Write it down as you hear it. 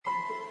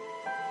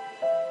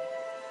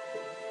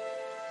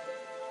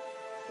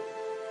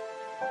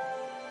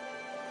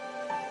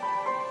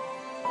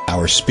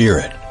our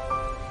spirit?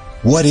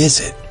 What is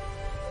it?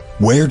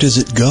 Where does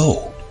it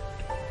go?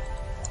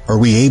 Are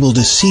we able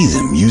to see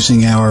them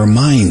using our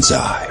mind's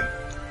eye?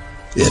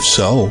 If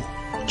so,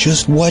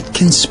 just what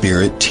can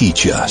spirit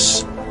teach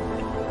us?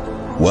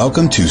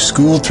 Welcome to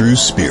Schooled Thru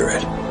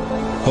Spirit.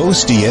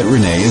 Host DeEtte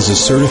Ranae is a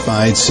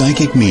certified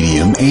psychic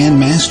medium and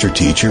master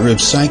teacher of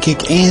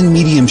psychic and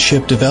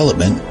mediumship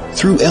development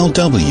through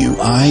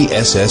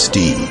LWISSD.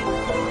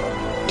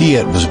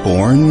 DeEtte was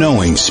born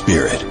knowing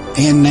spirit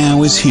and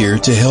now is here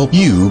to help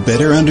you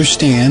better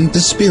understand the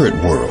spirit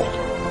world.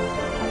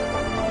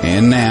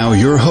 And now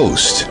your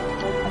host,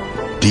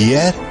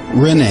 DeEtte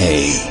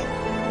Ranae.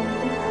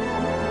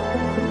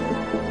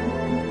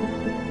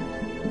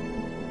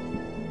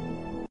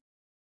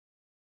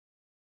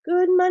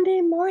 Good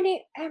Monday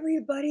morning,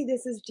 everybody.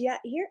 This is DeEtte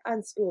here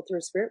on Schooled Thru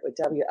Spirit with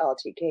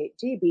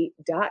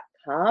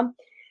WLTKDB.com.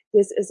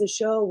 This is a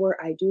show where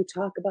I do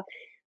talk about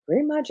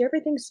pretty much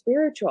everything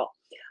spiritual.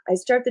 I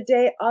start the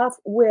day off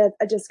with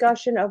a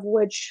discussion of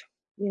which,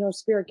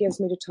 Spirit gives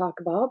me to talk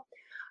about.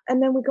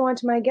 And then we go on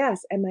to my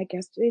guest. And my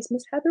guest today is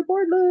Miss Heather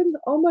Bordelean.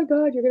 Oh my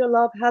God, you're going to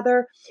love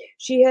Heather.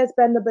 She has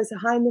been the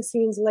behind the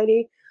scenes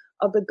lady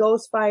of the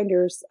Ghost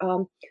Finders,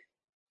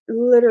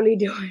 literally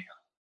doing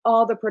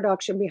all the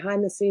production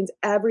behind the scenes,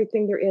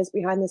 everything there is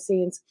behind the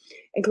scenes,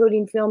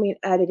 including filming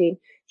and editing.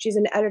 She's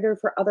an editor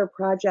for other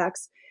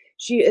projects.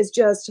 She is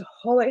just,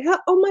 oh my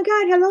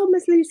God, hello,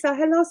 Miss Lisa,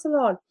 hello,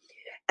 Salon.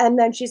 And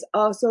then she's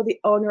also the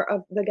owner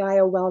of the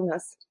Gaia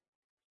Wellness.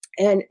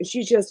 And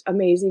she's just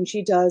amazing.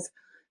 She does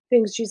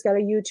things. She's got a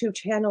YouTube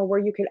channel where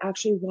you can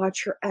actually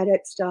watch her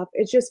edit stuff.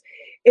 It's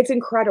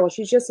incredible.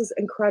 She's just this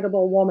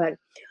incredible woman.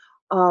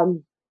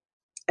 And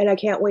I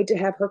can't wait to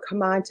have her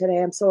come on today.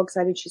 I'm so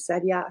excited she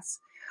said yes.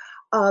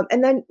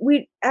 And then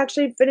we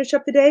actually finish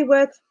up the day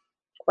with,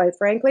 quite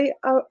frankly,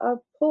 a card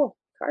pull,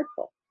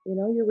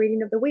 your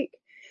reading of the week.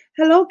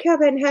 Hello,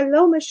 Kevin.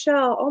 Hello,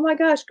 Michelle. Oh my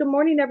gosh. Good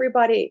morning,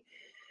 everybody.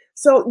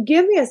 So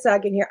give me a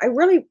second here. I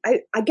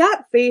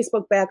got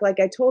Facebook back. Like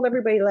I told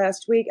everybody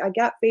last week, I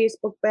got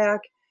Facebook back.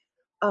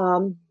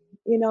 You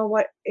know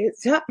what?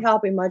 It's not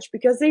helping much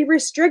because they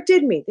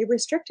restricted me. They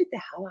restricted the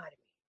hell out of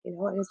me,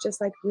 and it's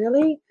just like,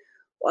 really?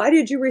 Why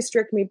did you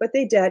restrict me? But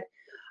they did.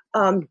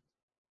 And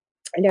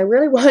I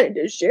really wanted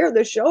to share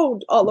the show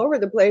all over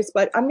the place,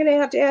 but I'm going to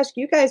have to ask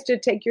you guys to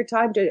take your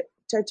time to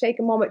take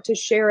a moment to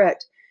share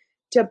it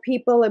to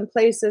people and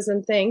places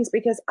and things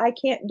because I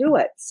can't do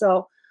it.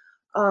 So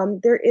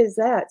there is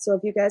that. So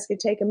if you guys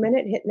could take a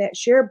minute, hitting that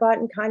share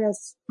button, kind of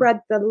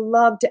spread the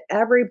love to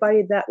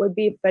everybody, that would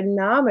be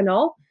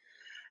phenomenal.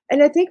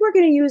 And I think we're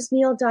going to use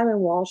Neil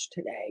Diamond Walsh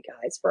today,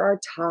 guys, for our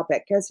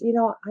topic because,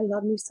 I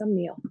love me some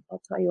Neil.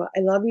 I'll tell you what, I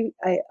love you.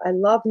 I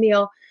love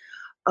Neil.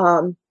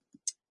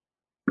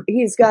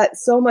 He's got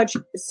so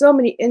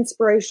many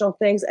inspirational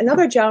things.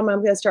 Another gentleman I'm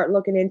going to start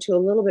looking into a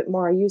little bit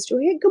more. I used to.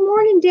 Hey, good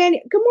morning,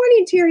 Danny. Good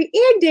morning, Terry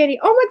and Danny.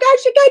 Oh my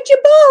gosh, I got you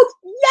both.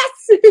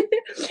 Yes.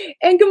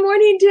 And good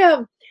morning,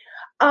 Tim.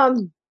 But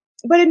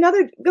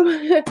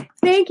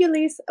thank you,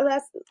 Lisa.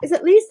 Is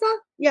it Lisa?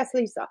 Yes,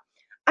 Lisa.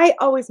 I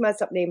always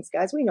mess up names,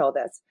 guys. We know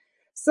this.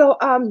 So,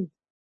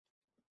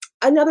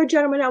 another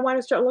gentleman I want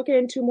to start looking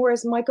into more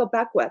is Michael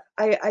Beckwith.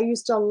 I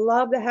used to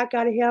love the heck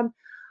out of him.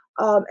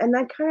 And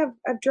then kind of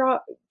I've drawn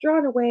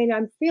away, and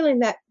I'm feeling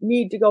that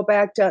need to go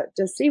back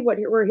to see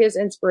where his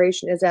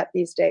inspiration is at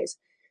these days.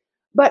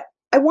 But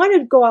I wanted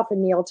to go off of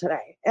Neil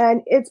today,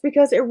 and it's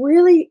because it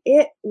really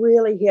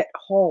hit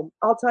home.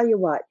 I'll tell you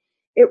what,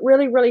 it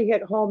really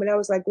hit home, and I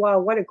was like, wow,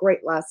 what a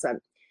great lesson.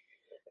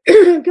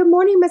 Good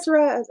morning, Miss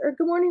Raz, or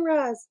good morning,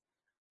 Raz.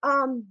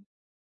 Oh,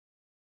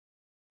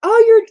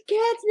 your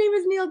cat's name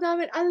is Neil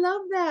Diamond. I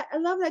love that.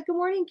 Good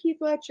morning, Keith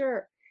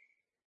Fletcher.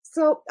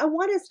 So I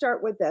want to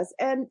start with this.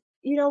 And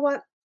you know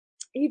what?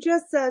 He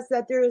just says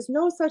that there is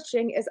no such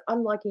thing as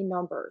unlucky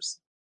numbers.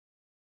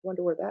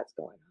 Wonder where that's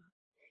going on.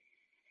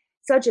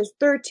 Such as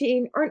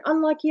 13 or an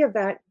unlucky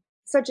event,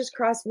 such as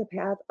crossing the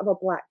path of a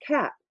black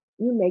cat.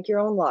 You make your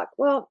own luck.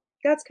 Well,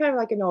 that's kind of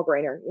like a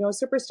no-brainer.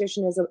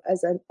 Superstition is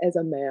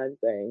a man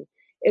thing.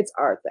 It's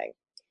our thing.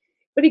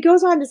 But he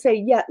goes on to say,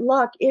 yet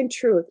luck in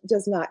truth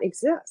does not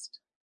exist.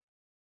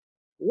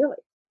 Really?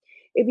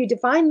 If you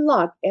define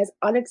luck as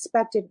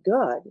unexpected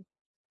good,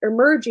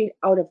 emerging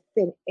out of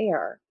thin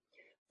air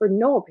for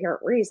no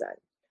apparent reason,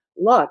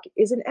 luck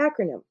is an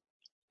acronym.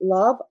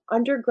 Love,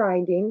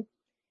 undergrinding,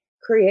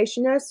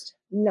 creationist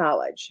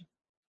knowledge.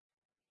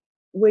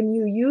 When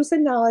you use the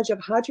knowledge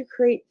of how to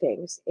create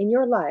things in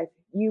your life,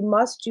 you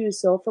must do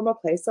so from a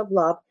place of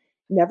love,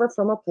 never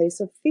from a place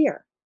of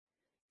fear.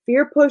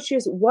 Fear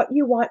pushes what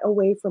you want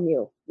away from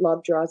you.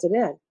 Love draws it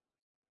in.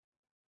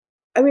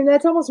 I mean,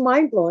 that's almost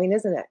mind-blowing,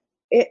 isn't it?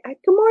 Good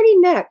morning,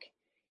 Nick.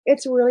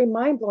 It's really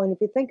mind-blowing if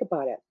you think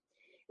about it.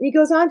 And he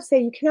goes on to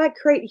say you cannot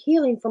create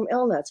healing from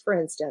illness, for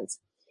instance.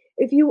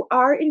 If you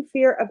are in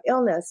fear of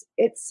illness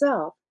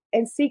itself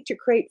and seek to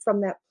create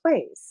from that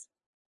place,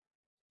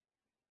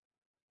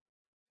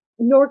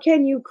 nor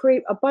can you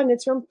create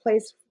abundance from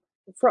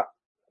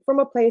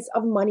a place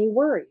of money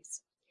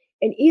worries.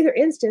 In either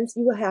instance,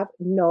 you will have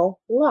no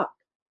luck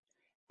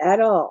at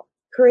all.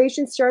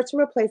 Creation starts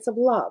from a place of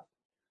love,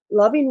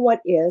 loving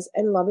what is,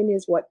 and loving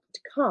is what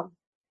to come.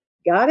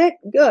 Got it?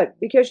 Good,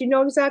 because you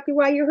know exactly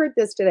why you heard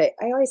this today.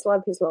 I always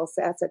love his little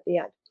sass at the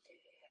end.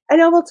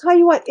 And I will tell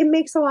you what, it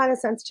makes a lot of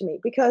sense to me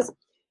because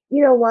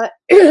you know what?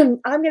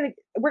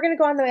 we're gonna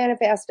go on the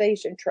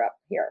manifestation trip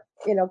here,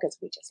 because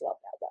we just love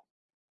that one.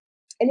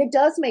 And it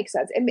does make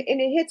sense. And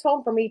it hits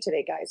home for me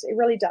today, guys. It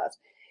really does.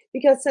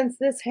 Because since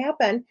this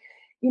happened,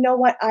 you know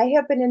what? I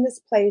have been in this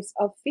place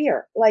of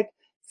fear. Like,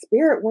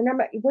 Spirit,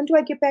 when do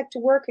I get back to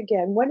work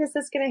again? When is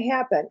this going to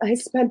happen? I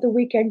spent the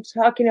weekend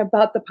talking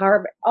about the power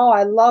of it. Oh,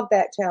 I love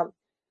that, Tim.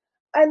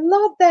 I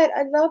love that.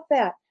 I love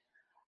that.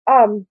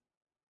 Um,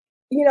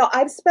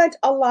 I've spent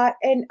a lot,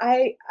 and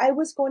I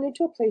was going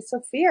into a place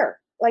of fear.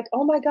 Like,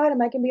 oh my God,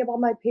 am I going to be able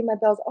to pay my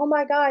bills? Oh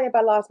my God, if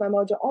I lost my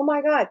mojo? Oh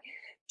my God,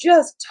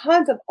 just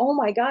tons of oh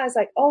my God. It's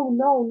like, oh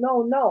no,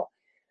 no, no.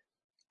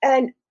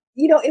 And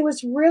it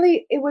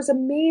was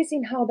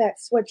amazing how that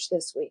switched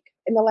this week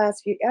in the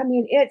last few. I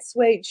mean, it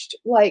switched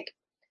like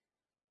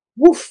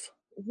woof,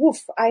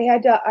 woof. I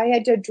had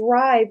to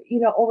drive,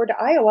 over to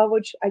Iowa,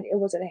 which it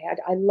wasn't a had.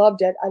 I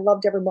loved it. I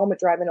loved every moment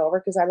driving over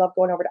because I love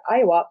going over to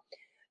Iowa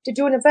to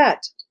do an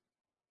event.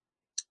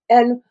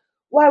 And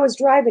while I was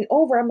driving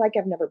over, I'm like,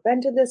 I've never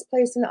been to this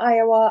place in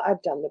Iowa.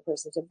 I've done the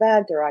person's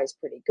event. Their eye's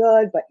pretty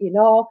good, but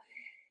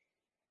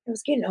it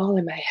was getting all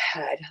in my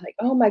head. Like,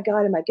 oh my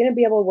God, am I going to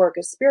be able to work?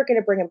 Is Spirit going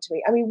to bring them to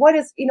me? I mean, what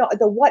is,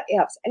 the what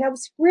ifs? And I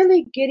was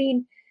really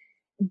getting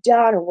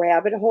down a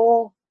rabbit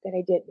hole that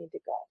I didn't need to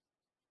go.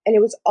 And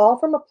it was all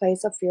from a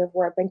place of fear of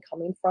where I've been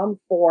coming from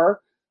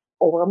for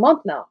over a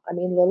month now. I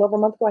mean, a little over a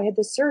month ago, I had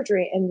this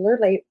surgery and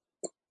literally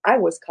I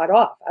was cut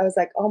off. I was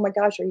like, oh my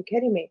gosh, are you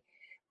kidding me?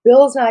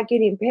 Bill's not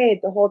getting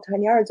paid the whole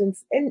 10 yards.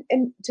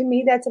 And to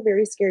me, that's a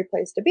very scary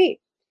place to be.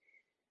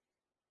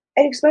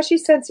 And especially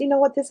since,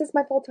 this is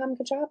my full-time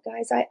job,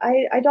 guys.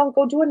 I don't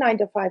go do a 9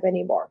 to 5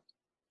 anymore.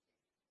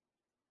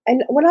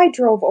 And when I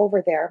drove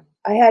over there,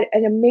 I had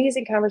an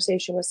amazing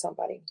conversation with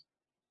somebody.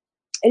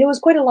 And it was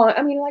quite a long,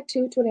 like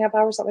 2.5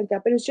 hours, something like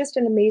that. But it was just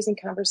an amazing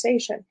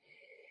conversation.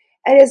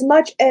 And as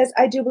much as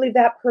I do believe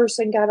that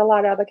person got a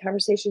lot out of the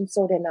conversation,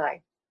 so did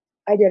I.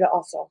 I did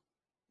also,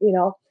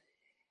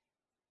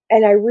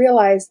 And I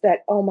realized that,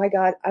 oh my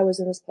God, I was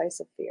in this place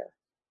of fear.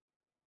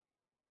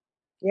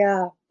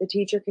 Yeah, the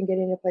teacher can get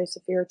in a place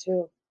of fear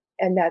too.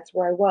 And that's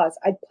where I was.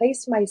 I'd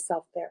placed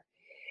myself there.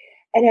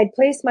 And I'd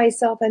placed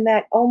myself in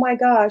that, oh my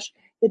gosh,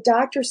 the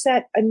doctor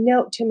sent a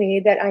note to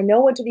me that I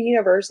know went to the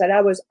universe that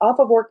I was off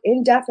of work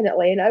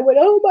indefinitely. And I went,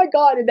 oh my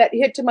God, and that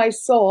hit to my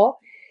soul.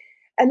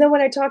 And then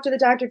when I talked to the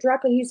doctor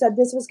directly, he said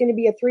this was going to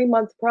be a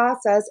 3-month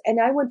process.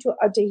 And I went to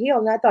heal,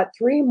 and I thought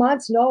 3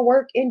 months, no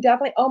work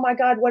indefinitely. Oh my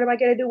God, what am I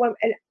going to do?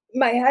 And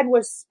my head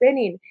was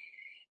spinning.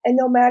 And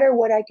no matter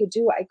what I could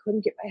do, I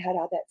couldn't get my head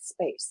out of that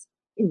space.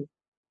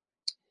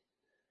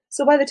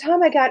 So by the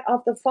time I got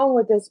off the phone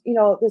with this,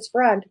 this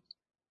friend,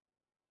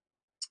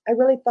 I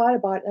really thought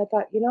about it. And I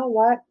thought, you know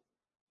what?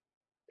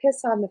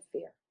 Piss on the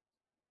fear.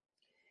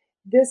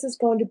 This is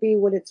going to be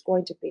what it's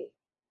going to be.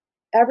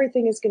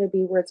 Everything is going to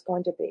be where it's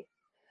going to be.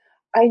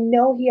 I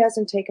know he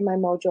hasn't taken my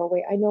mojo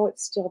away. I know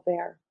it's still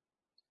there.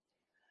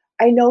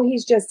 I know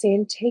he's just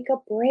saying, take a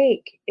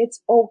break.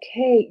 It's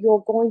okay.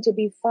 You're going to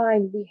be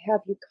fine. We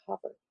have you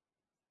covered.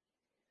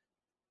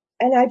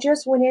 And I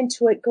just went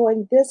into it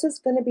going, this is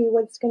going to be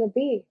what it's going to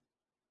be.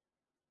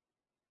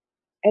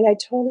 And I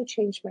totally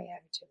changed my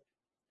attitude,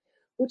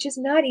 which is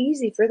not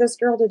easy for this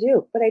girl to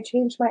do, but I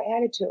changed my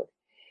attitude.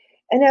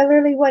 And I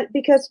literally went,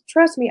 because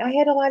trust me, I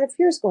had a lot of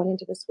fears going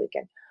into this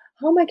weekend.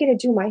 How am I going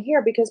to do my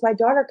hair? Because my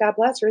daughter, God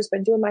bless her, has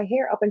been doing my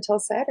hair up until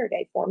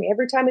Saturday for me.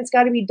 Every time it's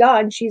got to be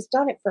done, she's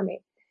done it for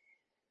me.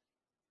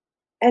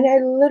 And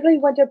I literally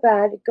went to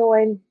bed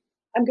going,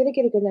 I'm going to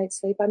get a good night's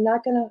sleep. I'm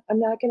not going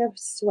to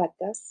sweat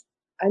this.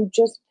 I'm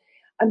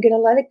going to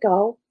let it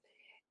go.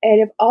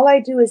 And if all I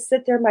do is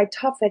sit there, my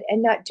tough it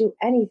and not do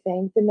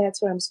anything, then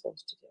that's what I'm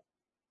supposed to do.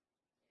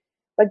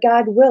 But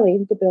God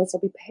willing, the bills will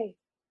be paid.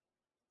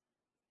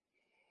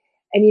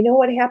 And you know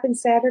what happened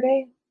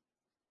Saturday?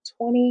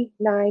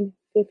 29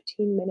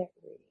 15-minute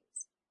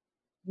readings.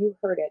 You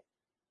heard it.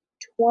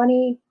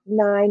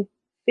 29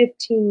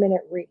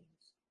 15-minute readings.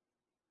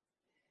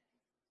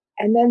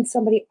 And then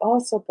somebody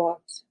also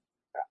booked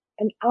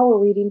an hour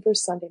reading for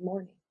Sunday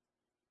morning.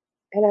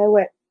 And I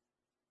went,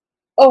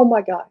 oh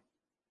my God.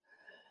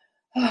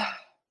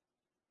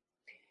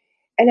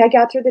 And I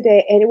got through the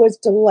day and it was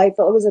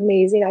delightful. It was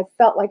amazing. I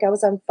felt like I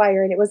was on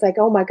fire. And it was like,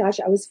 oh my gosh,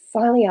 I was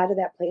finally out of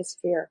that place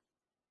of fear.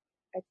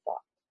 I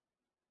thought.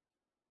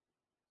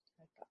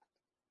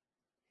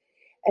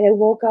 And I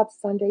woke up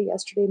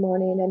yesterday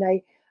morning, and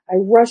I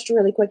rushed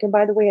really quick. And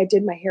by the way, I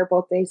did my hair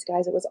both days,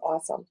 guys. It was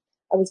awesome.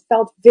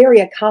 Felt very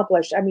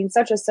accomplished. I mean,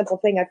 such a simple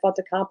thing I felt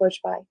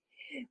accomplished by.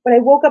 But I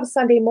woke up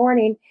Sunday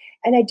morning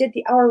and I did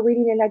the hour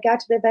reading, and I got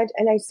to the event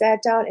and I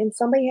sat down, and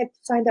somebody had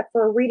signed up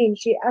for a reading.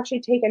 She had actually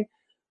taken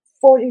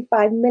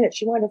 45 minutes.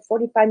 She wanted a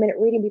 45-minute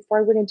reading before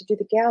I went in to do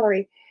the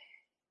gallery,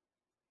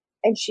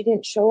 and she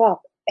didn't show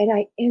up. And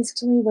I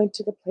instantly went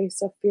to the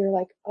place of fear,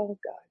 like, oh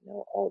God,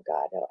 no, oh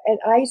God, no. And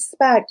I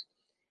spent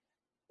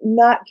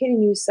not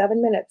kidding you,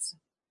 7 minutes.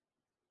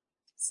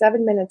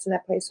 7 minutes in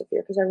that place of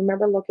fear, because I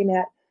remember looking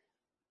at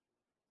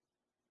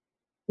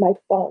my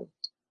phone,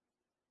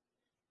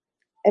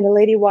 and a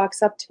lady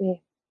walks right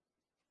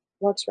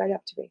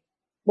up to me.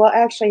 Well,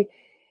 actually,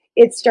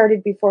 it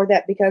started before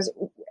that, because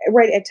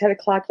right at 10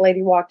 o'clock, a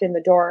lady walked in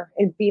the door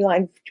and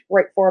beeline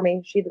right for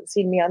me. She'd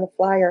seen me on the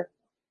flyer.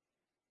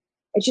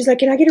 And she's like,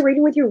 can I get a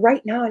reading with you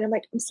right now? And I'm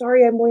like, I'm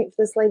sorry, I'm waiting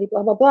for this lady,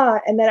 blah, blah, blah.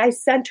 And then I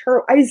sent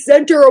her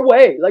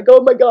away. Like,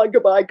 oh my God,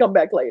 goodbye, come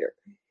back later.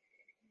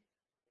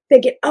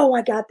 Thinking, oh,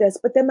 I got this.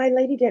 But then my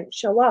lady didn't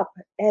show up.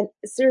 And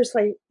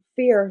seriously,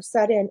 fear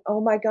set in.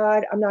 Oh my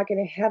God, I'm not going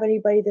to have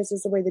anybody. This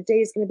is the way the day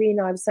is going to be.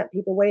 Now I've sent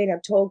people away, and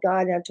I've told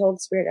God, and I've told the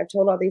Spirit, and I've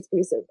told all these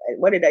pieces. And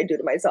what did I do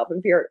to myself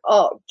in fear?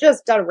 Oh,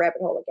 just down a rabbit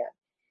hole again.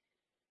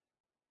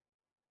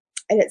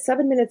 And at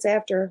 7 minutes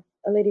after,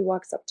 a lady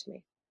walks up to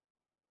me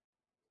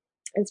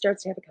and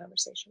starts to have a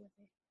conversation with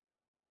me.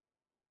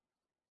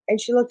 And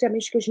she looked at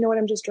me. She goes, you know what?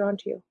 I'm just drawn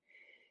to you.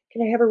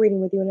 Can I have a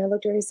reading with you? And I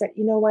looked at her and I said,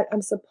 you know what?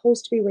 I'm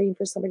supposed to be waiting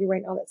for somebody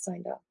right now that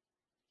signed up.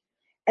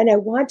 And I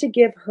want to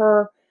give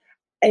her,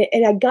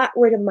 and I got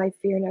rid of my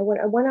fear. And I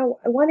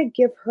want to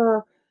give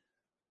her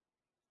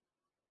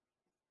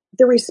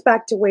the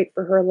respect to wait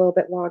for her a little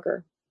bit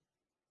longer.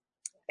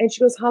 And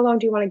she goes, how long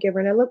do you want to give her?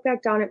 And I looked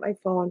back down at my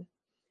phone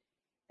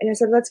and I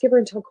said, let's give her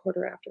until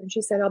 1:15. And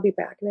she said, I'll be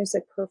back. And I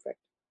said, perfect.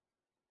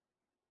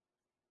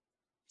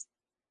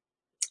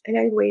 And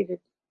I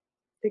waited,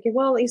 thinking,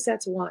 well, at least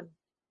that's one.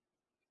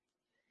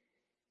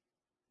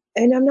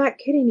 And I'm not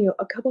kidding you.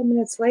 A couple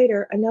minutes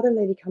later, another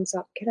lady comes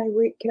up. Can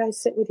I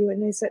sit with you?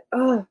 And I said,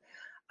 oh,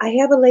 I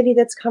have a lady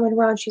that's coming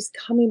around. She's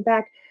coming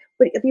back.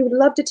 But if you would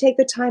love to take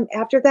the time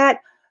after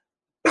that,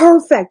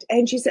 perfect.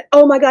 And she said,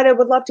 oh my God, I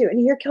would love to.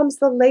 And here comes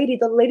the lady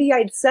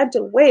I'd sent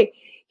away.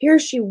 Here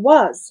she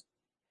was.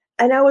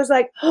 And I was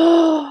like,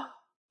 oh,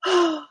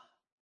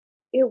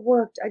 it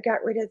worked. I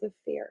got rid of the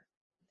fear.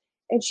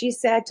 And she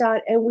sat down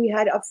and we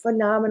had a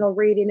phenomenal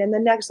reading. And the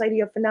next lady,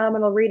 a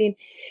phenomenal reading.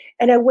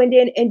 And I went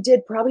in and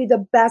did probably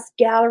the best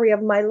gallery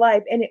of my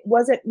life. And it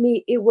wasn't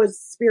me. It was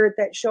Spirit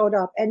that showed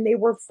up. And they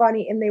were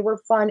funny and they were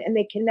fun and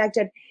they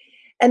connected.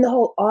 And the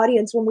whole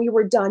audience, when we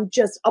were done,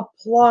 just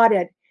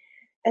applauded.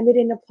 And they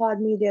didn't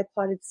applaud me. They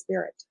applauded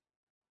Spirit.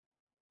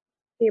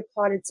 They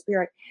applauded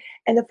Spirit.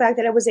 And the fact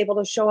that I was able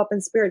to show up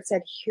and Spirit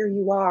said, here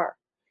you are.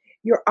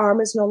 Your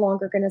arm is no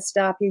longer going to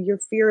stop you. Your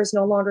fear is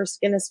no longer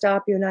going to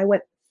stop you. And I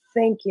went,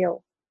 thank you.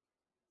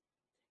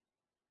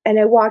 And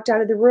I walked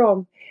out of the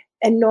room.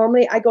 And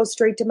normally I go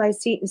straight to my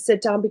seat and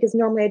sit down because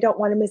normally I don't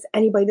want to miss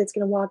anybody that's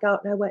going to walk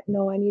out. And I went,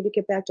 no, I need to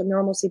get back to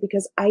normalcy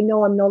because I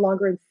know I'm no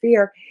longer in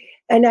fear.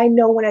 And I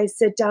know when I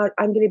sit down,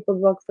 I'm going to be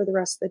booked for the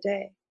rest of the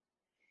day.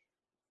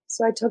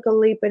 So I took a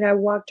leap and I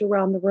walked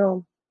around the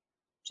room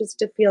just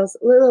to feel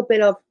a little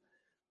bit of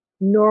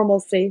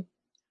normalcy.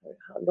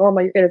 How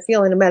normal you're going to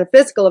feel in a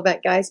metaphysical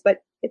event, guys,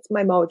 but it's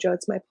my mojo.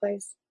 It's my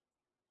place.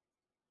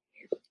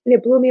 And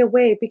it blew me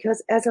away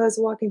because as I was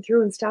walking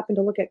through and stopping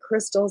to look at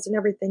crystals and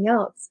everything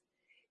else,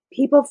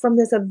 people from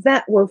this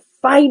event were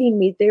fighting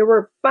me. They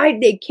were fighting.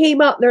 They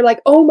came out and they're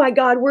like, oh my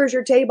God, where's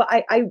your table?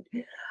 I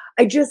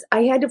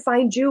had to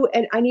find you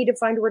and I need to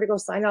find where to go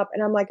sign up.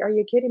 And I'm like, are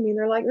you kidding me? And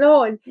they're like,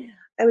 no. And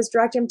I was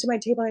directed them to my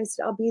table and I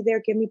said, I'll be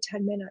there. Give me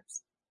 10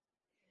 minutes.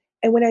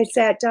 And when I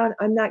sat down,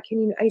 I'm not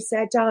kidding you, I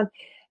sat down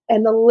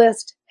and the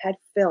list had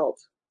filled.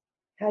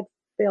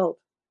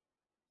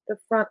 The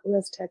front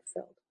list had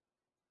filled.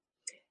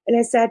 And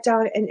I sat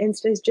down and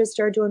just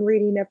started doing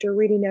reading after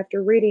reading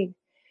after reading.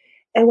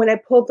 And when I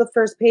pulled the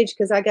first page,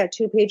 because I got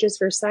 2 pages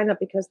for sign up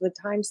because of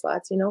the time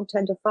slots, 10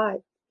 to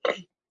 5,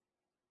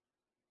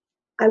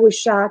 I was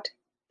shocked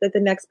that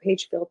the next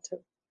page filled too.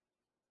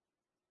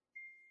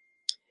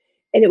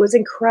 And it was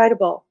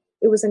incredible.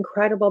 It was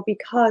incredible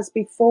because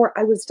before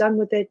I was done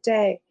with that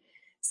day,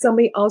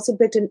 somebody also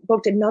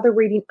booked another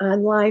reading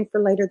online for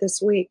later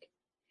this week.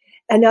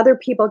 And other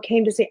people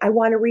came to say, I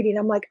want a reading.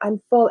 I'm like,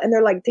 I'm full. And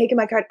they're like, taking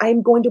my card.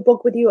 I'm going to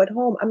book with you at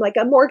home. I'm like,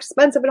 I'm more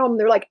expensive at home. And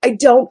they're like, I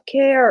don't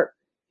care.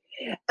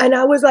 And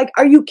I was like,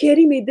 are you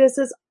kidding me? This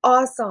is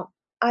awesome.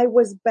 I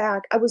was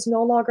back. I was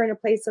no longer in a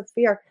place of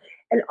fear.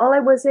 And all I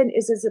was in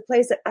is a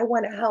place that I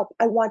want to help.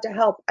 I want to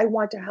help. I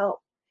want to help.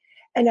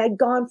 And I'd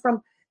gone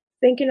from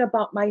thinking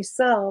about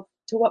myself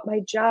to what my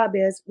job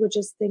is, which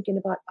is thinking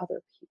about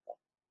other people.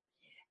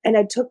 And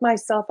I took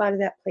myself out of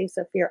that place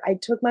of fear. I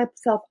took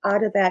myself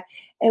out of that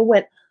and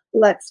went,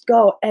 let's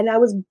go. And I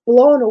was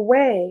blown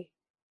away.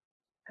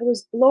 I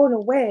was blown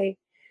away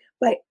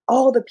by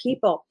all the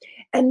people.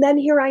 And then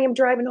here I am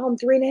driving home,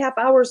 3.5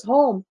 hours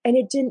home, and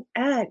it didn't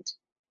end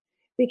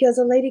because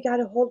a lady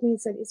got a hold of me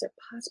and said, is it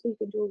possible you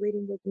can do a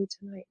reading with me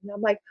tonight? And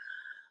I'm like,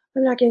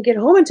 I'm not going to get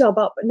home until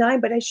about 9,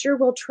 but I sure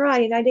will try.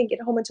 And I didn't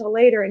get home until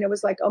later. And it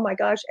was like, oh my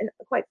gosh. And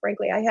quite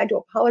frankly, I had to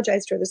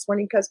apologize to her this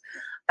morning because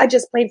I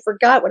just plain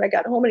forgot when I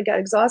got home and got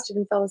exhausted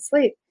and fell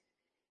asleep.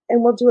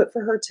 And we'll do it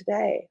for her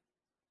today.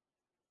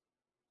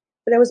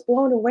 But I was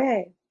blown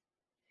away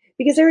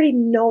because I already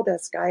know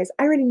this, guys.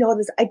 I already know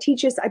this. I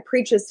teach this. I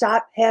preach this.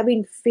 Stop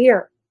having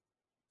fear.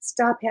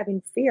 Stop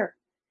having fear.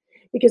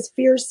 because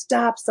fear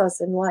stops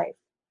us in life.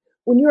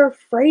 When you're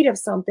afraid of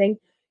something,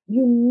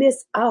 you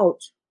miss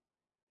out.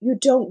 You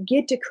don't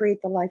get to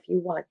create the life you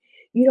want.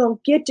 You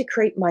don't get to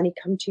create money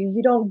come to you.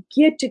 You don't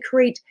get to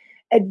create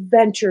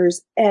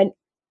adventures, and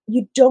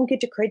you don't get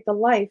to create the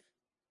life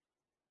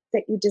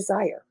that you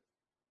desire.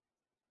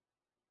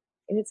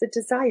 And it's a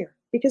desire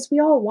because we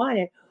all want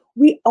it.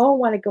 We all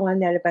want to go on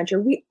that adventure.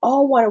 We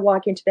all want to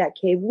walk into that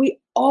cave. We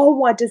all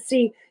want to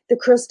see the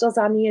crystals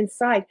on the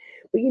inside.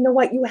 But you know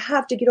what? You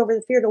have to get over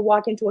the fear to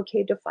walk into a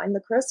cave to find the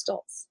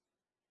crystals.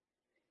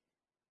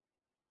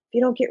 If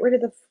you don't get rid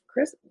of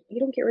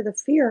the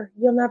fear,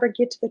 you'll never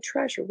get to the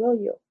treasure, will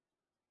you?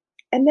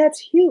 And that's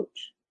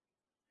huge.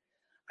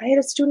 I had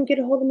a student get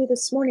a hold of me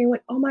this morning and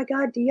went, "Oh my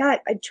God, DeEtte,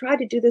 I tried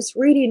to do this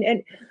reading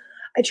and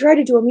I tried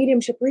to do a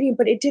mediumship reading,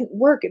 but it didn't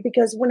work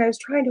because when I was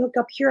trying to hook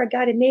up here, I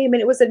got a name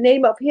and it was a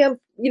name of him,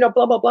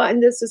 blah, blah, blah.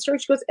 And this is her."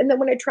 She goes, "And then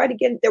when I tried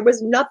again, there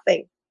was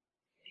nothing."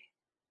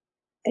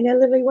 And I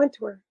literally went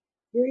to her,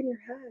 "You're in your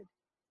head.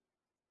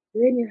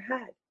 You're in your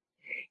head.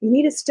 You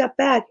need to step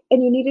back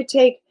and you need to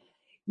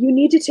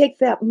take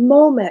that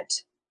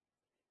moment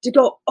to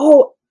go,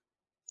 oh,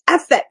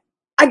 F it.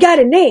 I got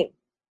a name.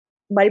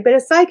 Might have been a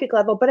psychic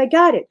level, but I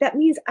got it. That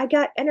means I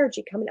got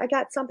energy coming. I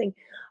got something.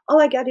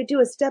 All I got to do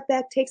is step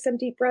back, take some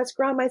deep breaths,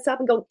 ground myself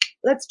and go,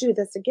 let's do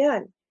this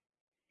again."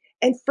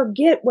 And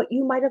forget what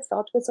you might have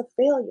felt was a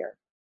failure.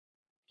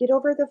 Get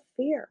over the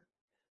fear.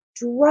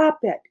 Drop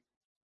it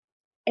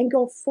and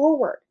go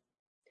forward.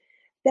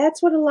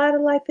 That's what a lot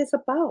of life is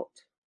about.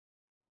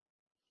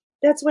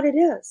 That's what it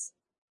is.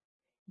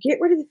 Get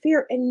rid of the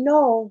fear and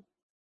know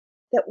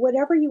that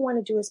whatever you want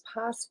to do is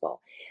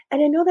possible.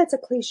 And I know that's a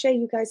cliche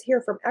you guys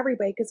hear from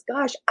everybody because,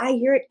 gosh, I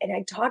hear it and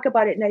I talk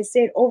about it and I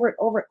say it over and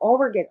over and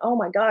over again. Oh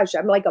my gosh,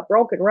 I'm like a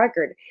broken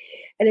record.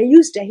 And I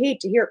used to hate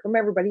to hear it from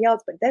everybody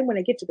else. But then when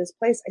I get to this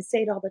place, I say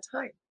it all the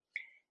time.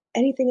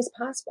 Anything is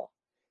possible.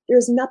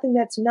 There's nothing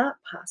that's not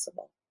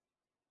possible.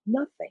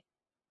 Nothing.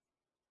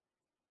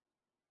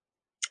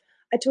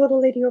 I told a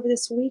lady over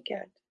this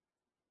weekend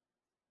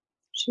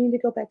she needed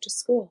to go back to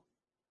school.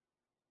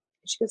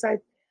 She goes, I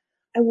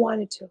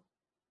wanted to,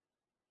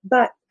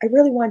 but I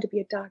really wanted to be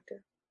a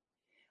doctor.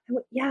 I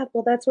went, yeah,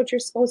 well, that's what you're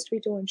supposed to be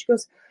doing. She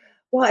goes,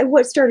 well,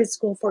 I started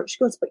school for it. She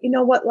goes, but you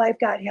know what? Life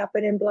got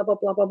happened and blah, blah,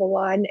 blah, blah, blah,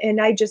 blah.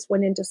 And I just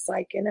went into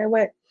psych. And I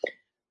went,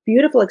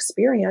 beautiful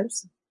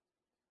experience.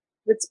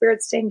 But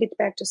Spirit's saying, get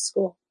back to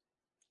school.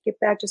 Get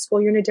back to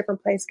school. You're in a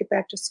different place. Get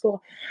back to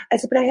school. I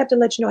said, but I have to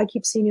let you know, I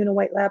keep seeing you in a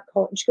white lab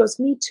coat. And she goes,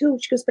 me too.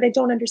 She goes, but I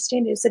don't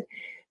understand it. I said,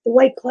 the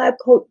white lab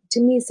coat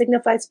to me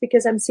signifies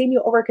because I'm seeing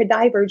you over a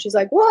cadaver. And she's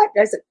like, what?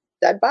 I said,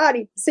 that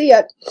body, see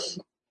it.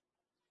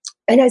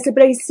 And I said,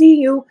 but I see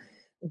you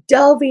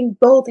delving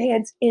both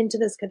hands into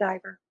this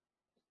cadaver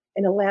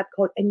in a lab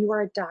coat, and you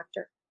are a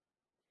doctor.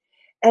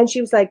 And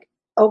she was like,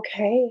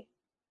 okay.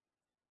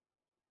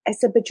 I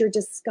said, but you're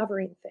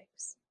discovering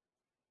things.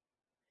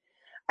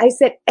 I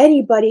said,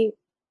 anybody,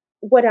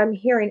 what I'm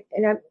hearing,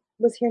 and I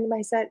was hearing them,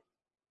 I said,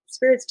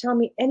 Spirit's telling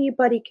me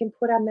anybody can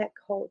put on that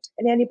coat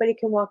and anybody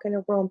can walk in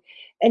a room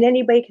and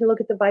anybody can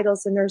look at the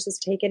vitals the nurse has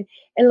taken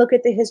and look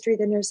at the history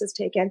the nurse has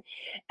taken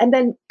and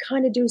then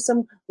kind of do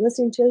some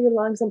listening to your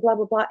lungs and blah,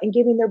 blah, blah, and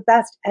giving their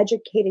best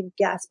educated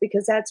guess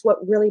because that's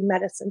what really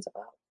medicine's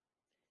about.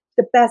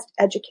 The best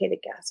educated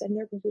guess. And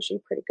they're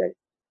usually pretty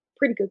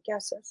good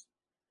guesses.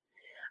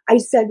 I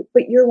said,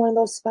 but you're one of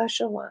those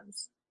special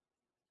ones.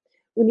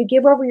 When you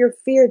give over your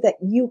fear that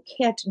you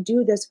can't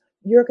do this,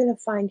 you're going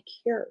to find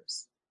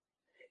cures.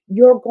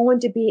 You're going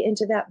to be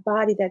into that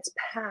body that's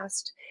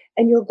past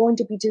and you're going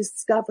to be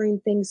discovering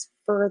things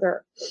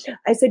further.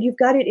 I said, you've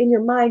got it in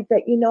your mind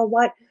that, you know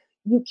what,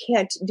 you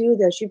can't do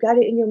this. You've got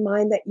it in your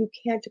mind that you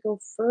can't go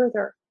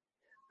further.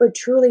 But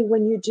truly,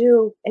 when you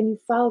do and you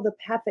follow the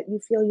path that you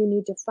feel you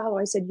need to follow,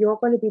 I said, you're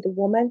going to be the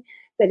woman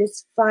that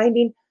is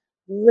finding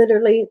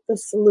literally the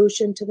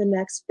solution to the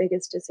next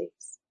biggest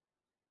disease.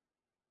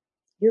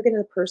 You're going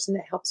to be the person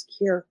that helps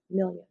cure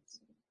millions.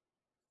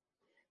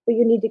 But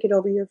you need to get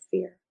over your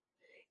fear.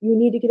 You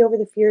need to get over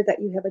the fear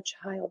that you have a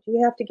child.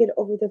 You have to get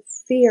over the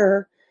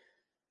fear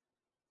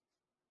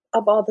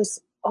of all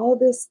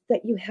this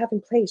that you have in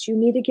place. You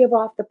need to give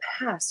off the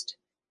past.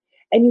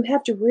 And you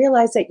have to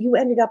realize that you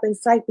ended up in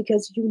psych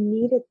because you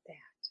needed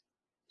that.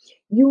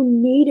 You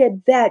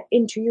needed that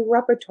into your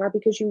repertoire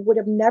because you would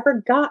have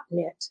never gotten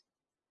it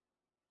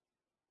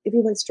if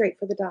you went straight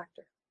for the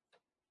doctor.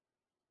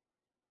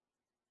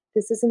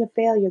 This isn't a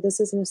failure. This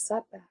isn't a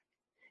setback.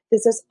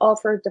 This is all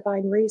for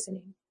divine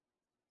reasoning.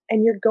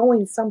 And you're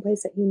going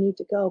someplace that you need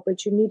to go,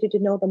 but you needed to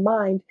know the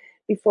mind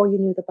before you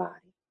knew the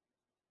body.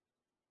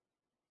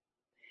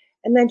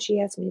 And then she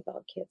asked me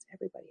about kids.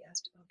 Everybody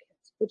asked about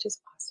kids, which is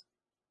awesome.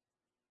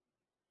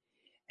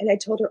 And I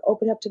told her,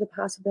 open up to the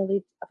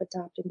possibility of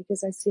adopting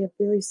because I see a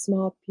very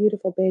small,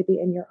 beautiful baby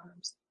in your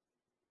arms.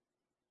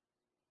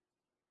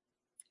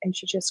 And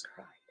she just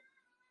cried.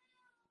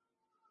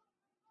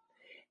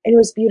 And it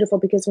was beautiful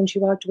because when she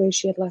walked away,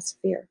 she had less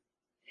fear.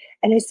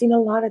 And I've seen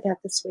a lot of that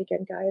this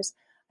weekend, guys.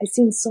 I've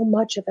seen so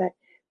much of it.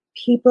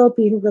 People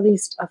being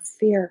released of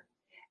fear.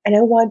 And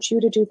I want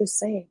you to do the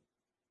same.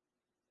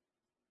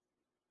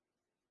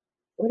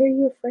 What are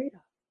you afraid of?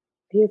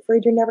 Are you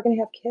afraid you're never going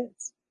to have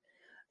kids?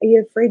 Are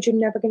you afraid you're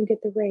never going to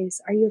get the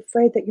raise? Are you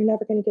afraid that you're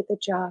never going to get the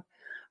job?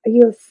 Are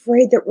you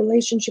afraid that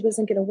relationship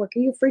isn't going to work? Are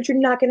you afraid you're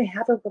not going to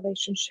have a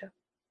relationship?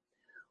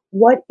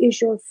 What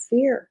is your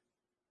fear?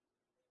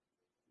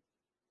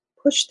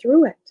 Push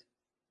through it.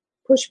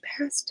 Push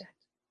past it.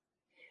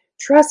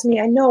 Trust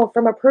me, I know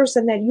from a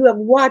person that you have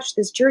watched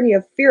this journey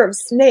of fear of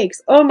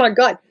snakes. Oh my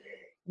God.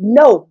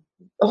 No.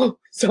 Oh,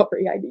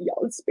 sorry, I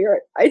yelled in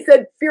spirit. I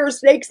said fear of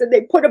snakes and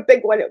they put a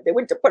big one. They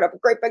went to put up a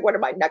great big one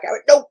in my neck. I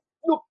went,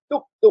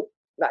 nope,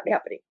 not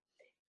happening.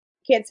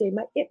 Can't say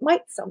it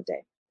might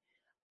someday.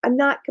 I'm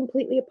not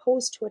completely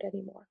opposed to it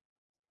anymore.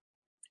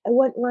 I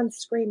wouldn't run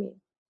screaming.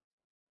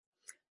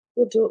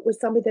 We'll do it with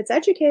somebody that's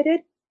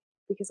educated,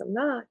 because I'm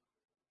not.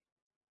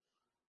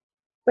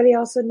 But I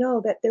also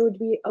know that there would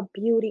be a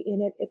beauty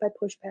in it if I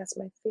push past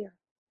my fear.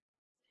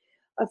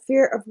 A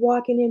fear of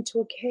walking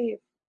into a cave.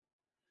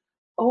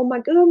 Oh my,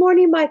 good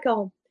morning,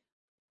 Michael.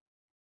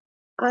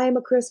 I'm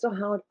a crystal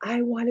hound.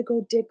 I want to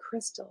go dig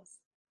crystals.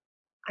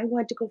 I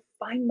want to go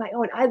find my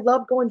own. I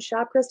love going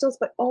shop crystals,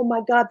 but oh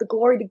my God, the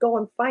glory to go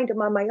and find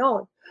them on my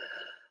own.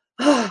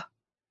 But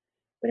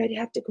I'd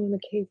have to go in the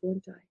cave,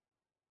 wouldn't I?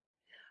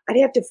 I'd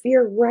have to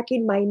fear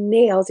wrecking my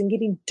nails and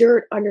getting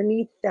dirt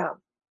underneath them.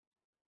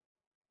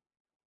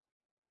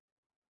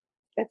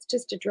 That's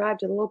just a drive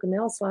to the local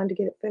nail salon to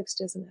get it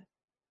fixed, isn't it?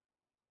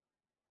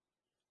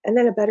 And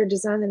then a better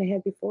design than I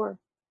had before.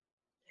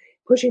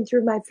 Pushing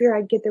through my fear,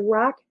 I'd get the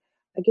rock,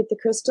 I'd get the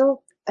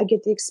crystal, I'd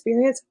get the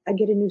experience, I'd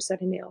get a new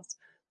set of nails.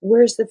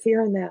 Where's the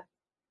fear in that?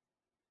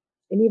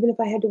 And even if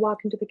I had to walk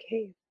into the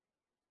cave,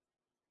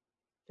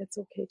 that's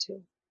okay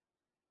too.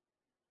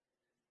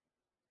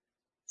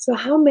 So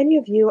how many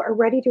of you are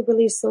ready to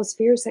release those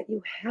fears that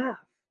you have?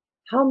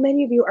 How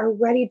many of you are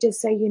ready to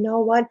say, you know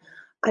what?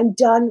 I'm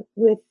done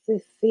with the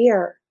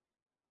fear.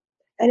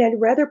 And I'd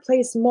rather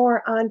place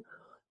more on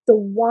the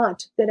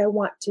want that I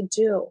want to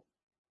do,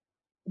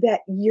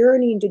 that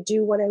yearning to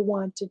do what I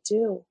want to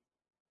do.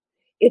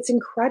 It's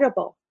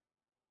incredible.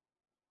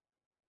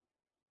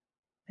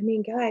 I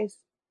mean, guys,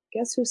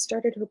 guess who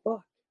started her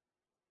book?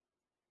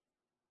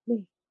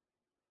 Me.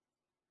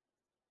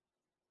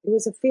 It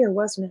was a fear,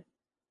 wasn't it?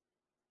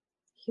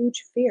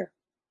 Huge fear.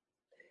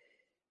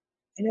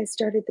 And I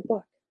started the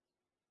book.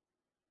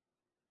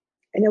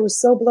 And I was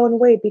so blown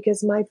away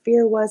because my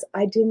fear was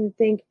I didn't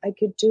think I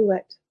could do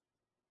it.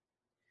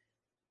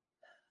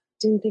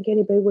 Didn't think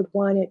anybody would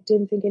want it.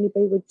 Didn't think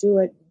anybody would do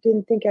it.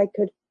 Didn't think I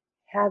could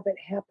have it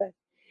happen.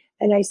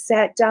 And I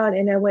sat down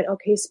and I went,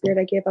 okay, Spirit,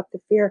 I gave up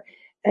the fear.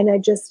 And I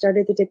just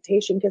started the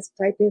dictation because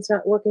typing's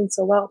not working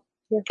so well.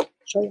 Here, I'll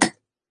show you.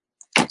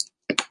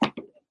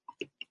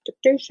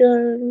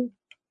 Dictation.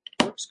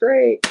 Works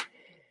great.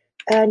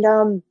 And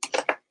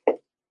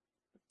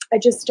I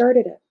just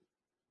started it.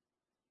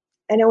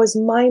 And I was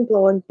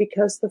mind-blown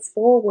because the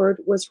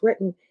foreword was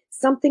written.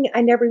 Something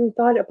I never even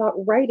thought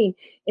about writing.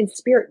 And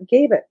Spirit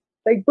gave it.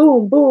 Like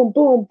boom, boom,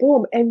 boom,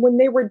 boom. And when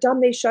they were done,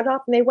 they shut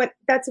off and they went,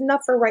 that's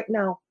enough for right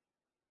now.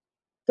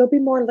 There'll be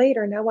more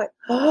later. And I went,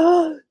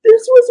 oh,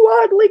 this was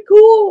wildly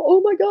cool.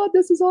 Oh my God,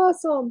 this is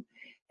awesome.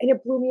 And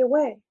it blew me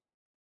away.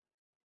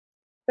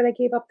 But I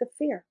gave up the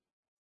fear.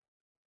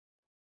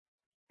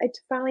 I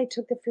finally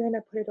took the fear and I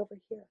put it over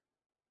here.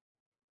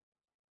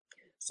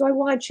 So I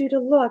want you to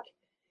look.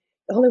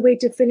 The only way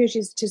to finish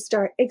is to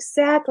start.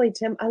 Exactly,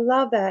 Tim. I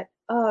love that.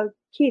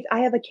 Keith, I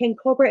have a king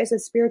cobra as a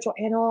spiritual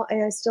animal,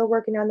 and I'm still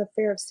working on the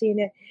fear of seeing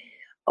it.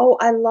 Oh,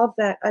 I love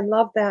that. I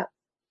love that.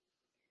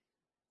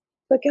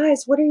 But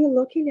guys, what are you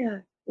looking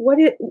at?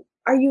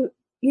 Are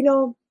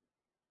you,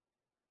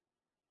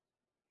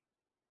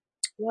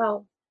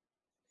 wow.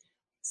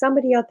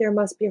 Somebody out there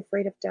must be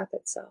afraid of death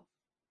itself.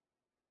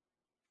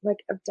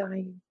 Like of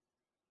dying.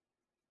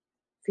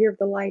 Fear of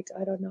the light,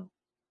 I don't know.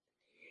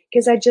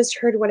 Because I just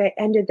heard what I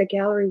ended the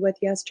gallery with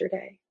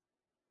yesterday.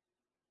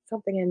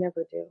 Something I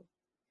never do.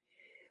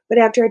 But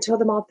after I told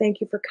them all,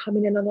 thank you for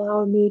coming and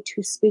allowing me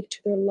to speak to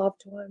their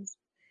loved ones,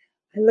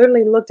 I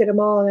literally looked at them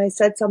all and I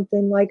said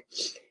something like,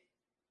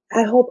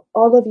 I hope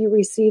all of you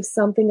receive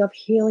something of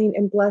healing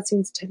and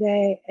blessings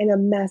today and a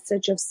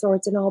message of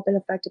sorts and all been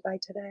affected by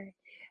today.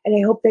 And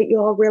I hope that you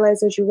all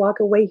realize as you walk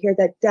away here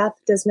that death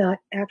does not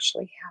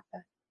actually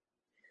happen.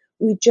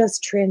 We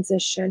just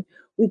transition.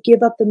 We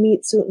give up the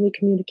meat suit and we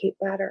communicate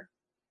better.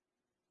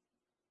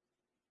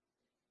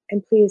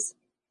 And please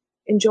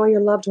enjoy your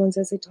loved ones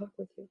as they talk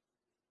with you.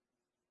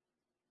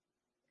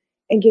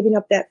 And giving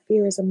up that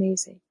fear is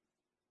amazing.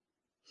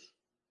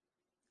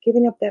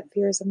 Giving up that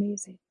fear is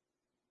amazing.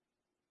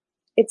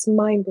 It's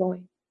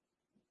mind-blowing.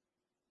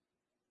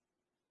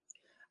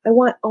 I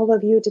want all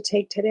of you to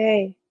take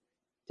today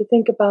to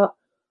think about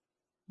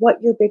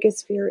what your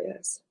biggest fear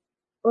is.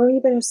 Or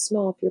even a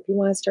small fear if you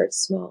want to start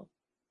small.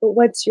 But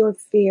what's your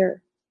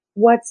fear?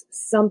 What's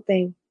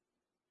something?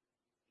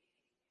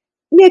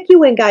 Nick,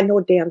 you ain't got no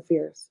damn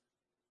fears.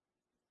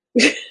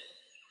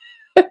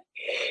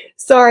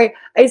 Sorry,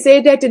 I say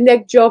that to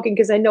Nick joking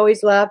because I know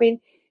he's laughing.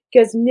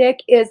 Because Nick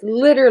is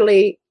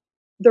literally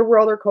the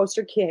roller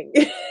coaster king.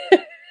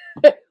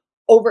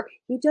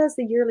 He does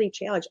the yearly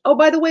challenge. Oh,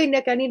 by the way,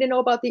 Nick, I need to know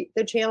about the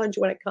challenge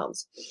when it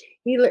comes.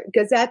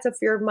 Because that's a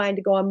fear of mine,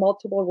 to go on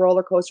multiple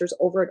roller coasters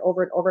over and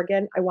over and over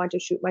again. I want to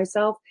shoot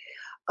myself.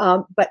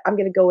 But I'm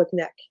going to go with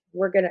Nick.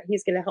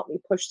 He's going to help me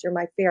push through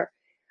my fear.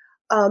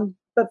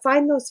 But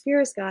find those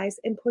fears, guys,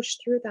 and push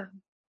through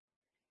them.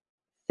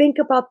 Think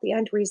about the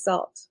end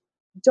result.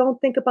 Don't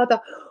think about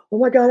oh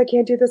my God, I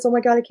can't do this. Oh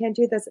my God, I can't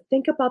do this.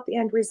 Think about the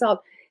end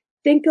result.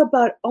 Think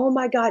about, oh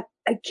my God,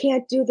 I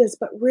can't do this,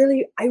 but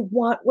really, I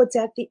want what's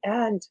at the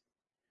end.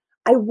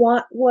 I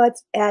want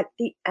what's at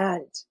the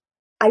end.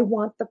 I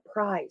want the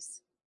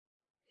prize.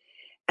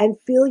 And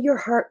fill your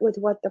heart with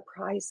what the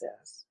prize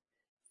is.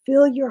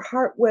 Fill your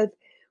heart with,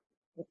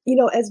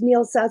 as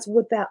Neil says,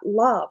 with that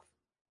love,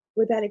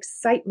 with that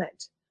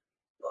excitement.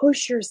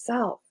 Push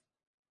yourself.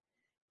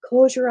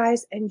 Close your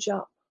eyes and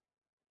jump.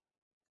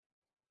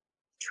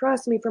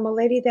 Trust me, from a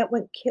lady that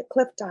went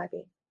cliff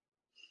diving,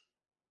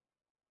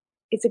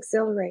 it's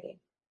exhilarating.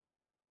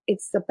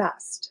 It's the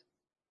best.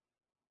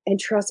 And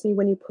trust me,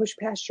 when you push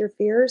past your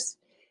fears,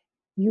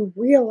 you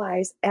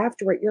realize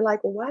after it, you're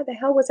like, well, why the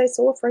hell was I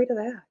so afraid of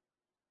that?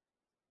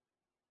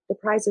 The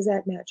prize is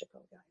that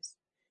magical, guys.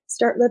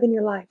 Start living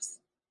your lives.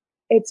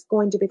 It's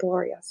going to be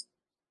glorious.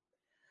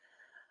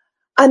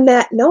 On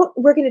that note,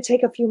 we're going to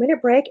take a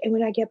few-minute break, and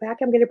when I get back,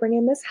 I'm going to bring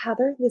in Miss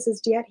Heather. This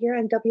is DeEtte here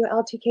on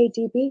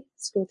WLTK-DB,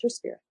 Schooled Thru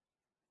Spirit.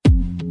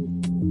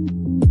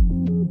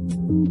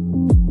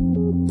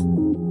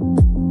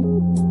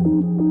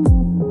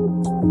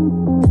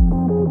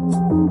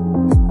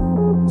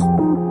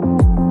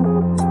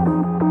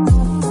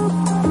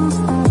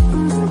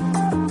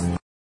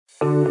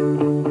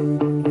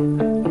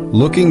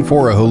 Looking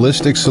for a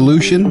holistic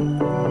solution?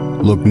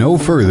 Look no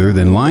further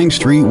than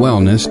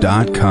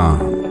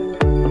LimestreetWellness.com.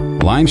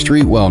 Lime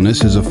Street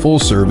Wellness is a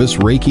full-service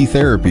Reiki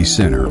therapy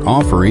center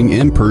offering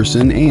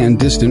in-person and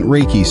distant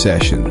Reiki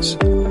sessions.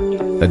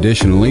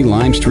 Additionally,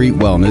 Lime Street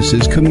Wellness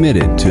is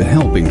committed to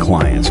helping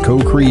clients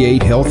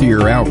co-create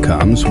healthier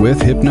outcomes with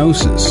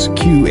hypnosis,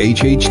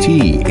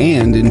 QHHT,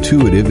 and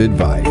intuitive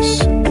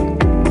advice.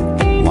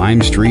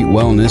 Lime Street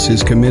Wellness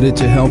is committed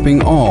to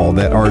helping all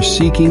that are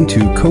seeking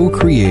to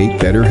co-create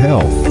better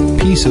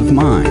health, peace of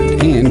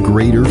mind, and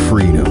greater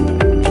freedom.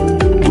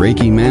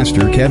 Reiki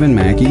Master Kevin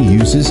Mackey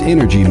uses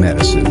energy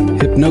medicine,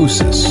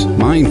 hypnosis,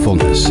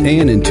 mindfulness,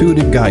 and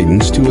intuitive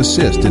guidance to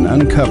assist in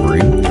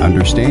uncovering,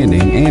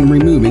 understanding, and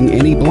removing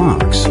any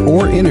blocks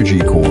or energy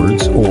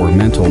cords or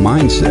mental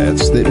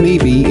mindsets that may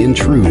be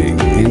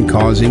intruding and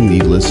causing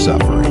needless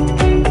suffering.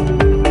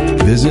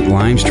 Visit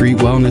Lime Street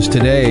Wellness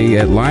today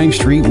at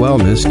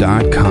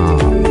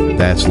LimestreetWellness.com.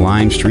 That's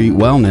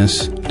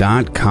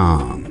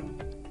LimestreetWellness.com.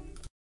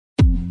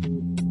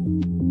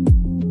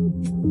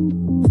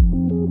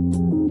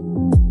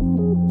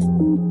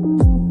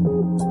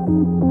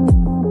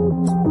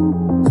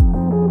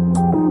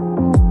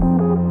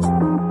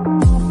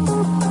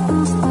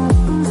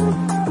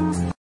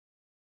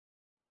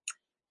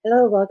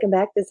 Hello, welcome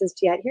back. This is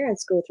DeEtte here on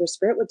Schooled Thru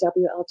Spirit with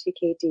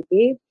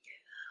WLTK-DB.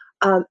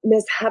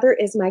 Miss Heather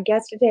is my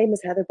guest today,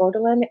 Miss Heather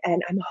Bordelean,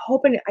 and I'm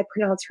hoping I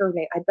pronounce her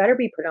name. I better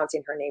be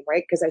pronouncing her name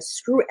right because I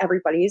screw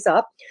everybody's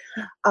up.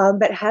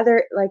 But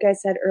Heather, like I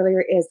said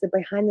earlier, is the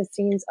behind the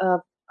scenes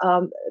of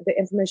the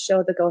infamous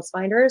show, The Ghost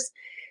Finders.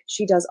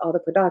 She does all the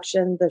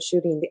production, the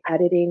shooting, the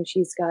editing.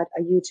 She's got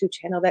a YouTube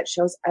channel that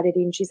shows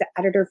editing. She's an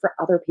editor for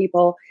other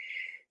people.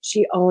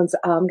 She owns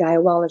Gaia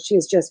Wellness. She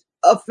is just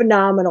a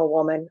phenomenal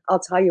woman. I'll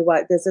tell you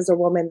what, this is a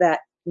woman that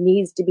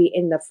needs to be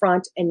in the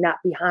front and not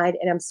behind.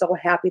 And I'm so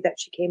happy that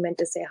she came in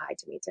to say hi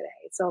to me today.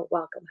 So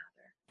welcome,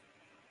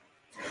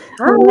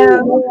 Heather.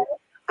 Hello.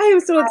 I am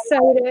so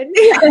excited.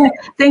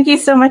 Thank you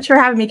so much for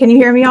having me. Can you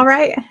hear me all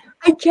right?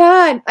 I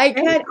can.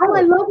 Oh,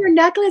 I love your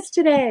necklace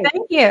today.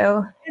 Thank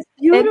you. It's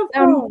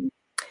beautiful.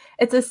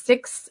 It's a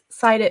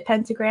 6-sided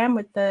pentagram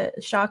with the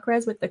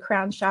chakras, with the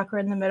crown chakra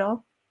in the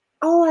middle.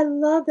 Oh, I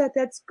love that.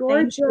 That's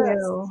gorgeous. Thank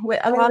you. With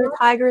a lot of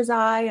tiger's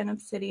eye and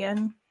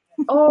obsidian.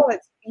 Oh,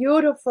 it's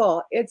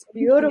beautiful. It's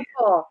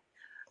beautiful.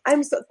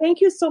 Thank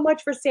you so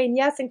much for saying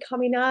yes and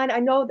coming on. I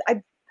know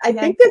I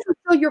think this is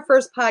still your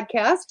first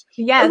podcast.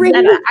 Yes,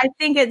 and I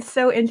think it's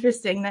so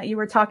interesting that you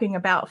were talking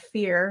about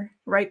fear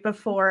right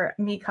before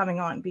me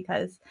coming on,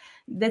 because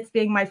this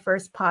being my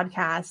first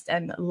podcast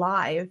and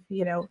live,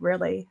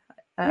 really,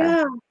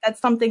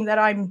 that's something that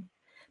I'm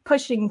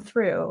pushing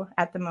through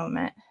at the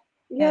moment.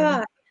 Yeah.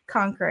 And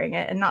conquering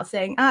it and not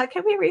saying,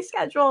 can we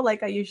reschedule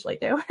like I usually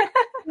do?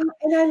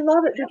 And I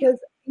love it because,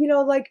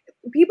 like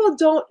people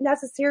don't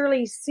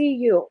necessarily see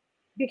you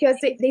because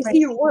they see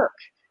your work.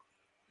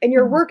 And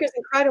your work is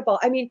incredible.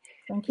 I mean,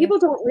 people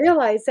don't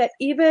realize that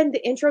even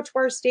the intro to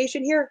our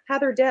station here,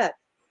 Heather did.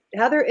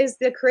 Heather is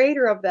the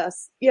creator of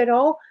this,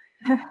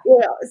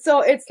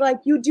 So it's like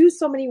you do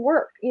so many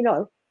work,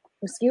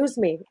 excuse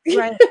me.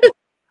 Right.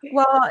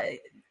 Well,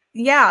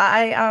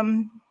 yeah,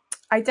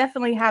 I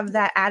definitely have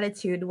that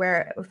attitude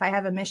where if I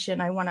have a mission,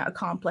 I want to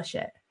accomplish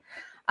it.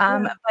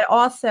 But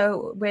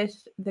also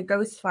with the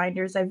Ghost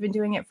Finders, I've been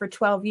doing it for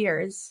 12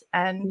 years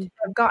and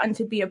I've gotten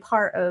to be a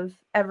part of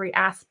every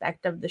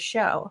aspect of the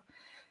show.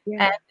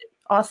 Yeah. And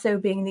also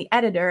being the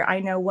editor, I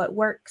know what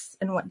works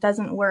and what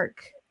doesn't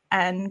work.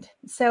 And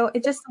so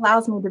it just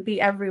allows me to be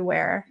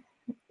everywhere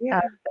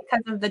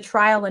because of the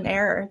trial and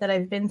error that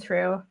I've been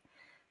through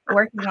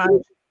working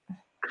on.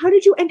 How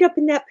did you end up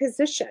in that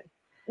position?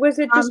 Was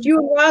it just you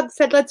and Rob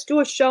said, let's do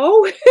a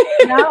show?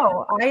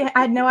 No, I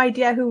had no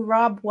idea who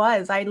Rob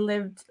was. I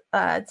lived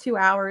 2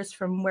 hours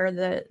from where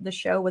the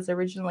show was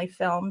originally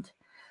filmed.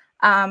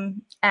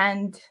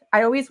 And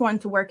I always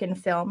wanted to work in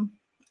film.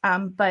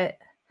 But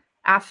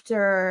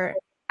after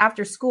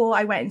school,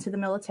 I went into the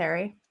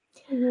military.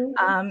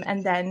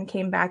 And then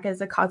came back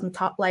as a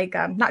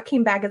not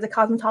came back as a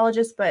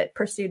cosmetologist, but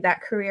pursued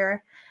that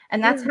career.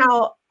 And that's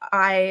how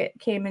I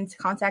came into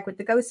contact with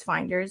the Ghost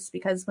Finders,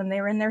 because when they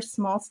were in their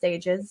small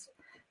stages,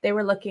 they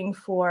were looking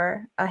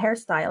for a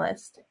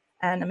hairstylist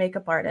and a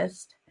makeup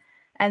artist.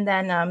 And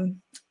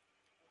then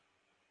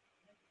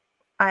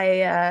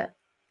I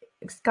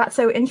got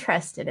so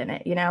interested in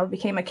it,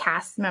 became a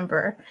cast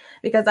member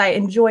because I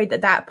enjoyed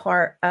that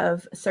part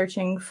of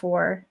searching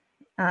for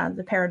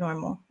the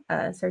paranormal,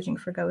 searching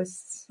for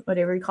ghosts,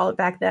 whatever you call it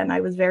back then.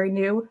 I was very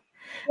new.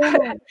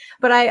 Yeah.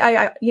 But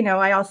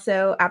I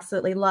also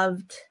absolutely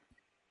loved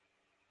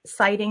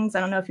Sightings.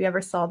 I don't know if you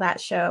ever saw that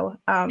show.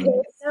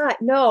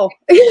 No.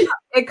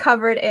 It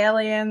covered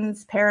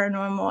aliens,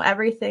 paranormal,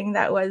 everything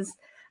that was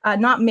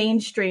not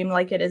mainstream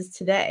like it is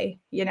today,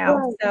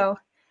 Right. So,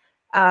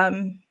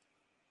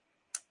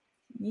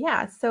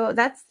 so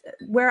that's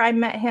where I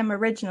met him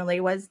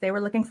originally. Was they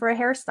were looking for a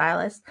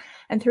hairstylist,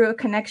 and through a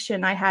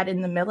connection I had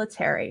in the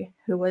military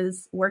who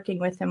was working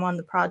with him on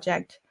the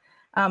project,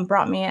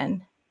 brought me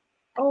in.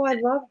 Oh, I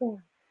love that.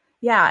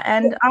 Yeah,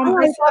 and I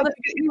saw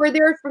you were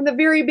there from the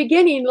very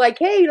beginning, like,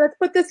 hey, let's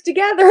put this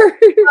together.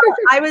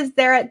 I was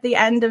there at the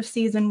end of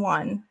season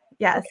 1.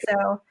 Yeah, okay.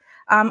 So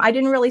I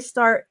didn't really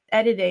start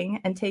editing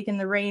and taking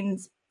the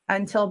reins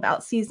until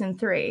about season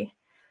 3.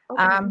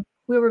 Okay.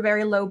 We were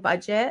very low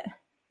budget,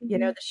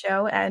 the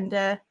show,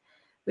 and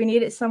we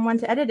needed someone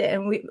to edit it.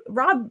 And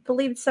Rob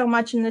believed so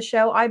much in the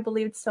show. I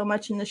believed so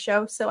much in the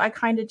show. So I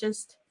kind of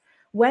just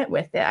went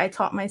with it. I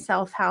taught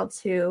myself how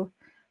to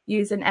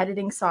use an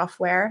editing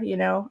software,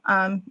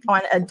 on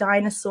a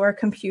dinosaur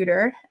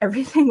computer.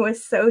 Everything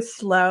was so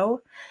slow.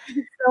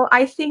 So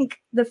I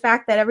think the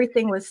fact that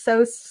everything was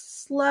so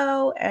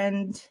slow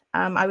and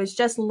I was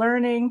just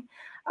learning,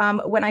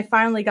 when I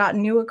finally got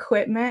new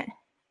equipment,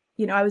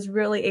 I was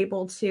really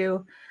able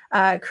to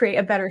create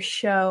a better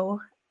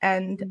show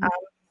and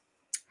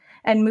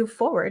move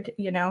forward,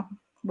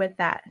 with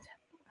that.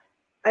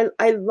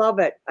 I love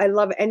it. I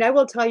love it. And I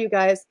will tell you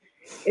guys,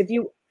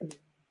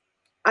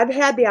 I've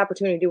had the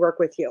opportunity to work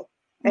with you.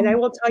 And I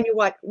will tell you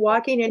what,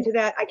 walking into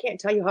that, I can't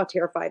tell you how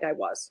terrified I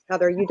was.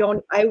 Heather,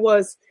 I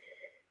was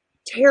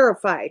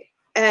terrified.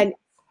 And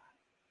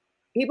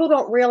people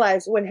don't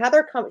realize when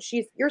Heather comes,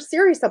 you're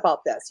serious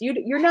about this.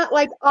 You're not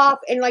like off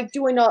and like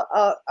doing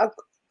a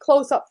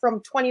close up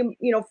from 20,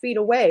 feet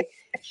away.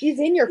 She's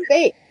in your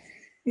face.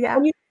 Yeah.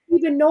 And you don't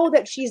even know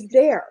that she's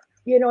there.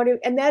 You know what I mean?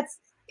 And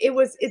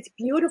it's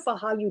beautiful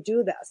how you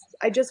do this.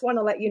 I just want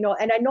to let you know.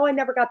 And I know I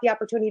never got the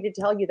opportunity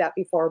to tell you that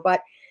before,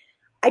 but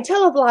I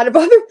tell a lot of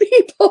other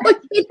people,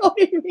 you know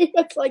what I mean?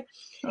 It's like,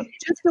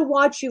 just to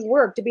watch you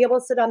work, to be able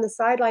to sit on the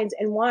sidelines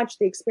and watch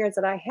the experience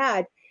that I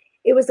had,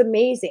 it was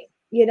amazing.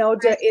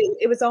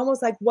 It was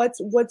almost like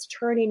what's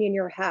turning in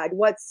your head,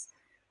 what's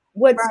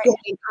right.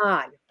 going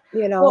on,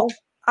 Well,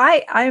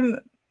 I'm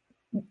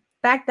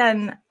back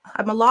then,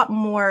 I'm a lot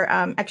more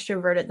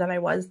extroverted than I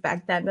was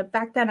back then. But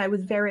back then I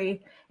was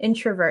very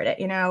introverted,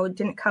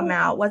 didn't come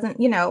out, wasn't,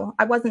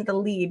 I wasn't the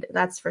lead,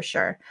 that's for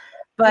sure.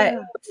 But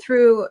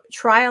through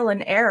trial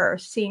and error,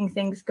 seeing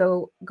things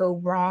go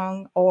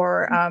wrong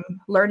or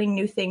learning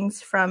new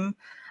things from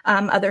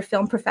other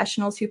film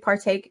professionals who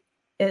partake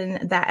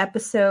in that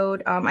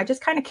episode, I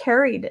just kind of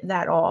carried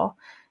that all,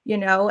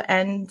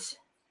 and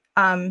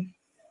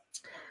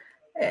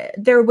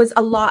there was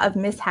a lot of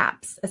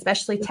mishaps,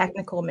 especially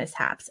technical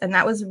mishaps. And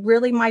that was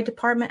really my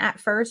department at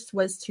first,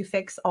 was to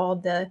fix all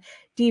the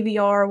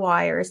DVR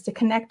wires, to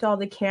connect all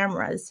the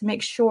cameras, to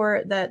make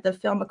sure that the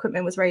film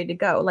equipment was ready to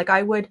go. Like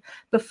I would,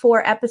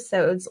 before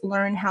episodes,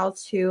 learn how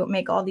to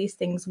make all these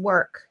things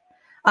work.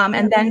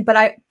 And then,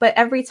 but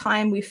every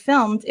time we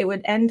filmed, it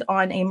would end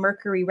on a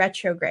Mercury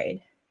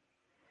retrograde.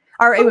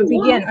 Or it would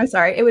begin,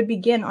 it would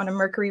begin on a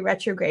Mercury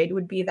retrograde,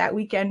 would be that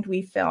weekend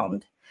we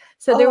filmed.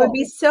 So there would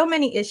be so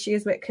many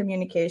issues with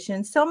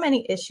communication, so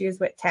many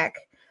issues with tech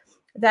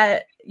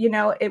that,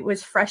 it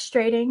was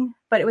frustrating,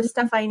 but it was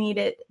stuff I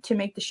needed to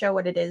make the show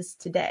what it is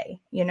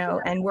today,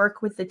 and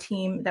work with the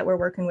team that we're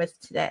working with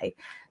today.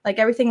 Like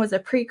everything was a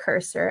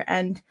precursor.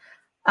 And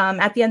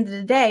at the end of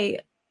the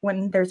day,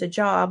 when there's a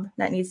job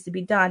that needs to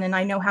be done and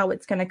I know how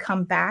it's going to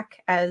come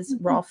back as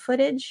raw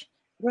footage,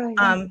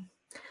 right.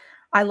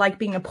 I like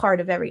being a part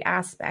of every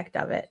aspect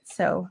of it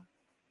so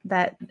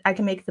that I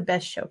can make the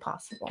best show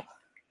possible.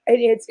 And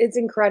it's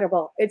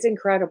incredible. It's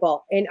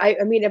incredible. And I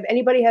mean, if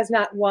anybody has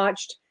not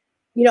watched,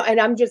 you know,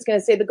 and I'm just going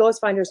to say the Ghost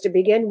Finders to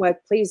begin with,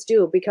 please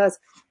do, because,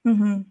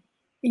 Mm-hmm.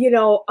 you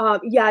know,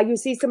 yeah, you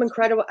see some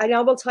incredible, and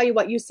I will tell you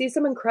what, you see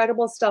some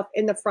incredible stuff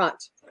in the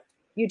front.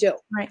 You do.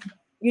 Right.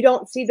 You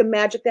don't see the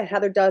magic that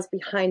Heather does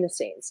behind the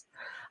scenes.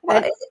 Well,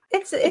 And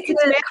it's a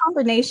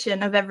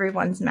combination of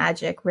everyone's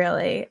magic,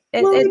 really.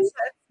 well, It's you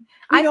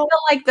I know, feel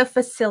like the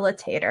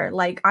facilitator,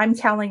 like I'm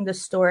telling the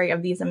story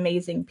of these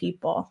amazing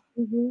people.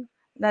 mhm.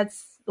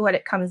 That's what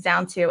it comes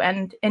down to.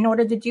 And in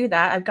order to do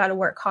that, I've got to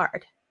work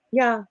hard.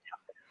 Yeah.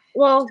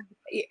 Well,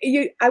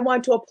 I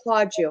want to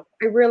applaud you.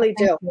 I really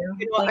do. Thank you.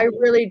 You know, Thank I you.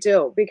 really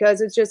do,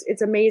 because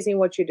it's amazing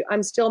what you do.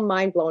 I'm still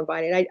mind blown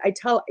by it. I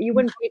tell you,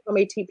 wouldn't believe how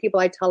many people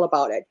I tell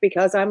about it,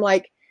 because I'm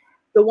like,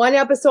 the one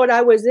episode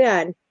I was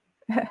in,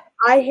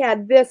 I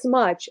had this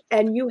much,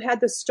 and you had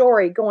the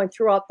story going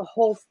throughout the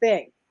whole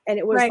thing, and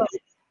it was Right. like,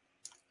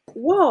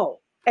 whoa!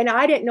 And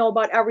I didn't know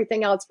about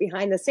everything else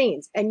behind the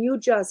scenes, and you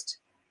just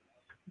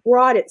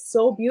brought it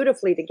so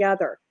beautifully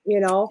together.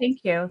 You know.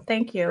 Thank you.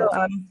 Thank you.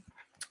 So,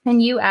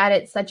 And you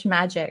added such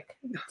magic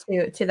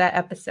to that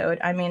episode.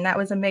 I mean, that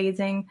was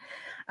amazing.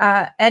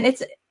 And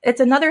it's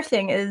another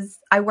thing is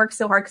I work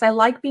so hard because I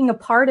like being a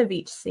part of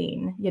each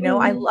scene. You know,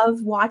 I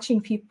love watching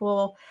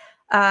people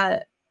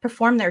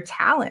perform their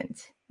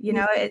talent. You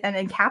know, and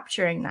then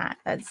capturing that.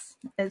 It's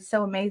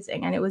so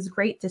amazing. And it was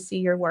great to see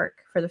your work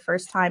for the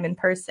first time in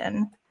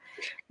person.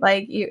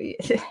 Like you,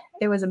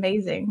 it was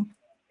amazing.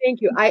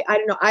 thank you. I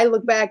don't know. I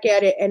look back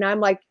at it and I'm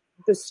like,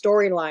 the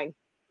storyline,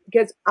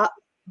 because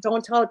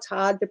don't tell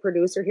Todd, the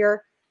producer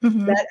here,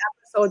 Mhm. that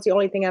episode's the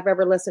only thing I've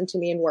ever listened to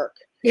me in work.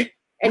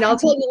 And I'll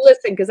tell you to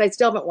listen, because I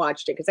still haven't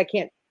watched it, because I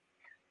can't.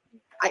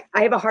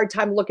 I have a hard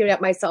time looking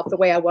at myself the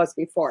way I was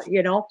before.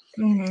 You know,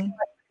 Mhm.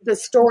 the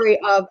story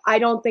of, I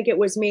don't think it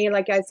was me.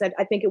 Like I said,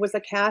 I think it was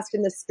the cast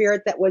and the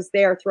spirit that was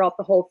there throughout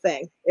the whole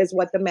thing is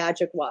what the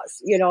magic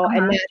was. You know,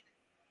 Uh-huh.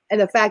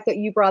 and the fact that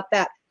you brought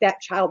that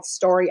child's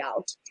story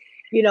out,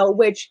 you know,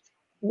 which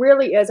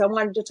really is, I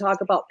wanted to talk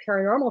about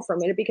paranormal for a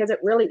minute, because it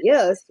really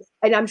is,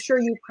 and I'm sure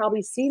you've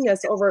probably seen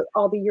this over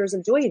all the years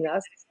of doing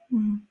this.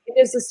 Mhm. It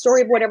is the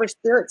story of whatever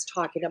spirit's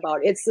talking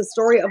about. It's the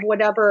story of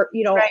whatever,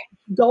 you know, Right.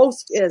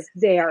 ghost is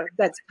there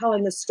that's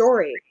telling the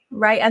story.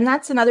 Right. And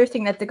that's another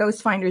thing that the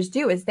ghost finders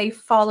do is they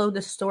follow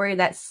the story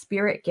that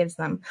spirit gives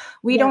them.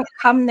 We Yeah. don't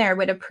come there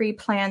with a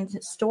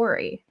pre-planned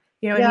story.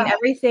 You know what I mean? Yeah.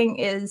 Everything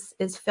is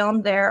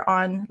filmed there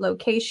on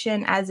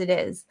location as it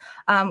is.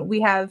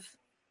 We have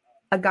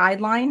a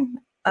guideline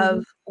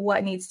of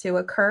what needs to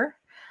occur.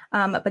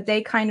 But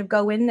they kind of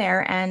go in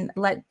there and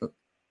like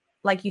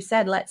you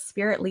said, let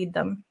spirit lead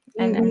them.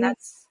 And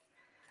that's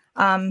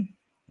and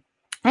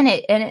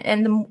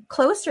the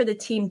closer the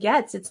team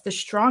gets, it's the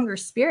stronger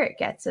spirit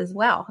gets as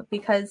well.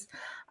 Because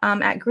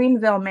at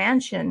Greenville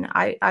Mansion,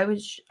 I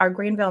was, or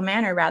Greenville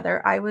Manor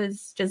rather, I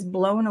was just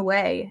blown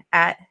away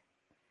at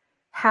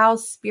how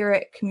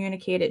spirit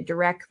communicated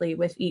directly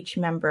with each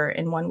member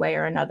in one way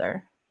or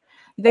another.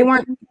 They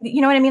weren't,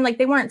 you know what I mean? Like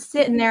they weren't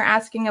sitting there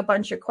asking a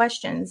bunch of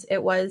questions.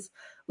 It was,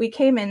 we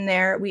came in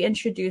there, we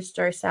introduced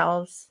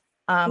ourselves,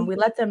 we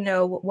let them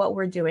know what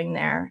we're doing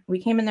there.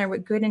 We came in there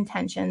with good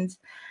intentions,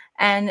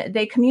 and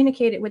they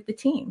communicated with the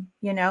team,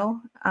 you know?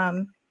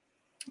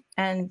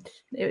 And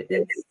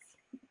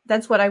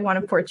that's what I want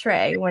to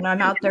portray when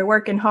I'm out there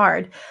working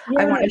hard.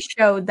 Yeah. I want to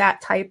show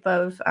that type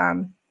of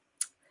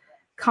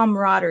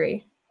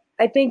camaraderie.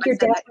 I think you're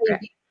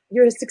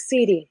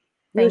succeeding.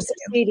 You're Thank you.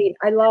 succeeding.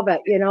 I love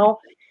it, you know,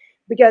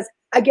 because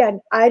again,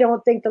 I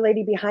don't think the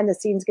lady behind the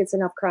scenes gets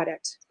enough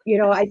credit. You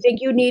know, I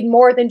think you need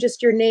more than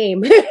just your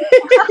name. In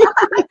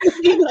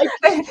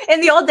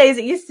the old days,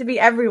 it used to be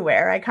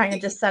everywhere. I kind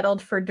of just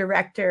settled for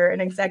director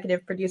and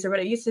executive producer, but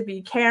it used to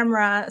be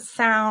camera,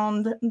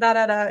 sound,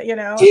 you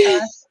know,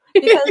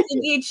 because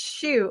in each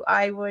shoot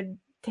I would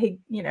take,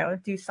 you know,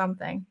 do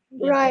something.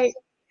 Right.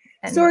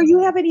 And, so, you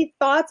have any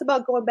thoughts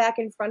about going back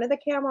in front of the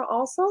camera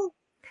also?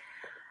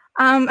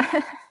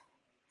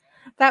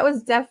 That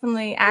was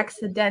definitely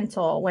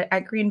accidental.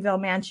 At Greenville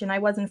Mansion, I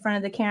was in front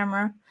of the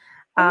camera,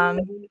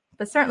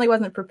 but certainly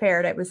wasn't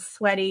prepared. It was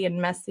sweaty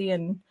and messy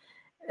and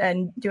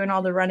doing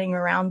all the running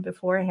around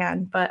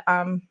beforehand. But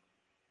I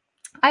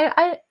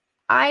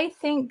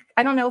think,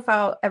 I don't know if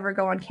I'll ever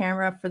go on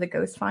camera for the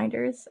Ghost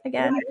Finders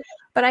again,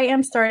 but I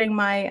am starting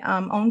my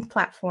own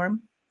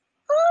platform.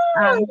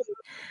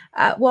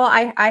 Well,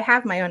 I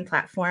have my own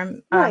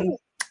platform.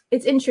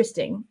 It's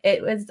interesting.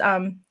 It was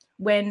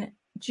when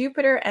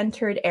Jupiter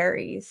entered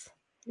Aries.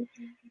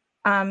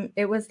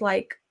 It was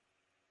like,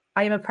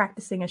 I am a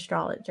practicing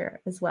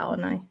astrologer as well,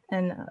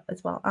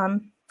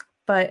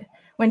 but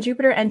when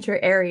Jupiter entered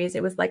Aries,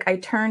 it was like I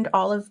turned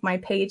all of my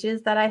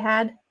pages that I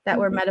had that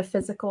were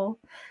metaphysical,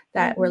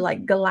 that were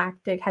like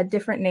galactic, had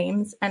different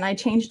names, and I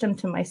changed them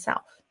to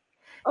myself.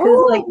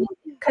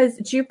 Because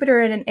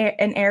Jupiter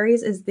in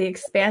Aries is the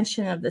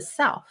expansion of the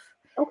self.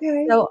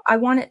 Okay. So I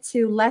wanted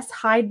to less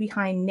hide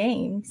behind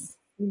names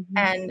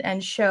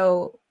and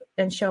show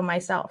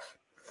myself.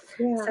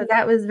 Yeah. So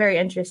that was very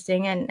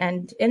interesting.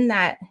 And in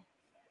that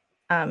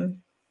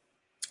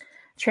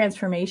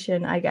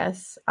transformation, I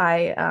guess.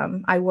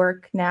 I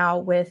work now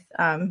with,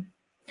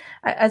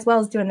 as well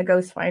as doing the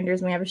Ghost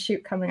Finders. We have a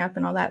shoot coming up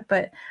and all that,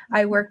 but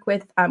I work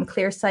with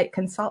Clear Sight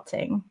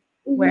Consulting,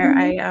 where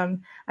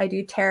I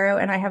do tarot,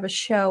 and I have a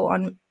show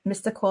on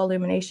Mystical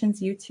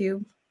Illuminations,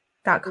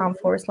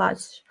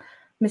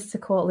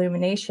 youtube.com/Mystical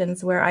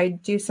Illuminations, where I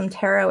do some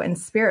tarot and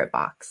spirit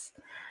box.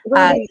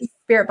 Right.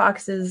 Spirit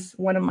box is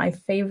one of my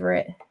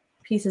favorite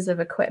pieces of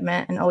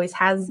equipment and always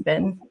has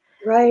been.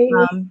 Right.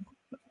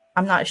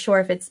 I'm not sure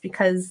if it's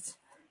because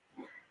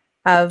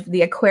of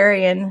the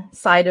Aquarian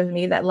side of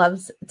me that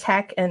loves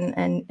tech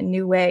and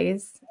new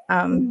ways.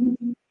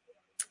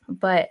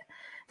 But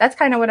that's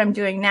kind of what I'm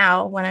doing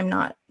now when I'm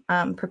not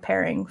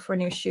preparing for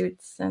new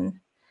shoots and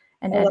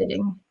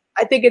editing.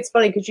 I think it's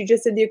funny because you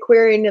just said the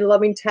Aquarian and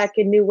loving tech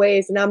in new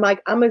ways. And I'm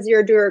like, I'm a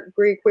 0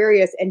 degree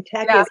Aquarius, and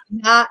tech is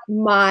not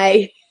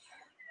my...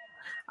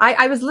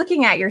 I was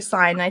looking at your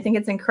sign, and I think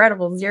it's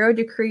incredible. 0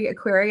 degree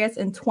Aquarius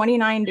and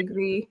 29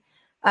 degree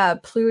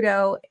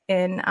Pluto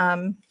in,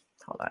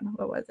 hold on,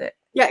 what was it?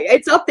 Yeah,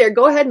 it's up there.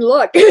 Go ahead and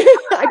look.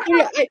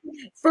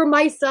 For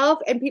myself,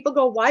 and people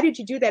go, why did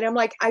you do that? I'm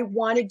like, I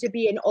wanted to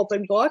be an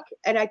open book,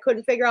 and I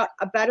couldn't figure out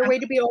a better way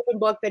to be an open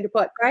book than to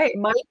put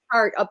my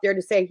chart up there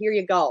to say, here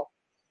you go.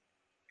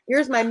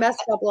 Here's my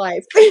messed up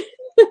life.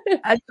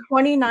 A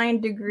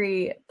 29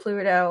 degree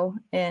Pluto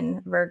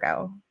in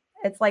Virgo.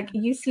 It's like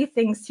you see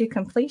things to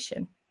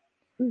completion.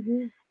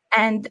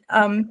 And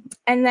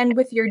then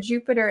with your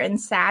Jupiter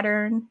and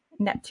Saturn,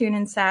 Neptune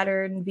and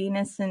Saturn,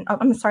 Venus and,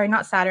 I'm sorry,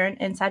 not Saturn,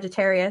 and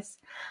Sagittarius.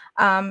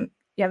 You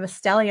have a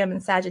stellium in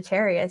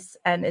Sagittarius,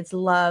 and it's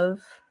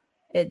love,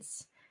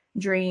 it's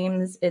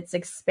dreams, it's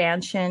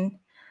expansion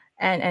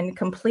and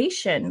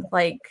completion.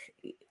 Like,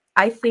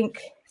 I think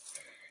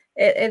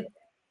it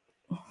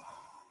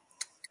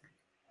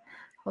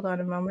hold on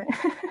a moment.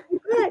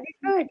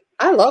 Good.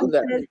 I love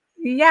that.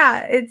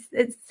 Yeah, it's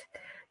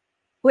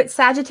with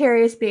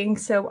Sagittarius being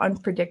so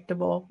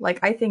unpredictable. Like,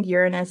 I think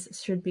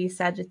Uranus should be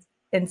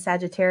in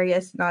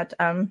Sagittarius, not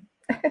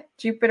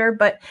Jupiter,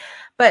 but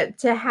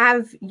to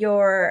have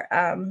your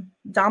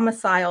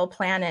domicile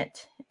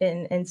planet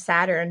in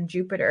Saturn,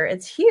 Jupiter,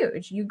 it's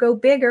huge. You go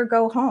big or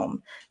go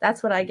home.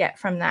 That's what I get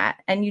from that.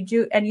 And you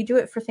do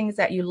it for things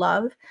that you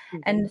love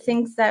and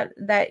things that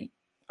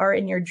are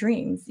in your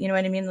dreams. You know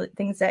what I mean?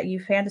 Things that you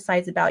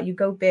fantasize about. You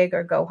go big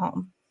or go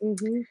home.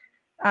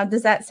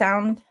 Does that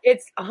sound?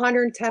 It's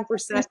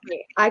 110%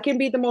 me. I can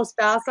be the most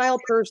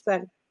facile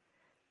person,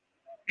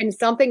 and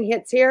something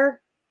hits here,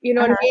 you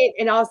know what I mean?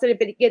 And all of a sudden,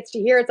 if it gets to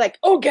here, it's like,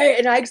 okay,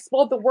 and I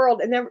explode the world.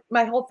 And then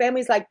my whole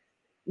family's like,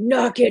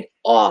 knock it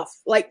off.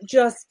 Like,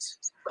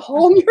 just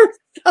calm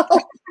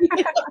yourself. You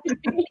know what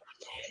I mean?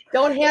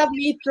 Don't have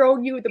me throw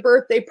you the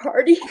birthday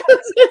party,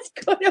 because it's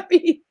going to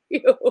be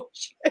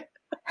huge.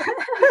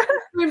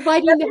 We're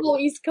inviting the whole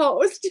East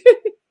Coast.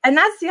 And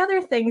that's the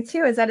other thing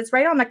too, is that it's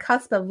right on the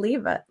cusp of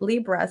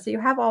Libra. So you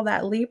have all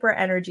that Libra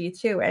energy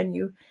too. And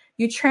you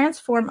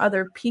transform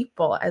other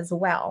people as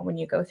well when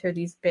you go through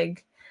these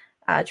big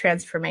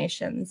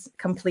transformations,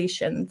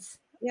 completions.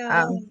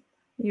 Yeah.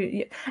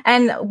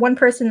 And one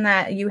person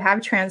that you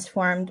have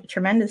transformed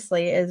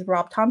tremendously is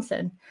Rob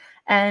Thompson.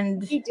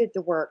 And he did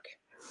the work.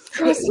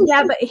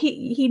 Yeah, but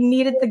he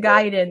needed the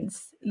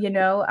guidance, you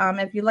know.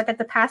 If you look at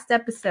the past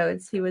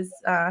episodes, he was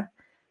an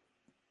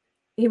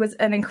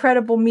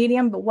incredible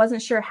medium, but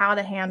wasn't sure how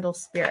to handle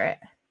spirit.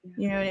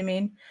 You know what I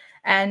mean?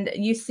 And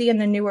you see in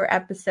the newer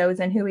episodes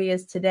and who he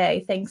is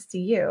today, thanks to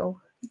you,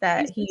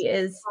 that he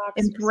is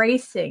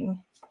embracing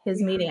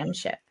his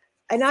mediumship.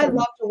 And I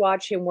love to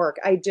watch him work.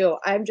 I do.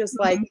 I'm just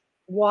like,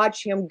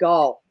 watch him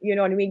go. You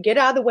know what I mean? Get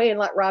out of the way and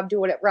let Rob do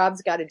what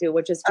Rob's got to do,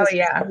 which is just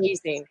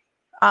amazing.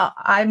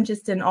 I'm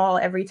just in awe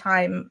every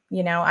time,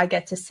 you know, I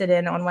get to sit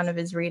in on one of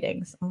his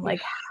readings. I'm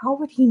like, how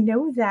would he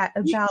know that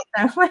about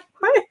them? Like,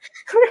 what?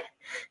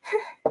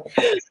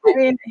 I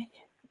mean,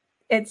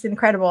 it's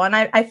incredible. And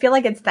I feel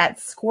like it's that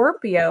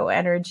Scorpio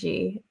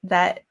energy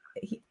that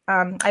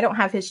I don't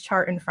have his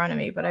chart in front of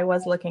me, but I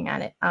was looking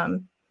at it.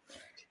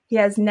 He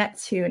has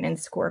Neptune in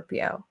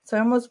Scorpio. So I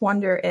almost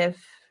wonder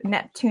if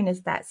Neptune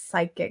is that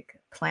psychic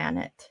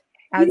planet.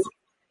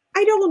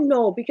 I don't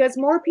know, because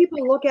more people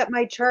look at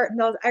my chart and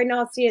I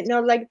now see it and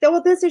they're like,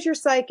 well, this is your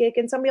psychic.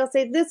 And somebody else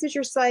say, this is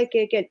your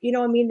psychic. And you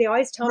know what I mean? They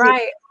always tell me all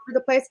over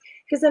the place,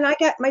 because then I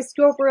got my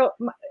Scorpio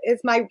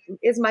is my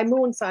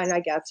moon sign,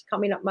 I guess,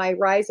 coming up, my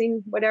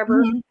rising,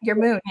 whatever. Your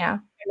moon, yeah.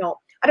 You know,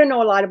 I don't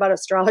know a lot about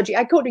astrology.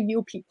 I go to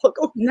you people.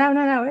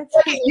 No. It's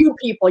you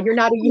people. You're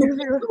not a you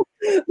people.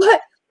 But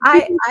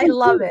I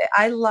love it.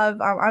 I love,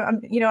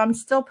 I'm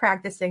still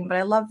practicing, but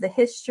I love the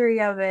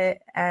history of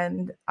it.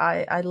 And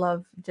I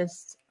love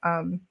just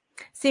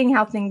seeing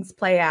how things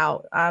play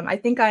out. I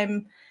think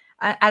I'm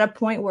at a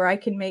point where I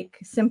can make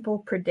simple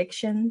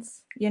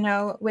predictions, you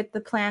know, with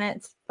the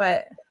planets,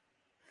 but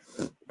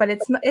But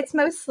it's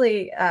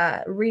mostly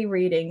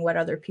rereading what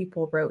other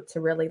people wrote to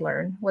really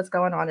learn what's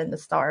going on in the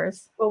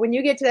stars. Well, when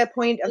you get to that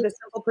point of the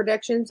simple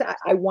predictions,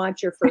 I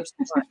want your first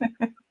one.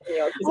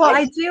 Well,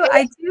 I do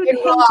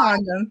hint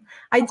on them.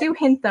 I do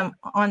hint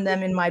on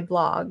them in my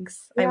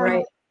blogs. I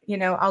write,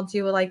 I'll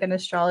do like an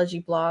astrology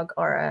blog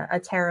or a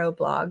tarot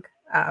blog.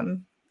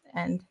 And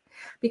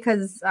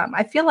because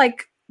I feel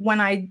like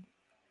when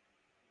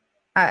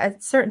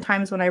at certain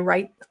times when I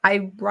write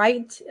that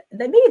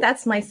maybe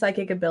that's my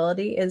psychic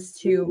ability is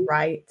to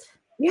write.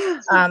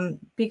 Yeah.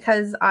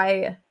 Because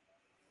I'll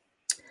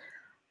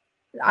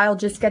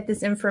just get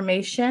this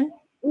information.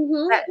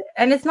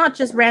 And it's not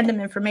just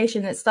random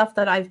information. It's stuff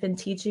that I've been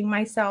teaching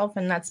myself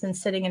and that's been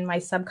sitting in my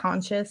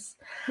subconscious.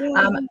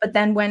 But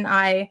then when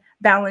I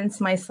balance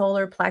my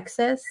solar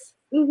plexus,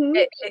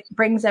 it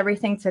brings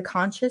everything to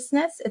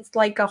consciousness. It's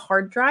like a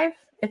hard drive,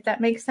 if that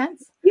makes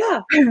sense.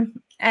 Yeah.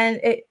 And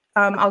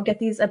I'll get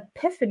these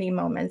epiphany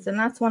moments, and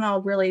that's when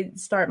I'll really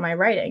start my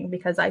writing,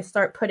 because I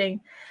start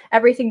putting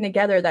everything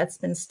together that's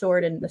been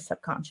stored in the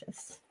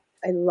subconscious.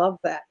 I love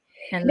that.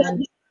 And now,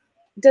 then,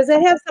 does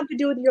that have something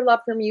to do with your love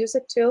for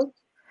music too?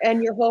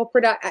 And your whole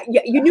production?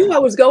 Yeah, you knew I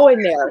was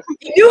going there.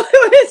 You knew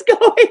I was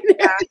going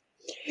there.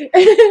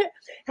 Yeah.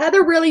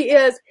 Heather really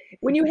is.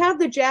 When you have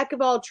the jack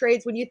of all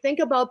trades, when you think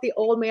about the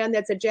old man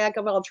that's a jack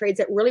of all trades,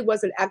 that really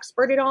was an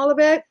expert in all of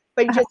it,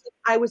 but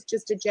I was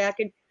just a jack.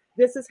 And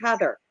this is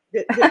Heather.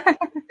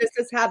 This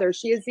is Heather.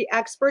 She is the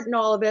expert in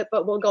all of it,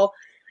 but we'll go,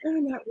 oh,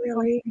 not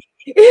really.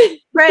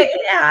 Right.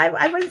 Yeah.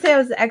 I wouldn't say I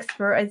was the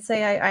expert. I'd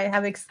say I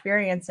have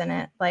experience in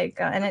it, like,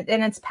 and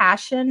it's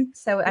passion.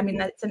 So, I mean,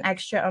 that's an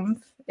extra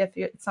oomph if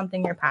it's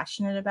something you're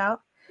passionate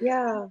about.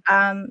 Yeah.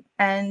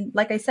 And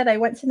like I said, I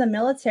went to the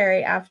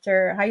military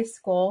after high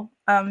school,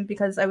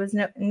 because I was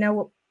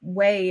no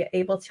way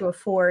able to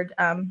afford,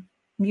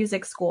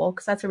 music school,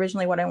 because that's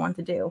originally what I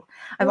wanted to do.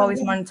 I've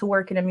always wanted to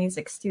work in a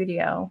music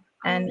studio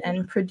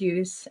and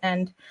produce,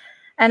 and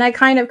I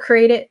kind of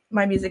created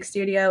my music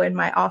studio in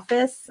my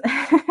office.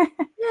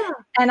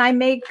 And I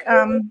make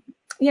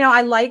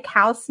I like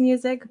house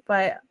music,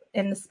 but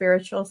in the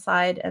spiritual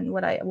side, and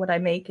what I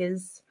make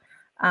is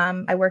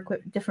I work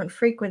with different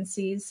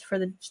frequencies for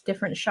the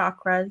different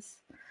chakras.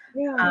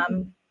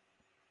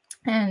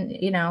 And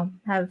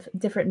have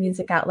different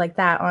music out like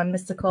that on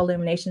Mystical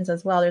Illuminations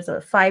as well. There's a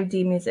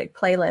 5D music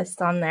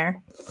playlist on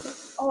there.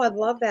 Oh, I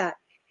love that.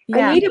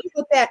 Yeah. I need to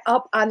put that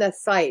up on the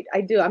site. I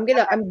do. I'm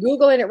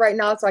Googling it right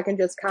now so I can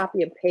just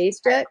copy and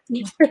paste it.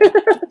 It's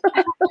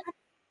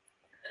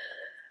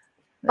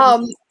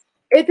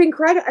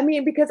incredible. I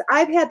mean, because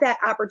I've had that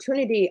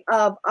opportunity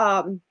of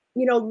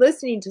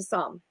listening to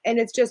some, and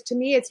it's just, to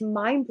me, it's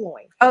mind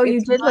blowing. Oh,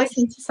 you did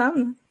listen to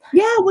some?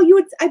 Yeah. Well,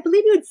 I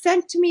believe you had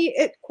sent to me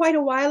it quite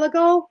a while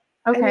ago.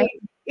 Okay. I mean,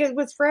 it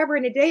was forever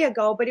and a day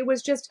ago, but it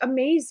was just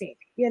amazing,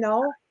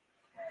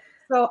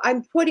 So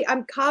I'm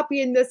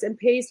copying this and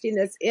pasting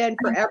this in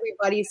for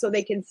everybody so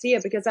they can see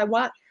it, because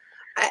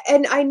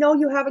and I know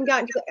you haven't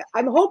gotten to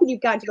I'm hoping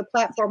you've gotten to the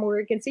platform where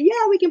we can say,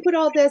 yeah, we can put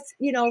all this,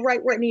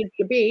 right where it needs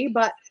to be.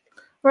 But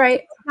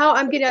right now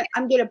I'm gonna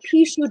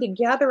piece you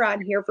together on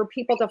here for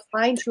people to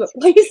find you at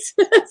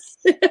places.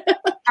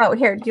 Oh,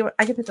 here,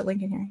 I can put the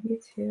link in here.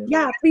 YouTube.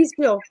 Yeah, please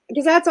do,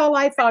 because that's all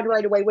I found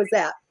right away was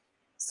that.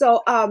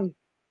 So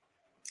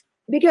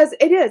because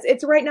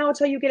it's right now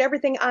until you get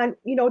everything on,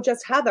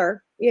 just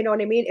Heather, you know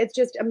what I mean? It's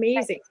just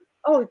amazing.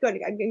 Right. Oh,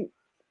 good. I can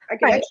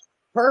right.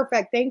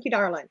 Perfect. Thank you,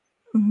 darling.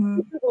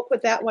 We'll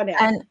put that one in.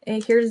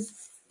 And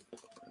here's,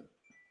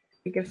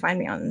 you can find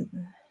me on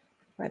the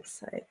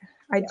website.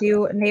 I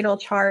do natal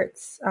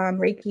charts,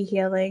 Reiki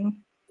healing,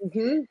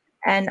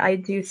 and I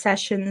do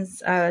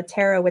sessions,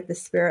 tarot with the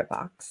spirit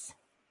box.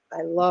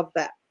 I love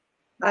that.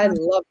 I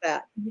love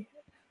that.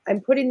 I'm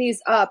putting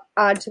these up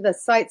onto the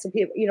site so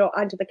people,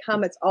 onto the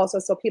comments also,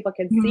 so people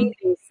can see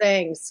these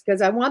things,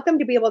 because I want them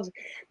to be able to,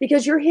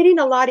 because you're hitting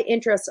a lot of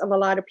interest of a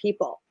lot of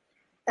people.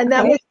 And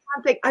that was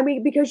one thing. I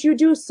mean, because you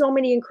do so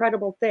many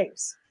incredible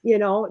things,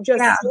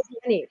 just so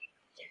many.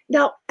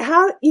 Now,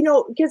 how,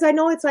 because I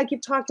know it's like you've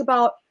talked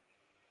about,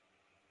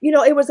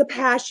 it was a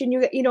passion,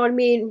 you know what I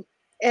mean,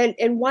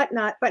 and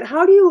whatnot. But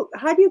how do you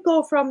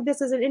go from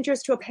this as an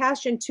interest to a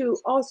passion to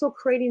also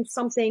creating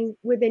something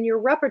within your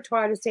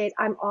repertoire to say,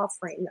 I'm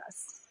offering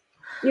this?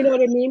 You know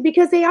what I mean?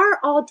 Because they are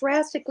all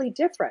drastically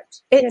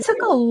different. It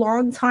took a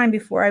long time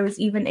before I was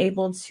even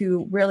able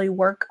to really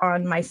work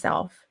on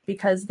myself,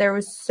 because there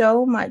was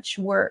so much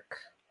work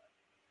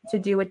to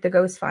do with the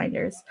Ghost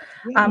Finders.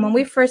 When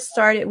we first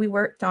started, we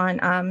worked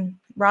on,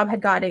 Rob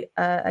had got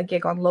a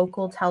gig on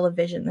local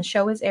television. The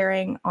show was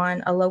airing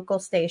on a local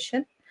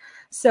station.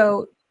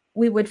 So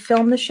we would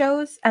film the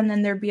shows, and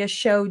then there'd be a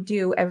show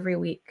due every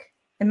week.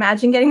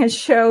 Imagine getting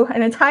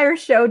an entire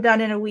show done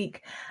in a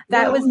week.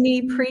 That was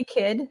me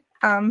pre-kid.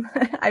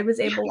 I was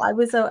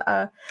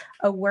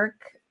a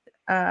work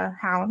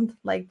hound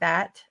like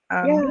that.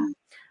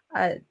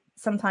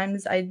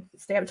 Sometimes I'd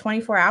stay up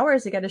 24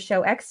 hours to get a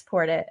show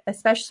exported,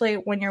 especially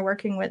when you're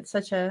working with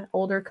such an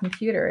older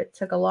computer. It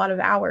took a lot of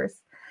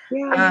hours.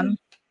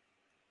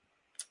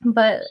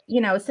 But,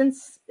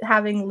 since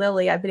having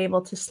Lily, I've been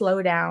able to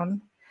slow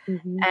down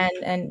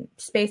and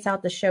space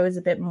out the shows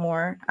a bit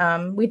more.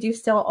 We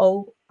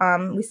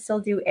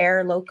still do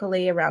air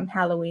locally around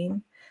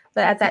Halloween,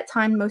 but at that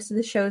time, most of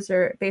the shows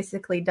are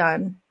basically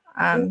done.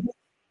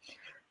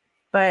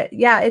 But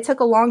yeah, it took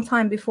a long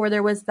time before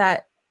there was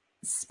that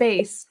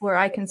space where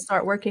I can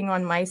start working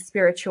on my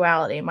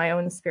spirituality, my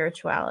own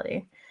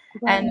spirituality,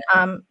 and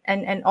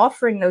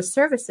offering those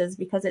services,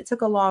 because it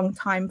took a long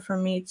time for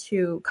me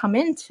to come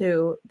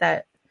into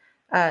that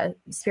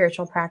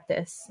spiritual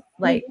practice.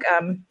 Like,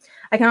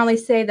 I can only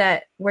say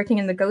that working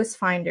in the Ghost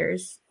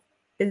Finders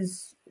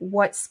is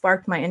what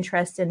sparked my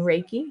interest in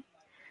Reiki,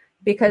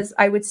 because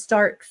I would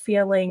start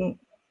feeling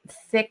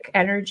thick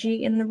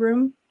energy in the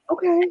room.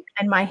 Okay.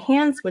 And my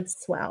hands would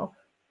swell.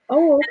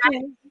 Oh,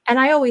 okay. And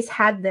I always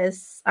had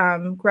this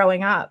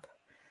growing up.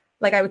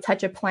 Like, I would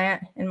touch a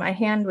plant and my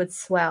hand would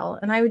swell,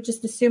 and I would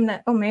just assume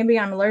that, oh, maybe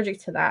I'm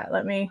allergic to that.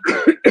 Let me.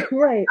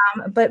 Right.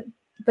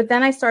 But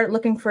then I started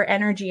looking for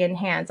energy in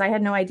hands. I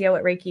had no idea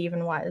what Reiki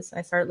even was.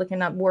 I started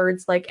looking up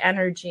words like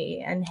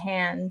energy and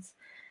hands.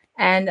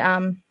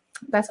 And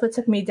that's what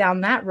took me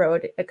down that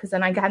road, because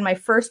then I got my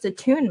first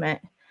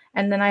attunement,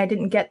 and then I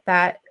didn't get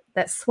that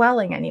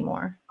swelling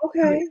anymore.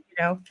 Okay.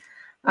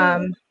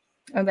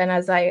 And then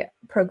as I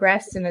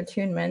progressed in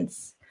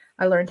attunements,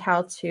 I learned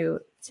how to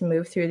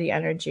move through the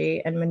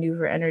energy and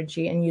maneuver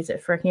energy and use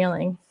it for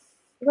healing.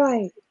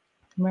 Right.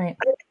 Right.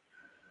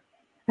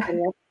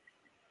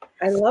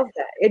 I love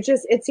that.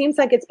 It seems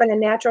like it's been a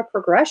natural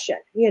progression,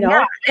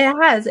 Yeah, it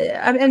has.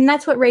 And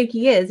that's what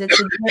Reiki is.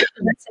 It's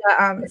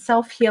a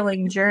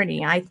self-healing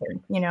journey, I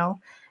think. You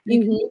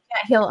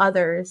can't heal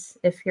others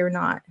if you're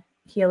not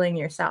healing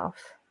yourself.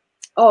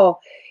 Oh,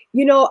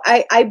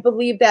 I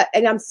believe that.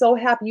 And I'm so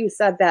happy you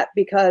said that,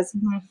 because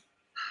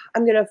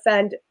I'm going to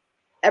offend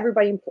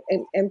everybody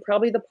and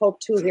probably the Pope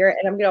too here.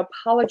 And I'm going to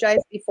apologize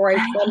before I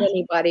offend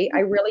anybody. I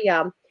really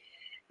am.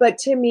 But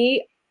to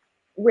me,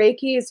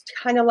 Reiki is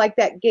kind of like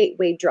that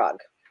gateway drug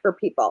for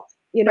people.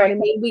 You know what I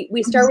mean?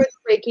 We start with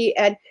Reiki,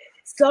 and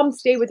some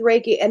stay with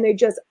Reiki and they're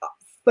just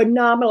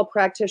phenomenal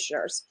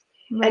practitioners.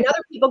 Right. And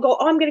other people go,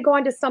 oh, I'm going to go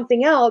on to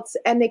something else,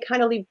 and they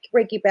kind of leave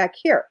Reiki back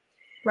here.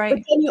 Right.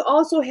 But then you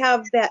also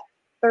have that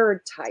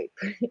third type,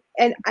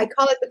 and I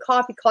call it the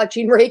coffee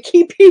clutching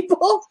Reiki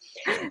people.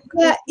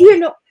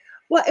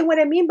 Well, and what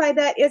I mean by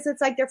that is,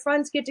 it's like their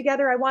friends get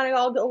together. I want to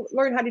all go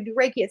learn how to do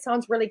Reiki. It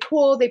sounds really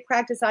cool. They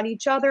practice on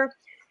each other.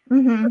 They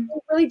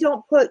really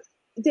don't put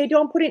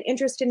an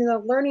interest in the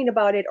learning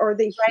about it, or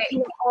they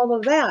all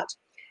of that.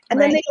 And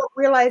then they don't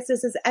realize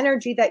this is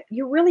energy that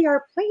you really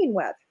are playing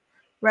with.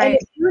 Right. And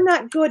if you're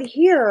not good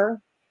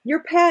here,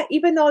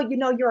 even though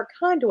you're a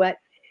conduit,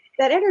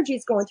 that energy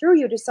is going through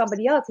you to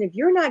somebody else. And if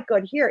you're not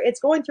good here, it's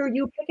going through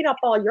you, picking up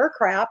all your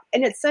crap,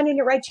 and it's sending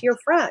it right to your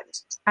friend.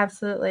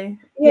 Absolutely.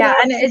 Yeah.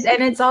 And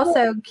it's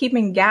also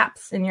keeping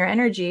gaps in your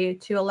energy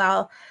to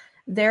allow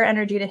their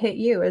energy to hit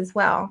you as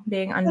well,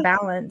 being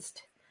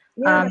unbalanced,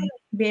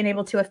 being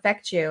able to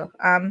affect you.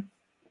 I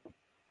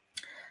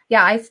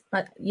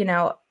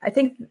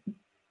think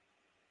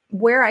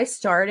where I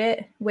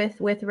started with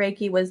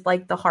Reiki was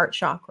like the heart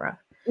chakra,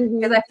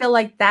 because I feel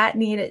like that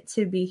needed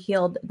to be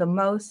healed the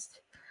most,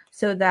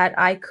 so that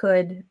I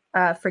could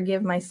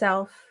forgive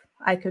myself.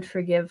 I could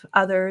forgive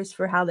others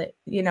for how they,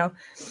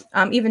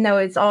 even though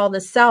it's all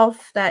the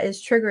self that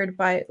is triggered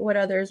by what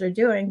others are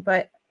doing,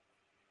 but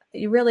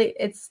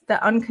it's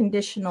the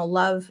unconditional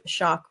love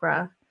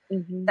chakra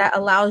that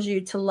allows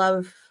you to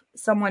love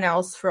someone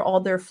else for all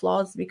their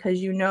flaws, because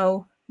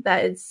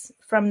that it's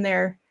from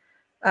their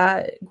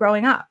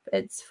growing up.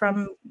 It's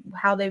from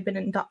how they've been,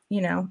 I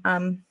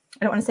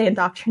don't want to say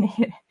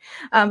indoctrinated,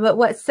 but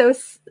what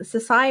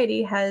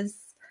society has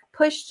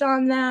pushed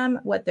on them,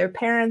 what their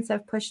parents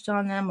have pushed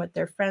on them, what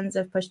their friends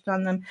have pushed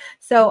on them.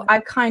 So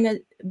I kind of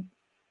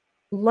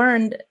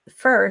learned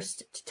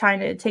first to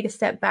kind of take a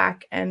step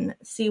back and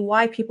see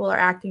why people are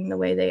acting the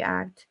way they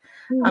act.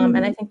 And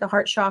I think the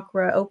heart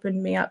chakra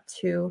opened me up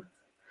to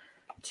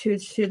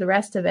the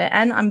rest of it.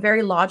 And I'm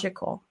very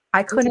logical.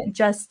 I couldn't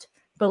just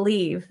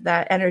believe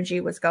that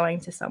energy was going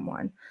to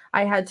someone.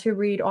 I had to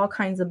read all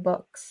kinds of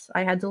books.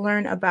 I had to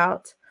learn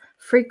about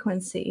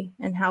frequency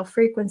and how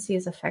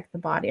frequencies affect the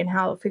body, and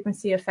how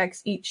frequency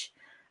affects each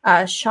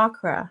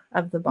chakra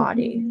of the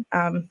body.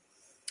 And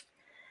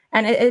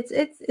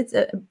it's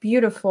a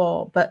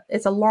beautiful, but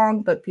it's a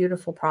long but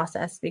beautiful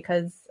process,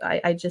 because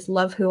I just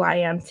love who I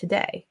am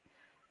today,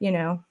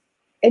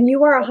 And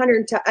you are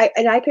 100,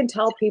 and I can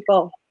tell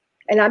people,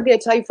 and I'm going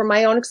to tell you from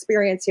my own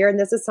experience here, and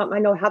this is something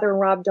I know Heather and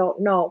Rob don't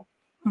know.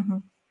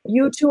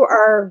 You two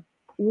are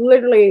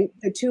literally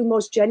the two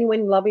most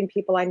genuine, loving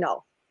people I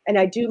know. And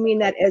I do mean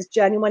that as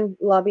genuine,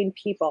 loving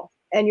people.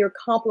 And you're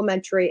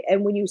complimentary.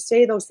 And when you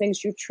say those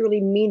things, you truly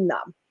mean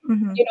them.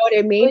 You know what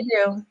I mean? We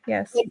do,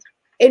 yes.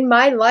 In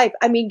my life,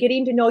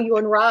 getting to know you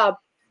and Rob,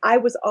 I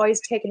was always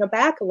taken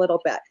aback a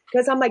little bit,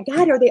 because I'm like,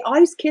 God, are they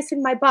always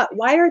kissing my butt?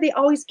 Why are they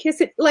always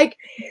kissing?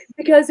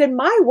 Because in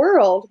my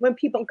world, when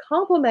people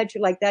compliment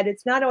you like that,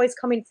 it's not always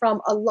coming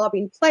from a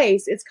loving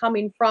place. It's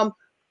coming from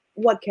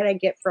what can I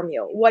get from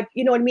you? What,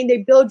 you know what I mean? They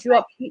build you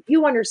up.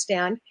 You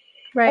understand.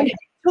 Right. And it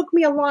took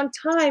me a long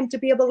time to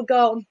be able to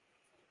go,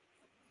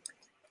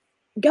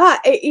 God,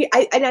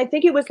 and I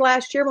think it was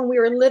last year when we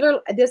were literally,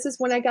 this is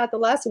when I got the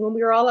lesson, when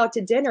we were all out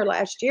to dinner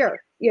last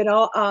year, you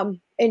know,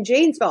 in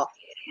Janesville.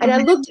 And I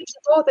looked at you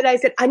both and I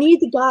said, I need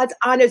the God's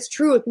honest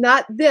truth,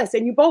 not this.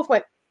 And you both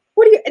went,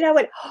 what do you, and I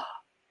went, oh,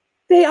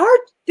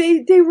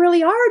 they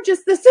really are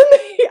just this.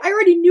 I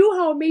already knew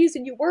how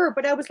amazing you were,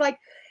 but I was like,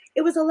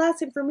 it was a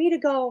lesson for me to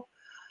go,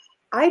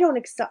 I don't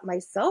accept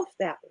myself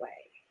that way.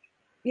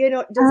 You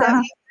know, does that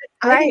mean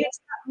I didn't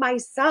accept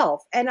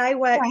myself? And I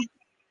went,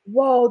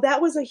 whoa,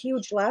 that was a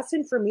huge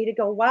lesson for me to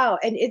go, wow.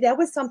 And that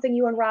was something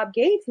you and Rob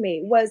gave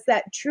me, was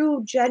that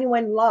true,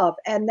 genuine love.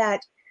 And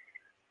that,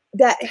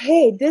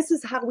 hey, this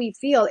is how we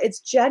feel. It's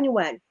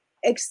genuine.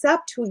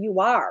 Accept who you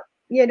are.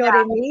 You know what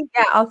I mean?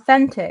 Yeah,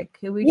 authentic.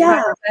 We try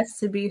our best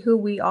to be who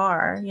we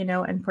are, you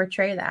know, and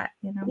portray that,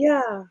 you know.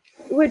 Yeah.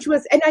 Which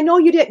was, and I know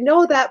you didn't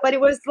know that, but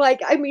it was like,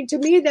 I mean, to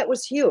me, that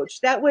was huge.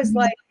 That was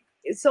like,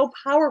 it's so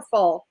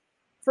powerful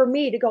for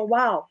me to go,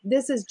 wow,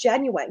 this is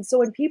genuine. So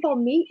when people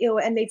meet you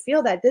and they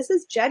feel that this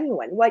is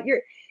genuine,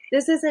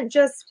 this isn't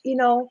just, you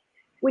know,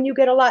 when you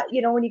get a lot,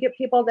 you know, when you get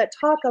people that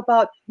talk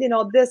about, you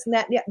know, this and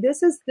that, yeah,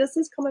 this is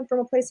coming from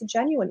a place of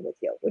genuine with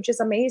you, which is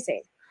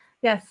amazing.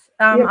 Yes.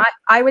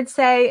 I would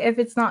say if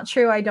it's not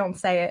true, I don't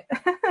say it.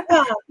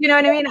 Yeah. You know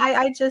what I mean?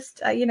 I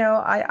just, you know,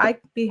 I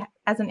be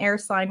as an air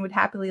sign would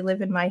happily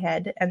live in my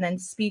head and then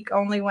speak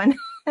only when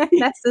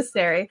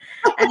necessary.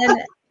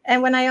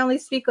 And when I only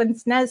speak when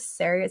it's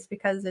necessary, it's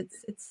because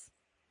it's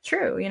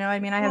true. You know, I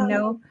mean, I have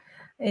no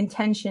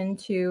intention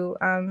to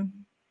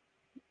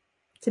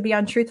be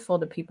untruthful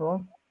to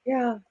people.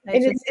 Yeah.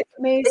 And it's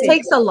amazing. It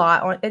takes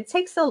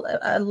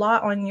a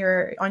lot on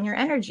your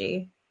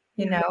energy,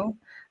 you know.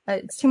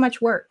 It's too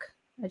much work.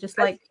 I just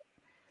like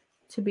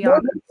to be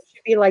honest.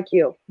 Should be like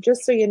you,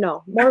 just so you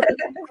know. More,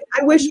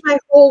 I wish my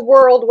whole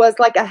world was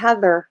like a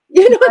Heather.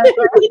 You know what I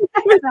mean?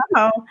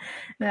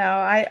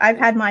 No, I've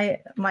had my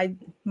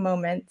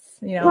moments.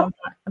 You know,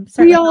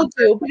 we all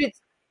do, but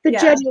it's the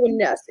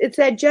genuineness. It's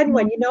that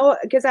genuine, you know,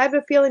 because I have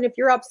a feeling if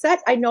you're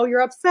upset, I know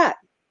you're upset.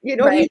 You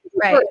know, right.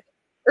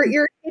 Or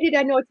irritated,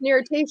 I know it's an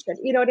irritation.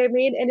 You know what I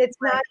mean? And it's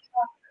not,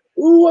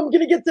 ooh, I'm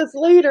gonna get this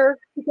later,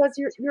 because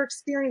you're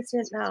experiencing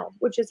it now,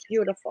 which is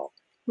beautiful.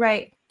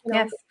 Right. You know?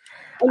 Yes.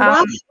 And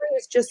Rob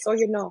agrees, just so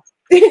you know.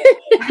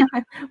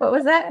 What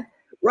was that?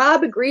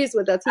 Rob agrees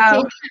with us.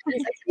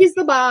 He's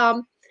the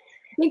bomb.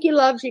 I think he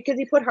loves you because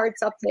he put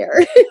hearts up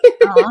there.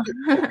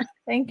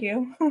 Thank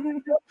you.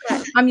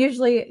 I'm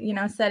usually, you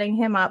know, setting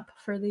him up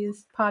for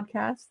these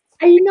podcasts.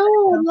 I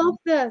know.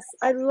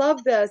 I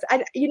love this.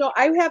 And, you know,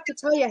 I have to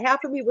tell you,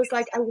 half of me was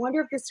like, I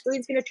wonder if the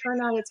screen's going to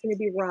turn on. It's going to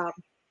be Rob.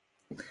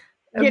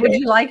 Would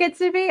you like it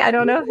to be? I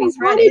don't know if he's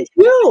ready.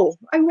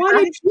 I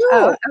wanted you.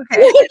 Oh,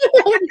 okay.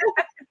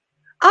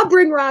 I'll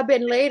bring Rob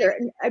in later.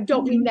 And I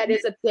don't mean that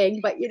as a thing,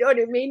 but you know what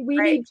I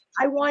mean?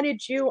 I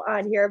wanted you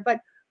on here, but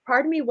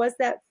part of me was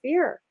that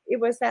fear. It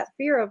was that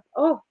fear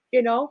of,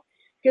 you know,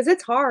 because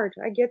it's hard.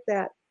 I get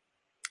that.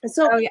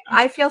 So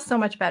I feel so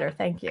much better.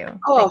 Thank you.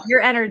 Like,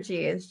 your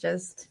energy is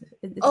just,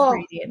 it's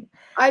radiant.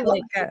 I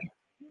like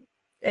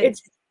it.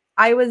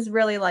 I was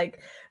really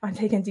like, I'm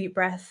taking deep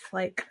breaths,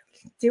 like,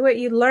 do what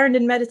you learned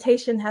in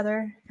meditation,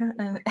 Heather.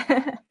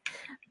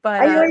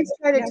 But I always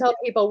try to tell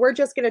people, we're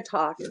just going to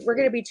talk. We're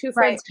going to be two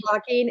friends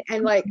talking,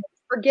 and like,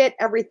 forget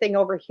everything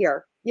over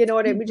here. You know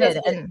what I mean?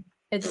 And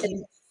it's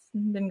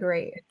been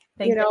great.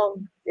 Thank you. You know,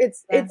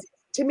 it's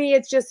to me,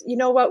 it's just, you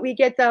know what, we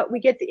get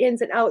the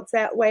ins and outs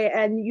that way,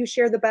 and you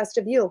share the best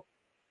of you,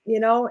 you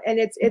know, and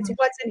it's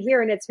what's in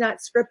here, and it's not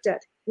scripted.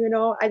 You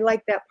know, I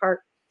like that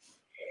part.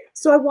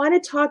 So I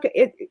want to talk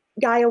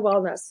Gaia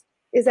Wellness.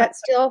 Is that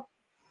still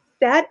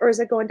that, or is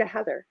it going to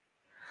Heather?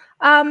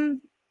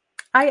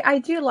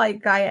 I do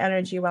like Gaia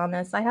Energy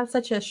Wellness. I have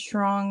such a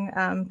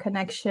strong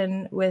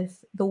connection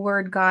with the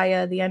word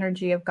Gaia, the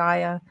energy of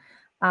Gaia,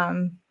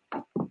 and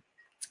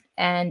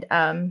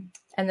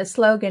the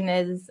slogan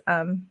is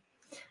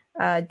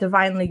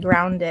divinely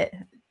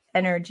grounded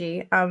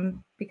energy,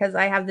 because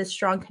I have this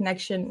strong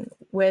connection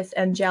with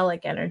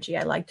angelic energy.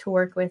 I like to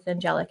work with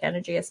angelic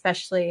energy,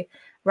 especially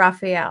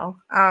Raphael,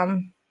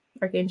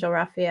 Archangel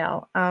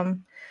Raphael.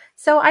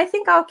 So I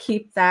think I'll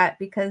keep that,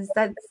 because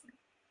that's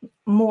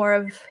more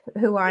of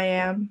who I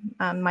am,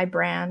 my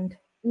brand.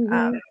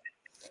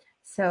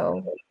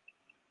 So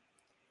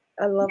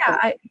I love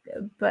that.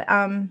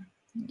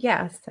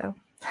 So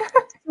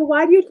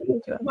why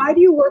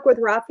do you work with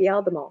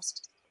Raphael the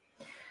most?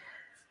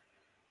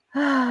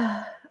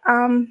 I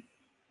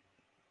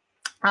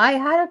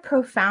had a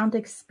profound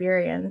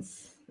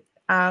experience.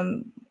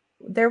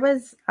 There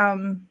was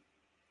a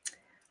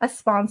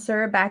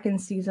sponsor back in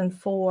season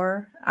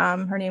 4.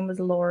 Her name was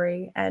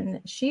Lori, and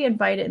she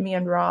invited me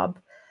and Rob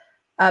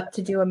up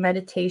to do a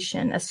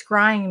meditation, a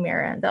scrying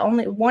mirror, the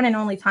only one and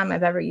only time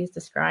I've ever used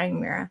a scrying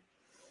mirror.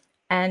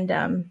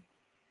 And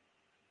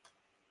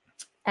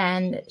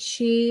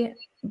she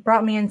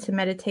brought me into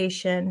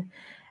meditation,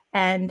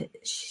 And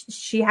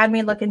she had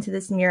me look into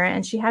this mirror,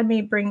 and she had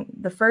me bring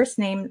the first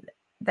name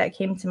that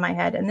came to my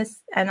head,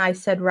 and I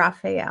said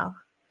Raphael.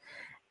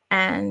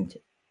 And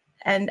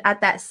at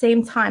that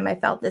same time, I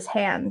felt this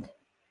hand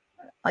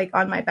like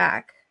on my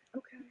back.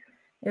 Okay.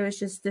 It was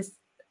just this,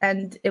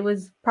 and it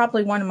was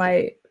probably one of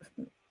my,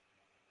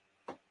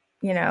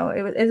 it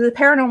was a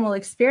paranormal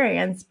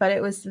experience, but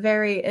it was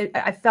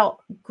I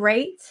felt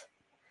great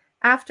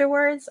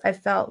afterwards. I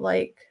felt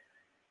like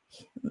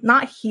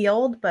not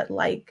healed, but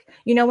like,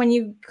 when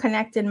you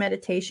connect in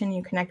meditation,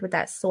 you connect with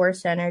that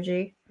source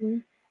energy, mm-hmm.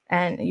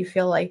 and you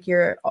feel like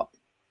you're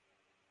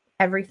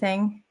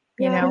everything,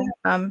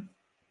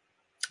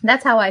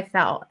 that's how I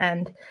felt.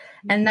 And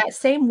that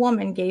same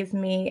woman gave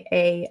me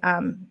a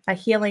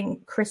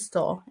healing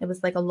crystal. It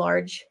was like a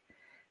large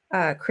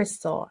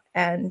crystal,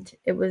 and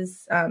it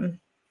was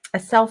a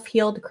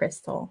self-healed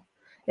crystal.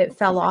 It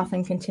fell off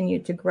and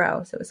continued to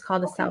grow. So it was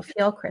called a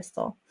self-heal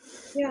crystal.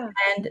 Yeah.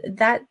 And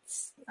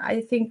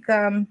I think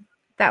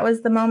that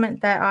was the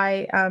moment that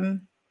I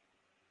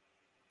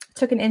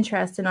took an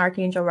interest in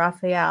Archangel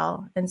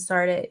Raphael and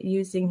started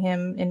using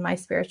him in my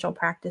spiritual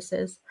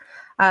practices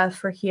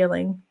for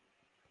healing.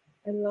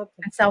 I love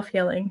that. And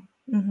self-healing.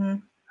 Mm-hmm.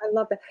 I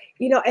love that.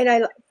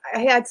 And I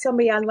had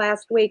somebody on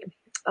last week,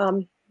 a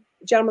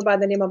gentleman by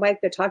the name of Mike,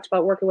 that talked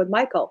about working with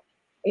Michael,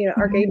 mm-hmm.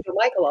 Archangel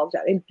Michael, all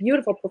that, and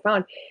beautiful,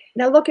 profound.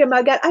 And I look at him,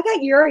 I got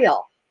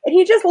Uriel. And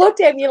he just looked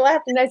at me and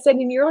laughed. And I said,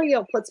 and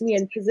Uriel puts me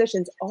in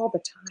positions all the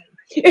time.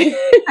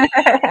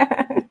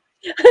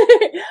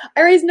 I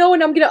always know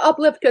when I'm going to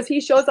uplift, because he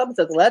shows up and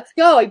says, let's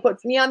go. He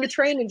puts me on the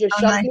train and just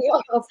shuts me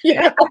off.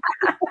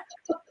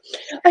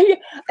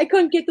 I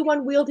couldn't get the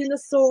one wielding the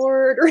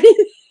sword or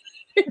anything.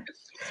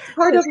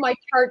 Part of my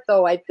chart,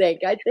 though, I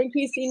think.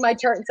 He's seen my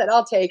chart and said,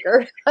 I'll take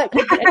her.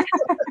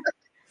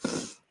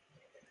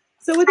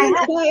 So within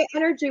Gaia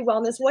Energy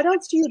Wellness, what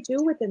else do you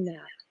do within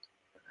that?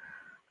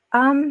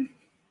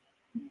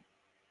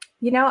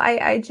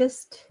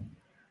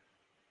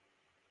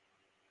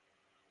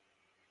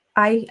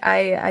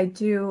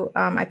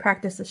 I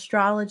practice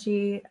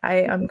astrology.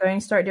 I'm going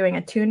to start doing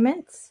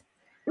attunements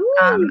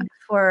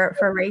for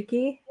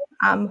Reiki.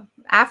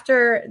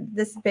 After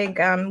this big,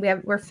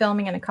 we're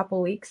filming in a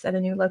couple weeks at a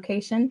new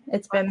location.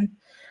 It's been,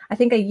 I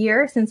think, a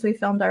year since we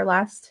filmed our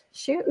last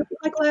shoot.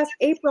 Like last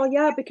April,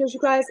 yeah, because you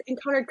guys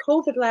encountered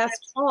COVID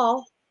last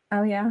fall.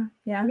 Oh yeah.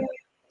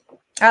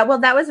 Well,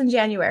 that was in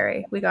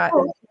January. We got,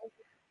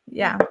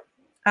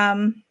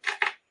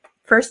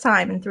 first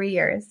time in 3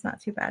 years. Not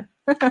too bad.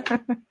 You're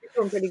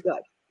doing pretty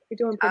good.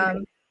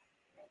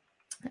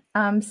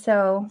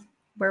 So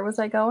where was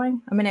I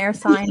going? I'm an air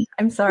sign.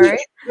 I'm sorry.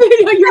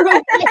 You're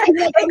right.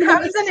 It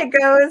comes and it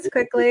goes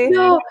quickly.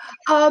 No,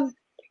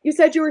 you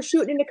said you were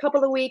shooting in a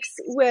couple of weeks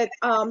with,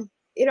 I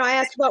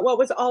asked about what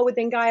was all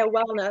within Gaia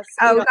Wellness.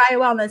 Gaia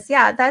Wellness.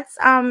 Yeah, that's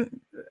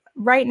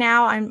right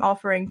now I'm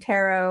offering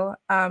tarot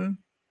and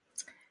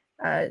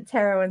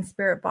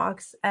spirit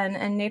box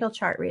and natal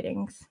chart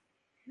readings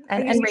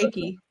and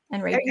Reiki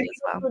as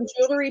well. Doing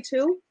jewelry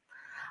too?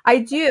 I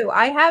do.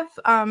 I have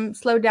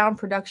slowed down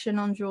production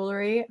on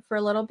jewelry for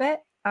a little bit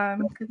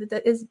because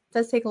it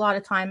does take a lot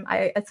of time.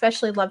 I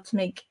especially love to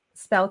make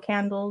spell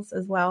candles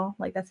as well.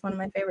 Like that's one of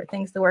my favorite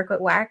things, to work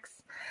with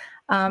wax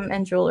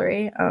and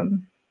jewelry.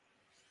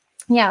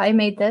 I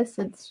made this.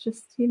 It's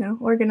just,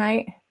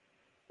 organite.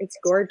 It's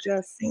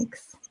gorgeous.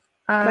 Thanks.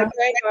 My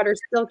granddaughter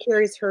still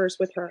carries hers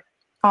with her.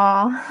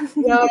 Aw.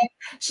 Yeah.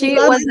 She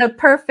was a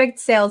perfect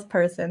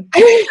salesperson.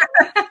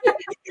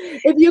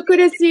 If you could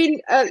have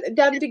seen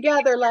them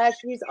together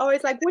last year, she's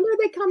always like, when are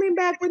they coming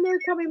back? When they're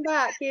coming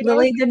back?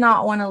 Lily did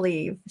not want to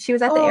leave. She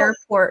was at the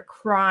airport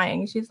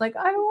crying. She's like,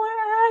 I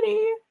want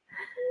Addie.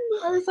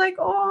 I was like,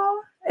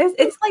 oh,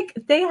 it's like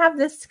they have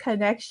this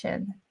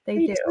connection.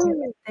 They do.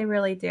 They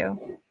really do.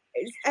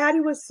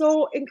 Addie was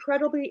so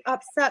incredibly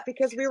upset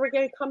because we were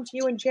going to come to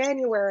you in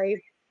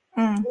January.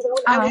 I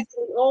was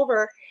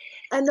over.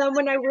 And then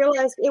when I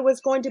realized it was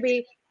going to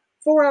be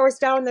 4 hours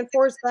down and then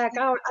 4 hours back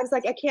out, I was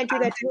like, I can't do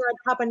that to her on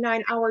top of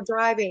 9-hour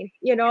driving.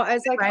 I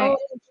was like, right.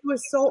 She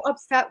was so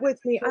upset with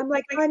me. I'm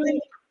like,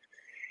 honey,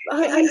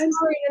 I'm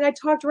sorry. And I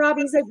talked to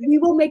Robbie. He's like, we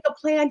will make a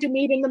plan to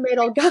meet in the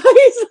middle, guys.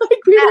 Like,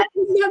 we will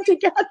put them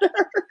together.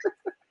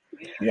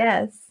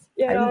 Yes.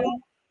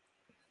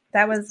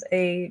 That was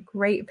a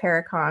great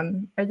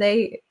Paracon.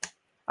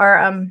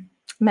 Our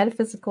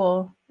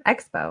metaphysical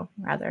expo,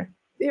 rather.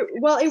 It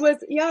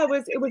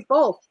was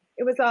both.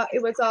 It was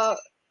a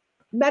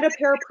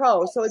MetaPair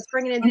Pro, so it's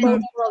bringing in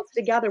both worlds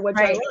together, which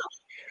I love.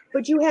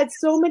 But you had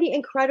so many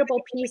incredible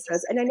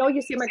pieces, and I know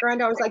you see my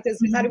granddaughter was like this.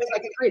 That it was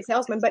like a great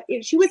salesman, but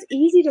she was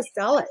easy to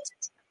sell it.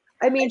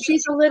 I mean,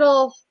 she's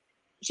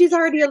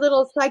already a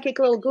little psychic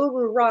little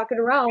guru rocking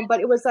around, but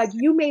it was like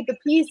you made the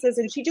pieces,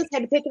 and she just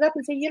had to pick it up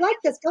and say, "You like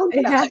this? Don't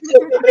you?"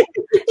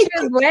 She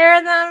was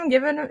wearing them,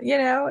 giving,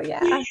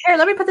 Here,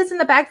 let me put this in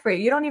the bag for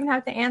you. You don't even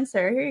have to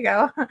answer. Here you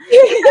go.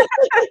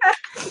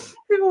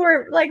 People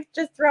were like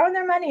just throwing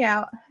their money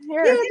out.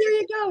 Here. Yeah, there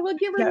you go. We'll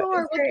give her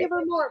more. We'll give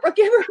her more. We'll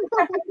give her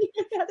more.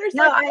 There's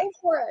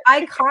for it.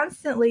 I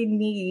constantly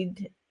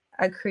need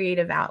a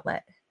creative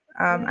outlet.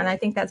 And I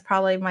think that's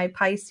probably my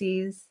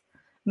Pisces,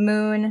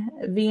 Moon,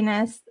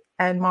 Venus,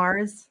 and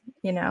Mars.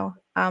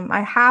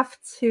 I have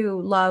to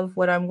love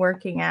what I'm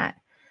working at,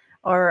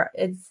 or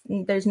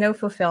there's no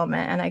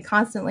fulfillment, and I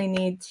constantly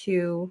need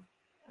to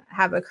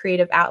have a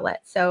creative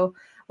outlet. So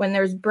when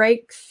there's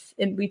breaks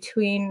in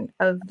between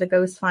of the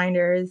ghost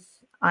finders,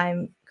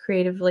 I'm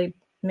creatively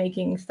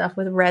making stuff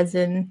with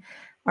resin,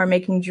 or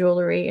making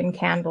jewelry and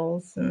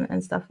candles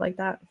and stuff like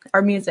that,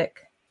 or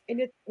music.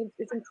 And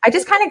I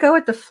just kind of go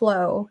with the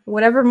flow,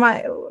 whatever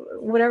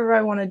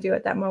I want to do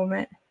at that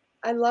moment.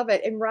 I love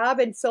it. And Rob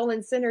and Soul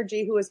and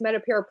Synergy, who has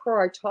Metapara Pro,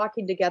 are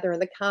talking together in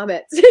the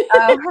comments.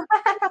 Oh.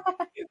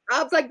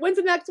 Rob's like, when's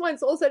the next one?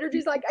 Soul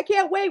Synergy's like, I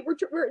can't wait.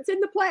 It's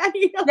in the plan.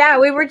 Yeah,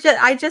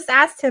 I just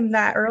asked him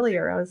that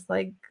earlier. I was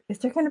like, is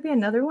there going to be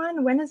another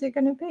one? When is it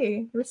going to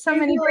be? There's so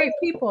many great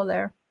people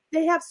there.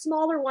 They have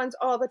smaller ones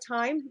all the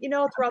time,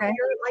 throughout the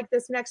year. Like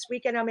this next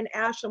weekend, I'm in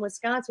Ashland,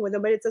 Wisconsin with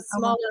them, but it's a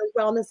smaller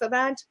wellness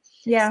event.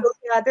 Yeah. So,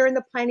 they're in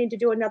the planning to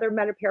do another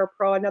Metapara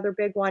Pro, another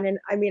big one. And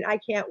I mean, I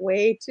can't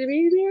wait to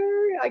be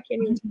there. I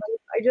can't even tell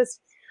you.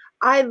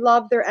 I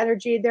love their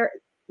energy.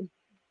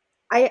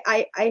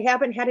 I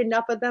haven't had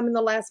enough of them in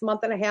the last month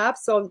and a half.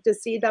 So to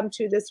see them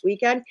too this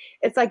weekend,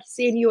 it's like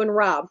seeing you and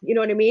Rob. You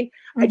know what I mean?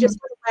 I just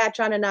want to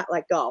latch on and not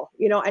let go,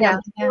 and I'm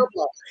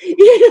terrible.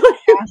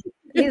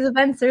 These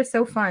events are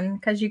so fun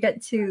because you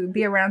get to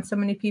be around so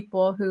many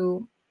people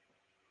who,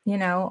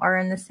 are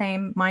in the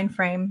same mind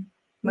frame,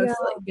 mostly,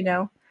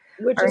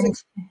 which are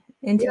is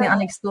into the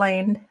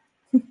unexplained.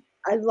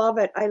 I love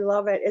it.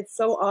 It's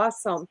so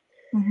awesome.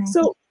 Mm-hmm.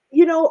 So,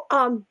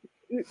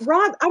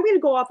 Rob, I'm going to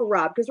go off of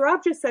Rob because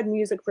Rob just said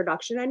music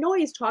production. I know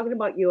he's talking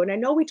about you, and I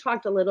know we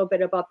talked a little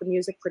bit about the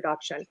music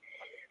production,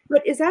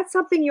 but is that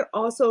something you're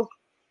also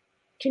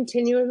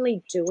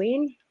continually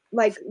doing,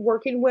 like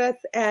working with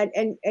and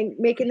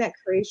making that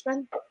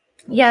creation?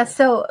 Yeah.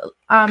 So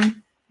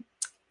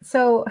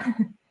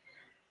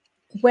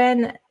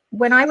when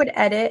I would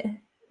edit,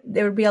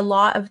 there would be a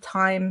lot of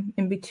time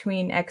in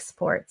between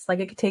exports. Like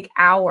it could take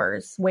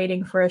hours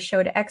waiting for a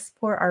show to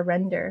export or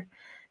render.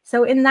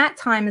 So in that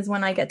time is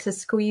when I get to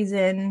squeeze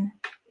in,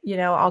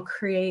 I'll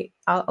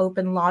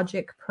open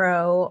Logic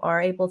Pro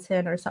or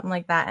Ableton or something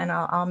like that, and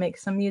I'll make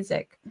some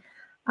music.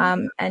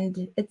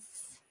 And it's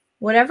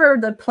whatever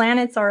the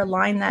planets are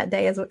aligned that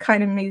day is what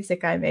kind of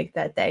music I make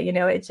that day.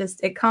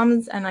 It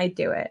comes and I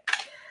do it.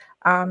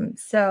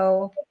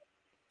 So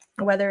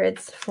whether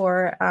it's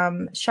for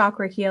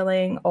chakra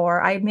healing,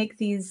 or I make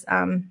these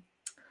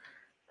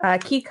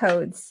key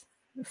codes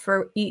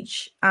for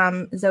each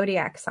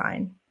zodiac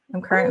sign.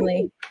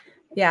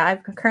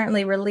 I've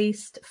currently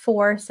released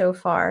 4 so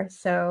far.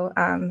 So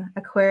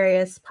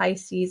Aquarius,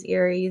 Pisces,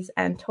 Aries,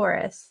 and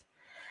Taurus.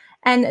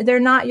 And they're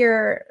not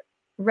your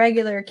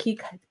regular key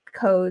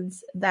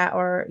codes that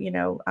are,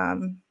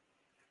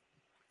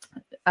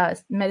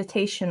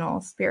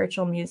 meditational,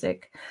 spiritual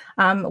music,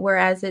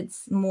 whereas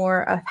it's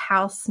more of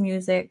house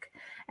music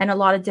and a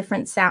lot of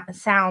different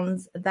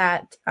sounds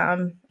that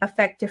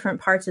affect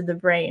different parts of the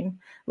brain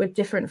with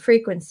different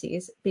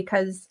frequencies,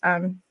 because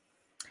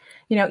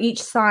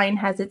each sign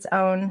has its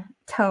own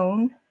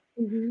tone,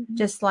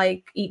 just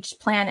like each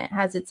planet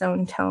has its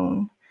own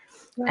tone.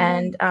 Wow.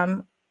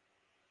 And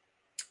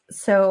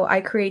so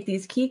I create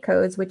these key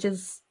codes, which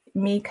is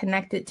me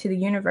connected to the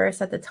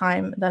universe at the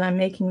time that I'm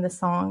making the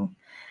song,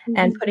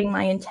 and putting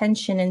my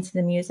intention into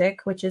the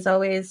music, which is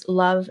always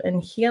love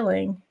and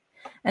healing.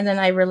 And then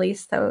I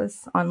release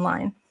those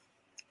online.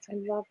 I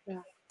love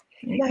that.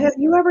 Now, have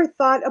you ever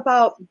thought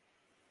about,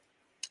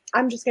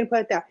 I'm just going to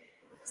put it there.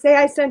 Say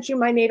I sent you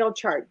my natal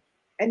chart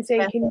and say,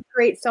 can you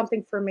create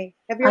something for me?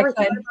 Have you ever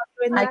thought about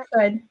doing that?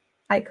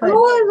 I could.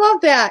 Oh, I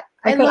love that.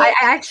 I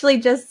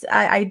actually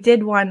I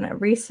did one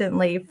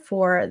recently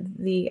for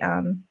the,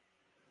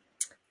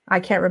 I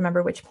can't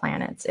remember which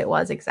planets it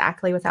was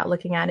exactly without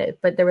looking at it,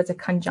 but there was a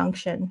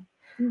conjunction.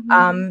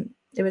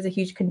 It was a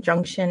huge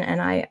conjunction,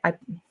 and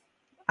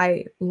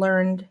I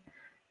learned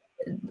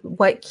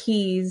what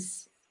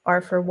keys are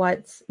for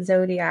what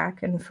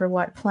zodiac and for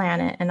what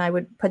planet, and I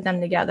would put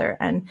them together.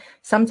 And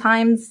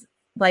sometimes,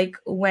 like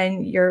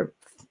when your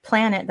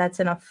planet that's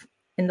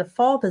in the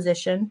fall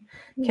position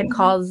can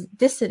cause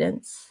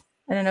dissonance.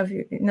 I don't know if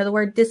you know the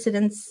word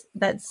dissonance.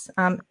 That's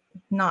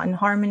not in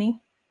harmony.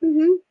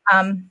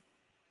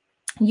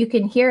 You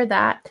can hear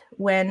that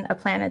when a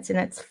planet's in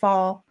its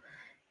fall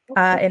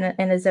in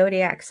a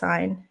zodiac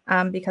sign,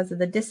 because of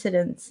the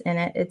dissonance in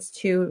it. It's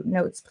 2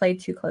 notes played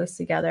too close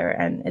together,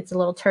 and it's a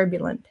little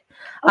turbulent.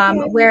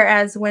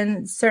 Whereas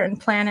when certain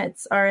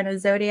planets are in a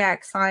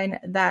zodiac sign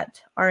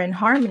that are in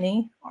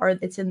harmony, or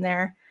it's in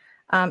their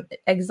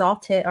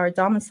exalted or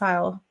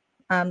domicile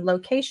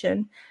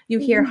location, you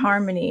hear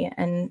harmony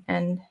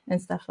and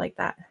stuff like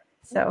that.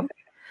 So,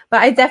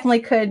 but I definitely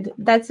could.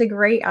 That's a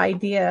great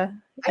idea.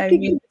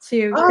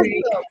 To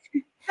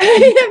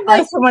create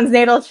like someone's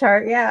natal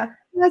chart. Yeah.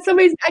 I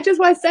just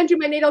want to send you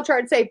my natal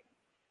chart and say,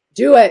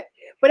 do it.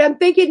 But I'm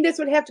thinking this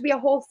would have to be a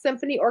whole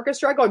symphony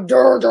orchestra going,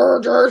 dur, dur,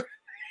 dur.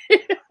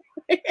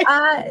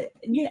 I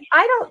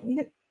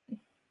don't.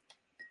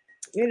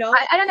 You know,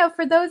 I don't know,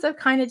 for those of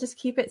kind of just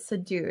keep it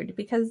subdued,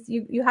 because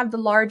you have the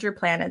larger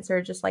planets that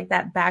are just like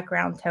that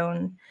background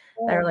tone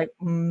that are like,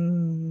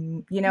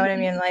 you know what I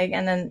mean? Like,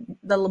 and then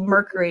the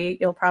Mercury,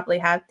 you'll probably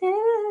have,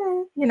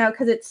 you know,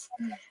 because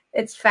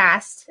it's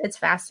fast, it's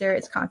faster,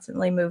 it's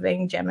constantly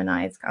moving.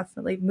 Gemini, it's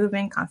constantly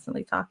moving,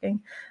 constantly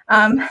talking.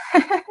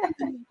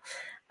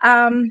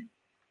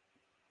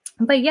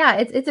 But yeah,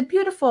 it's a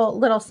beautiful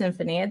little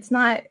symphony. It's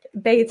not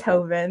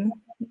Beethoven.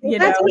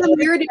 That's what I'm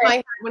hearing in my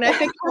head. When I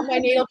think of my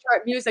natal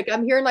chart music,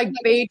 I'm hearing like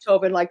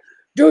Beethoven, like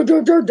dur,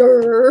 dur, dur,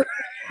 dur.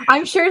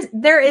 I'm sure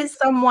there is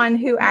someone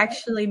who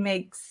actually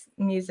makes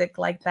music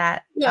like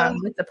that,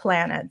 with the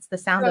planets, the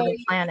sound of the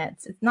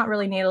planets. It's not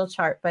really natal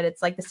chart, but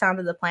it's like the sound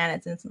of the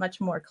planets, and it's much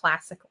more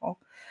classical.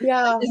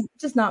 Yeah. It's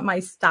just not my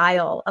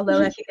style,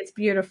 although I think it's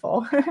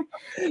beautiful.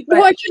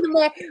 No, I can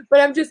imagine, but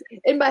I'm just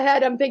in my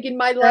head, I'm thinking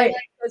my life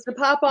is to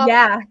pop off.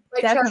 Yeah,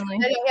 definitely.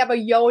 And I have a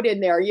yod in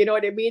there, you know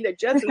what I mean? It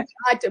just is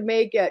not to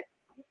make it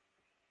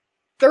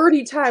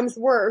 30 times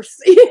worse.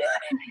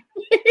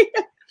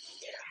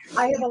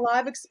 I have a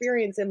lot of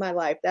experience in my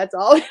life. That's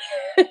all.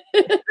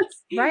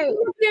 Right.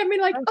 I mean,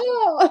 like,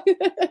 oh,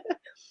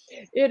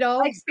 you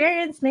know,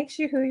 experience makes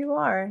you who you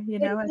are, you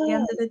know, at the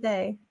end of the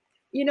day.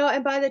 You know,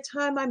 and by the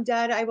time I'm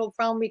dead, I will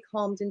finally be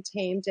calmed and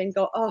tamed and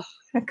go, on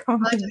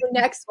to the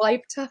next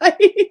lifetime.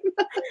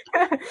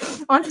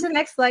 On to the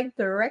next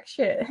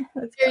direction.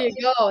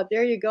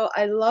 There you go.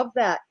 I love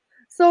that.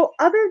 So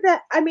other than,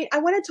 I mean, I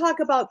want to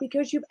talk about,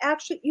 because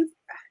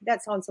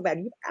that sounds so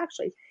bad.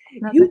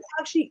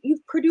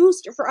 You've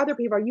produced for other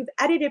people. You've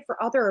edited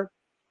for other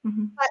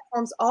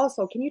platforms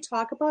also. Can you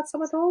talk about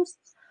some of those?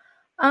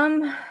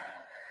 Really?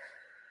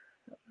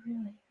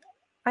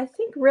 I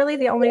think really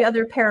the only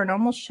other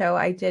paranormal show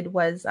I did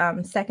was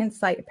Second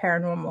Sight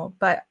Paranormal.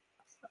 But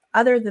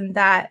other than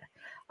that,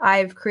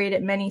 I've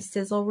created many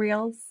sizzle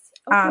reels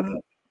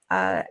and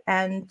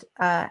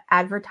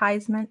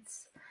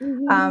advertisements.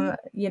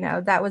 You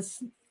know, that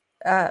was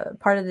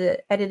part of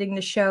the editing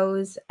the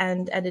shows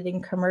and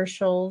editing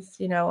commercials.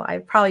 You know,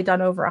 I've probably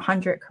done over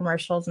 100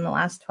 commercials in the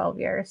last 12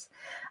 years,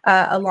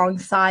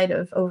 alongside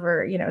of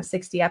over,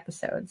 60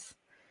 episodes.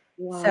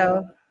 Wow.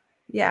 So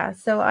yeah,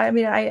 so I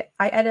mean, I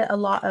edit a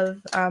lot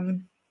of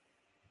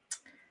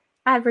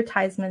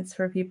advertisements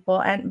for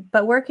people,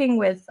 but working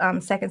with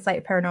Second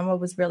Sight Paranormal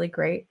was really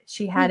great.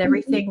 She had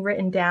everything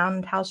written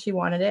down how she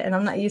wanted it, and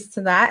I'm not used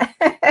to that.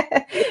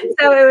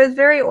 So it was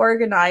very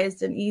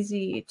organized and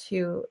easy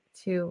to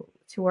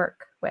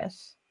work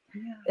with.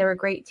 Yeah. They were a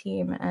great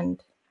team,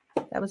 and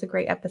that was a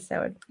great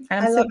episode.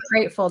 And I'm so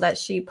grateful that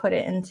she put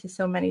it into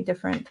so many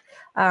different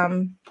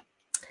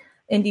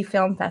indie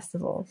film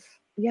festivals.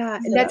 Yeah,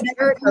 and that's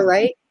Erica,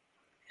 right?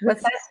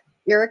 What's that?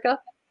 Erica,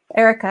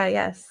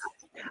 yes.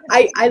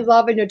 I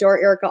love and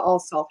adore Erica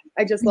also.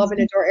 I just love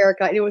and adore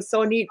Erica. And it was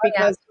so neat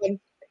because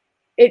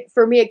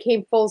for me, it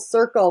came full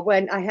circle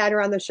when I had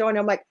her on the show, and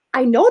I'm like,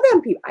 I know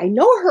them people. I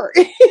know her.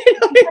 You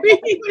know what I mean?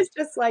 It was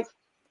just like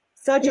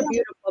such a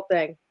beautiful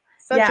thing.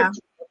 Such a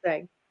beautiful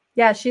thing.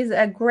 Yeah, she's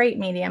a great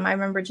medium. I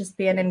remember just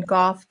being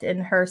engulfed in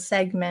her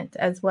segment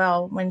as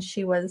well when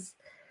she was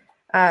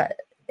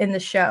in the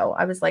show.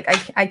 I was like,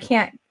 I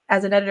can't,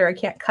 as an editor, I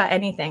can't cut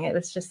anything. It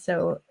was just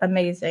so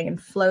amazing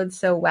and flowed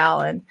so well.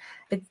 And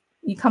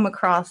you come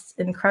across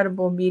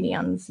incredible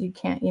mediums. You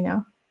can't,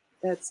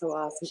 That's so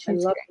awesome. I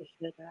love to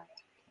hear that.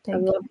 I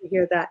love to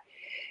hear that.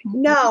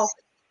 Now,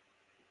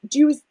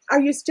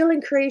 are you still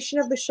in creation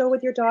of the show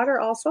with your daughter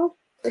also,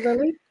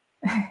 Lily?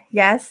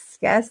 Yes.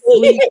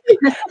 We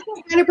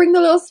kind of bring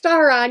the little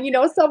star on,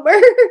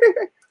 somewhere.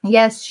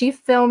 Yes, she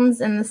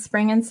films in the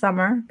spring and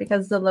summer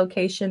because the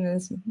location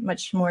is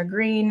much more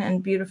green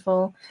and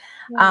beautiful.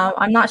 Wow.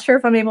 I'm not sure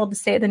if I'm able to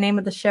say the name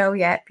of the show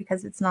yet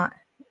because it's not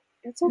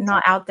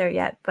out there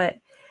yet, but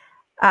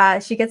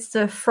she gets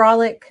to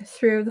frolic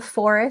through the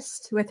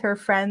forest with her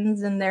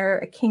friends in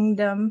their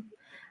kingdom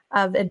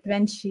of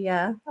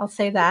adventure. I'll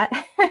say that.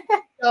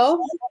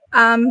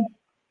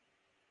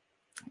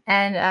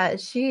 And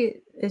she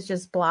is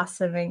just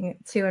blossoming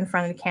too in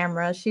front of the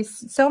camera.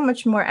 She's so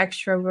much more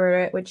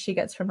extroverted, which she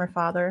gets from her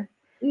father.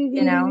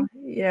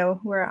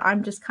 Where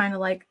I'm just kind of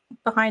like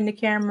behind the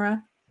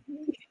camera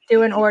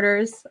doing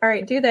orders. All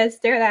right, do this,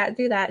 do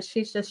that.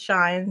 She just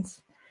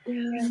shines.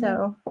 Yeah.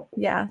 So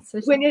yeah. So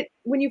when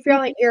you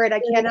finally air it,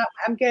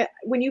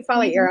 when you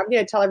finally air, I'm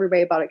gonna tell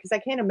everybody about it because I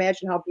can't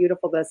imagine how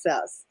beautiful this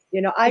is.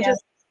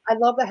 I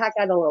love the heck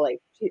out of Lily.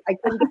 I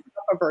couldn't get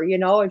enough of her,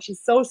 and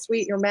she's so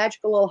sweet. Your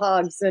magical little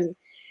hugs, and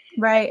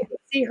right.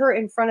 See her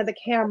in front of the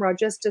camera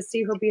just to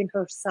see her being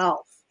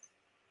herself.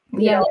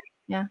 Yeah.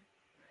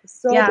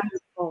 So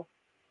beautiful.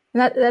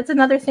 And that's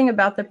another thing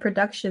about the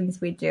productions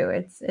we do.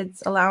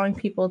 It's allowing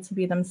people to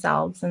be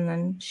themselves and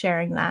then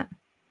sharing that.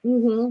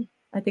 Mm-hmm.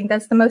 I think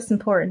that's the most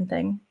important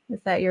thing,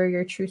 is that you're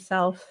your true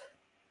self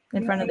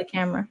in front of the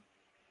camera.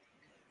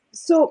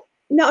 So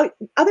now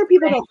other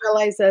people don't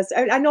realize this.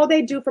 I know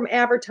they do from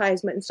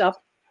advertisement and stuff,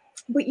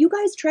 but you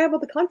guys travel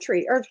the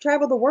country or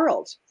travel the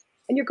world,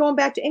 and you're going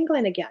back to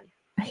England again.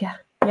 Yeah.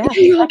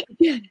 You're like,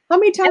 how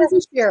many times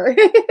this year?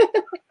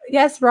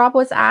 Yes, Rob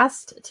was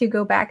asked to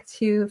go back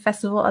to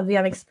Festival of the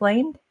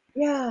Unexplained.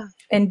 Yeah.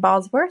 In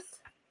Bosworth.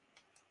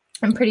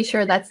 I'm pretty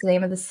sure that's the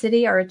name of the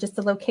city or just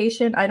the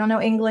location. I don't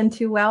know England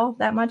too well,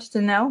 that much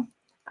to know.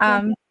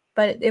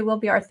 But it will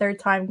be our third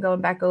time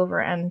going back over,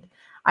 and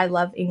I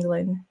love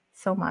England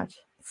so much.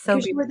 So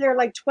Because you were there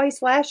like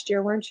twice last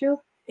year, weren't you?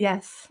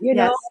 Yes. You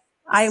yes. know?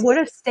 I would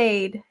have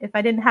stayed if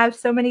I didn't have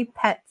so many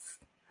pets.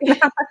 I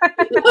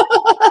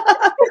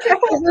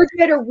heard you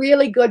had a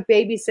really good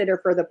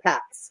babysitter for the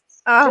pets.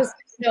 Just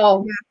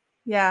no.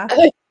 Yeah.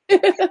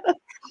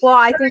 Well,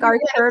 I think our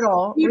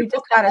turtle, we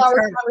just got a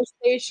turtle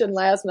conversation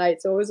last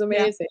night, so it was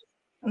amazing.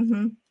 Yeah.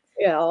 Mm-hmm.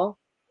 You know,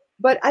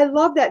 but I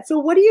love that. So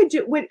what do you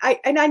do when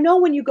I know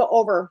when you go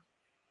over,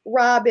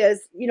 Rob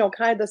is, you know,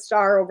 kind of the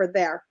star over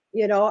there,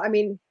 you know, I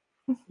mean,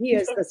 he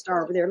is the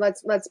star over there.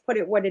 Let's put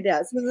it what it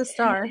is. He's the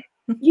star.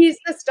 He's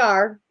the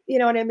star, you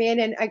know what I mean?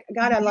 And I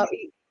love,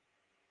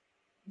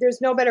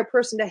 there's no better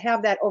person to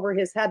have that over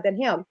his head than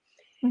him.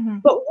 Mm-hmm.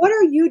 But what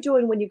are you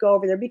doing when you go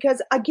over there?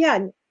 Because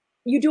again,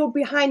 you do it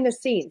behind the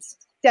scenes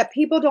that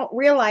people don't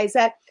realize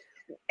that.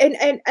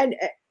 And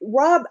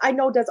Rob, I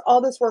know, does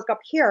all this work up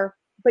here,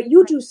 but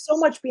you do so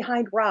much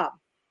behind Rob,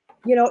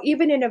 you know,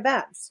 even in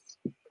events.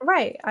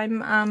 Right.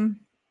 I'm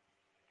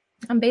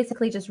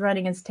basically just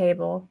running his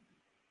table.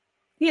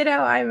 You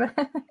know, I'm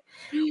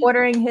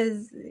ordering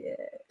his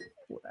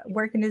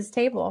working his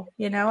table.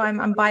 You know,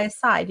 I'm by his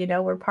side. You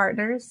know, we're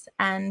partners,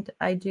 and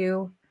I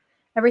do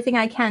everything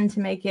I can to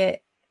make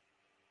it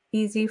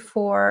easy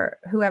for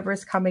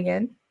whoever's coming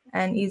in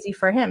and easy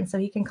for him, so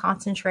he can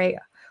concentrate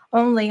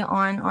only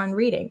on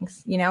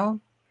readings. You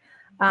know,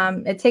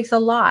 it takes a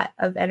lot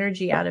of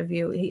energy out of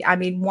you. I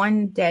mean,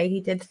 one day he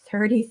did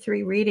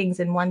 33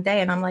 readings in one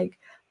day, and I'm like,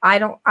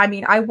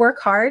 I work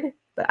hard,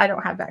 but I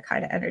don't have that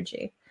kind of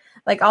energy.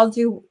 Like, I'll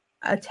do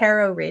a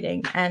tarot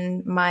reading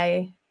and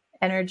my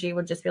energy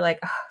would just be like,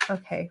 oh,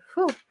 okay,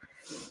 whew.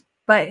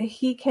 But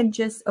he can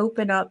just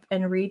open up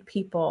and read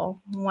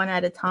people one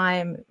at a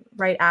time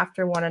right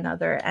after one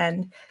another.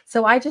 And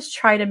so I just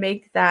try to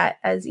make that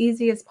as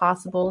easy as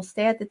possible,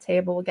 stay at the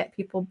table, get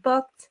people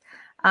booked,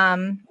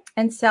 and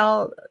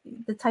sell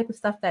the type of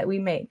stuff that we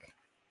make,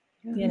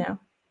 you know.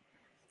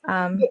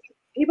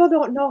 People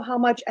don't know how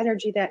much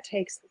energy that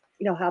takes,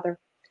 you know, Heather.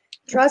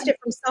 Trust it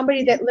from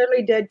somebody that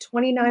literally did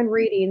 29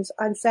 readings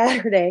on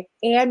Saturday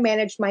and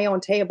managed my own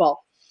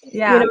table.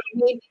 Yeah. You know what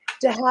I mean?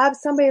 To have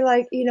somebody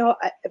like, you know,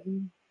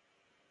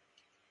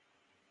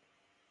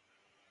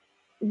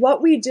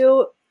 what we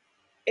do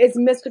is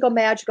mystical,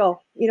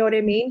 magical. You know what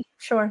I mean?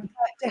 Sure.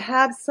 But to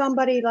have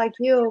somebody like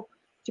you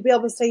to be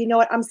able to say, you know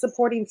what, I'm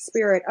supporting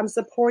spirit. I'm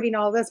supporting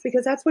all this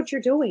because that's what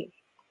you're doing.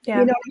 Yeah.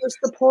 You know, you're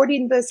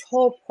supporting this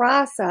whole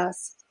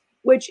process,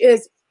 which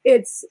is,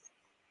 it's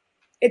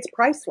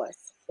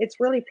priceless. It's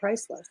really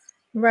priceless.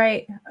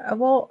 Right.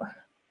 Well,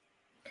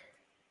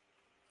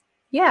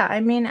 yeah, I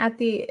mean, at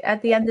the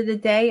end of the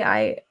day,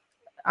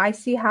 I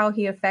see how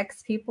he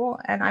affects people,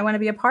 and I want to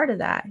be a part of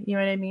that. You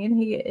know what I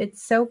mean?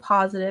 It's so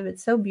positive,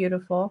 it's so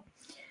beautiful,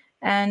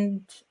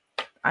 and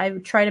I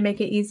try to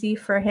make it easy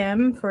for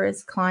him, for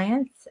his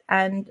clients,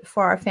 and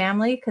for our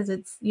family, because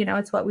it's, you know,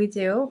 it's what we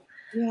do.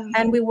 Yeah.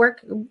 And we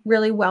work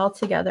really well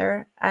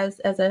together as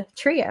a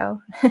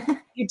trio.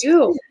 You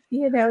do.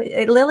 You know,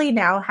 Lily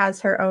now has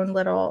her own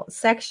little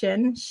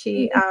section.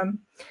 She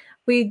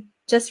we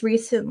just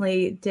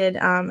recently did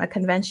a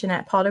convention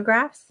at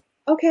Potographs.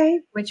 Okay.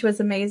 Which was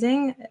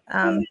amazing.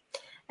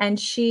 And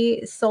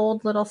she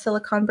sold little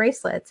silicone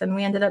bracelets, and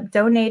we ended up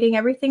donating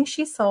everything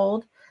she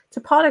sold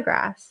to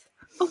Potographs.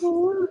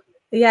 Oh.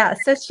 Yeah,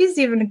 so she's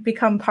even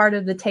become part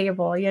of the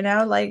table, you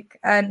know, like,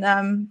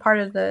 and part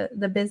of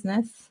the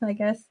business, I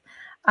guess.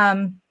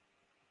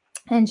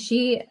 And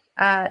she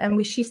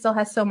she still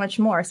has so much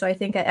more. So I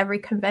think at every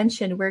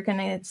convention we're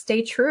gonna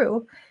stay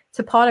true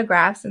to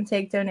Potographs and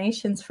take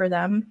donations for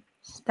them.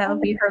 That'll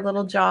be her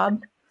little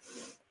job.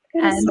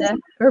 And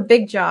her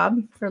big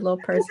job for a little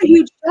person. That's a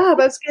huge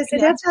job. I was going to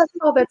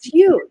say, that's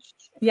huge.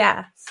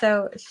 Yeah.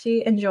 So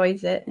she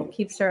enjoys it. It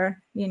keeps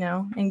her, you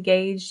know,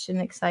 engaged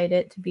and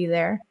excited to be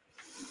there.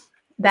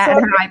 That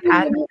and her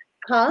iPad.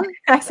 Huh?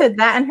 I said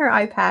that and her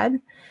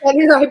iPad.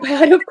 And her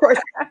iPad, of course.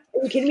 Are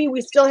you kidding me?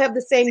 We still have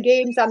the same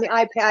games on the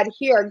iPad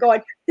here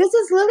going, this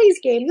is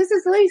Lily's game. This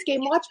is Lily's game.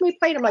 Watch me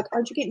play. And I'm like,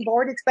 aren't you getting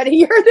bored? It's been a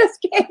year of this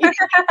game.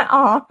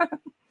 Aw.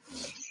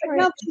 But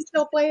no, she's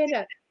still playing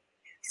it.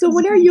 So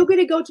when are you going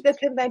to go to the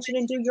convention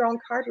and do your own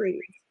card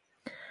reading?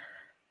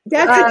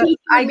 That's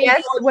I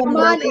guess when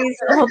Lily's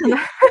old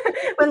enough,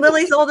 when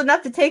Lily's old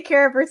enough to take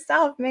care of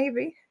herself,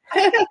 maybe.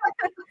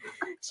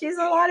 She's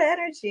a lot of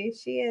energy.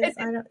 She is.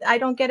 I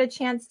don't get a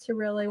chance to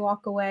really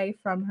walk away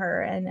from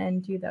her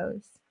and do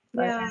those.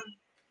 But. Yeah.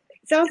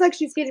 Sounds like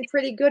she's getting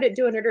pretty good at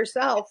doing it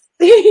herself.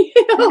 You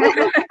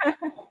know?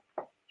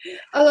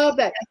 I love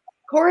that.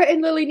 Cora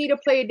and Lily need a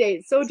play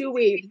date. So do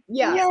we.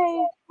 Yeah.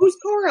 Yay. Who's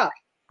Cora?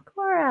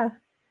 Cora.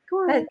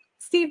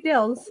 Steve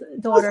Dill's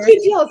daughter.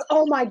 Steve Dill's.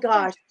 Oh my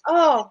gosh.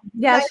 Oh.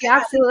 Yeah, she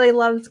absolutely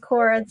loves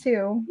Cora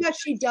too. Yeah,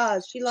 she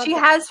does. She loves. She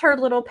has her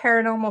little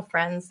paranormal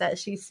friends that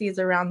she sees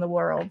around the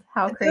world.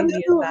 How crazy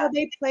is that? How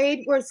they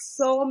played was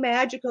so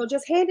magical.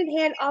 Just hand in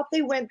hand, off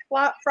they went,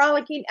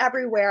 frolicking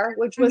everywhere,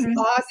 which was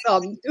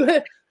awesome.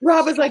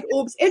 Rob was like,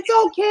 "Oops, it's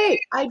okay."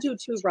 I do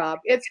too, Rob.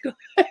 It's good.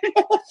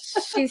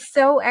 She's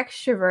so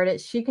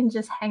extroverted. She can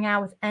just hang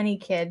out with any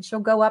kid. She'll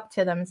go up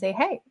to them and say,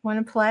 "Hey,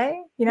 want to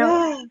play?" You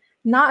know, Yeah.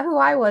 Not who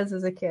I was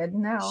as a kid.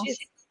 No.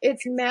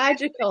 It's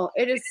magical.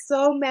 It is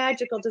so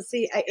magical to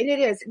see. And it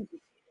is.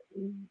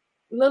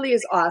 Lily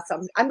is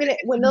awesome.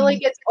 When Lily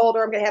gets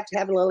older, I'm going to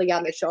have Lily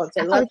on the show and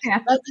say, let's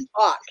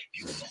talk.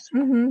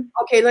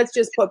 Okay, let's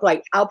just put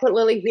I'll put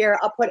Lily here.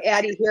 I'll put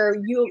Addie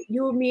here.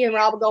 You, me, and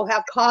Rob will go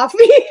have coffee.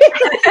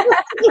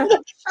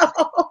 Oh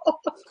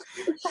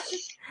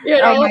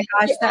my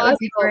gosh, that would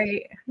be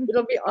great.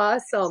 It'll be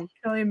awesome. I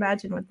can only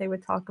imagine what they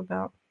would talk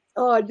about.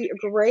 Oh, it'd be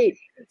great.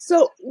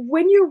 So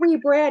when you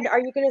rebrand,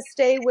 are you going to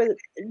stay with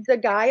the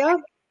Gaia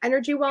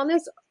Energy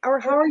Wellness, or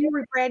how are you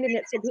rebranding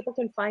it so people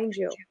can find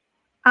you?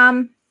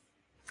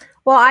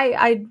 Well,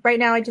 I right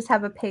now I just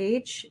have a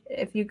page.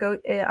 If you go,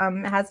 it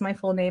has my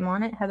full name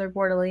on it, Heather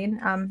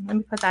Bordelean. Let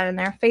me put that in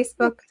there.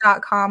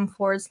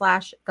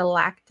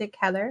 Facebook.com/Galactic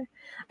Heather.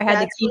 I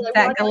had to keep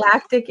that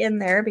galactic in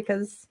there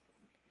because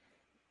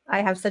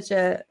I have such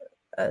a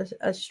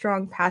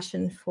strong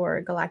passion for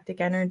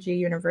galactic energy,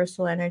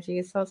 universal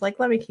energy. So I was like,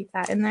 let me keep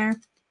that in there.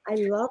 I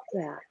love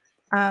that.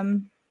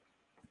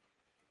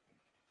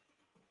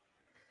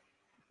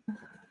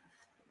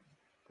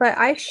 But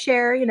I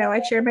share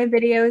my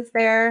videos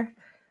there,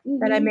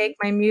 that I make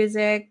my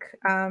music,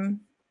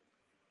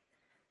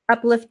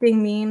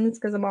 uplifting memes,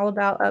 because I'm all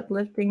about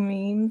uplifting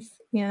memes,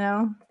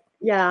 Yeah,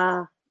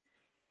 I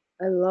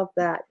love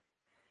that.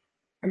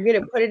 I'm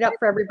going to put it up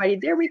for everybody.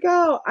 There we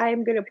go.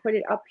 I'm going to put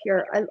it up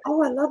here. I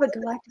love it,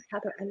 Galactic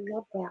Heather. I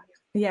love that.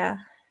 Yeah.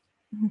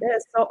 That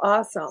is so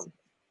awesome.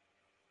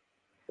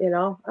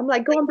 I'm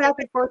like going back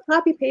and forth,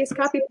 copy, paste.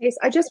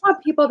 I just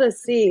want people to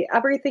see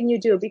everything you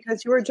do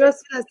because you are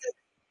just this,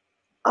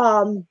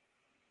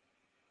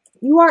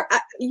 you are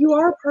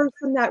a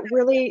person that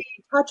really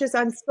touches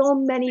on so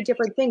many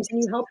different things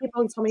and you help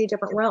people in so many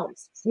different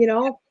realms,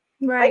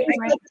 Right.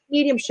 Like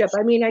mediumship.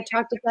 I mean, I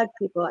talk to dead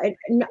people.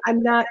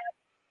 I'm not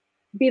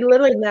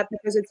belittling that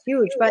because it's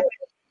huge, but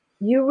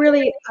you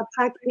really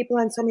affect people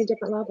on so many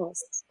different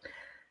levels.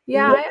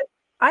 Yeah,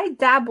 I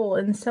dabble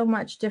in so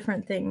much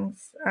different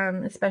things,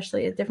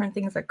 especially at different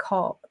things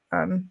occult.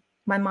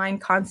 My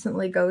mind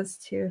constantly goes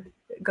to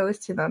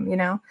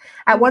them,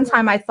 At one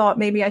time I thought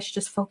maybe I should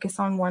just focus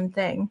on one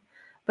thing,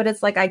 but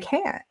it's like I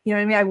can't. You know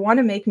what I mean? I want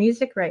to make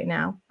music right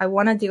now. I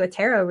want to do a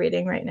tarot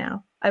reading right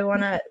now. I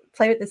want to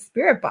play with the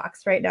spirit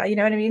box right now. You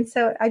know what I mean?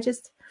 So I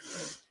just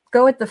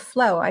go with the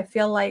flow. I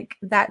feel like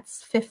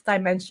that's fifth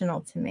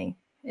dimensional to me,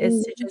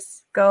 is to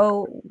just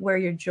go where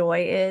your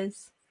joy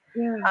is,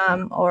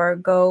 or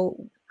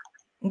go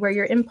where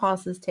your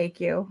impulses take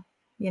you,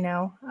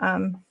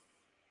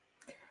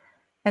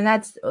 and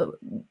that's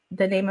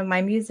the name of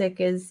my music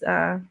is,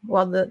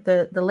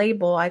 the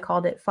label, I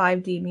called it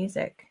 5D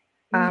music,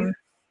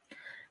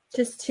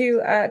 just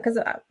to, because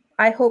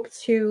I hope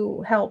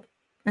to help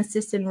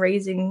assist in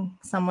raising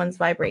someone's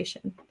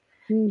vibration,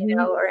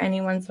 or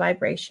anyone's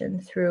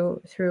vibration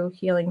through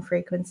healing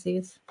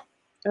frequencies.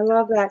 I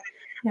love that.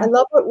 Yeah. I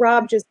love what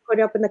Rob just put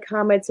up in the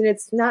comments, and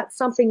it's not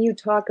something you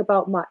talk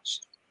about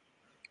much.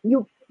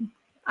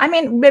 I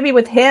mean, maybe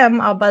with him,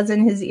 I'll buzz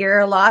in his ear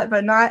a lot,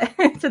 but not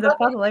to the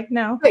public.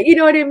 No. But you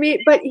know what I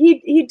mean? But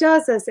he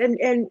does this,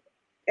 and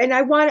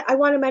I want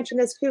to mention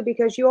this too,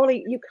 because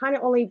you kind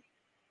of only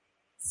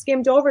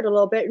skimmed over it a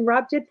little bit, and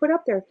Rob did put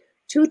up there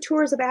 2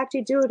 tours of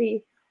active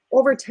duty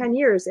over 10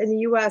 years in the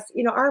U.S.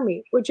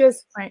 Army, which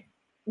is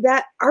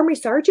that Army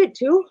sergeant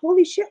too.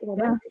 Holy shit,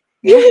 woman!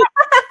 Yeah.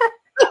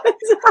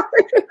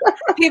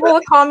 People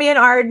will call me an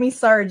Army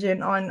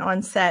sergeant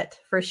on set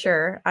for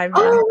sure. I'm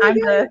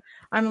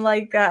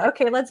like,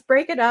 okay, let's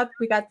break it up.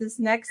 We got this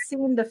next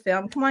scene to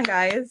film. Come on,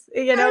 guys.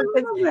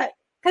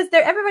 Because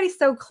everybody's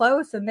so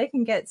close and they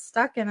can get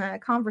stuck in a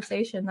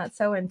conversation that's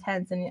so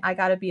intense. And I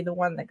got to be the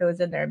one that goes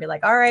in there and be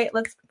like, all right,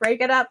 let's break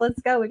it up. Let's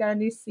go. We got a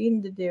new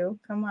scene to do.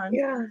 Come on.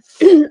 Yeah,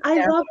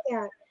 I love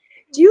that.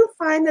 Do you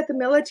find that the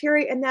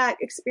military and that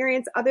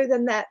experience, other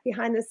than that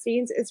behind the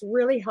scenes, is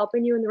really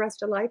helping you in the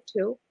rest of life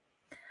too?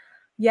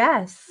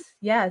 Yes.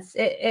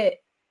 It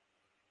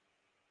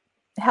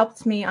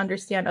helped me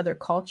understand other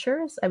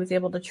cultures. I was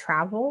able to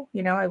travel.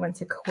 I went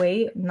to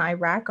Kuwait and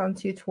Iraq on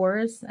 2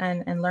 tours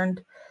and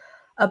learned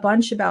a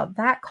bunch about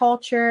that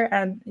culture.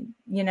 And,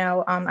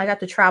 I got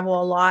to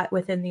travel a lot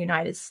within the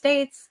United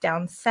States,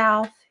 down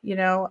south.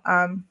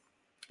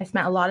 I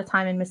spent a lot of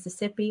time in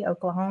Mississippi,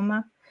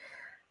 Oklahoma.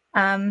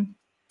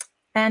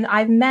 And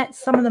I've met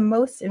some of the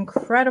most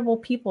incredible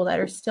people that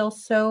are still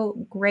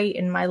so great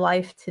in my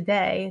life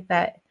today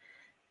that,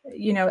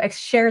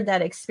 shared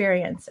that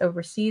experience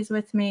overseas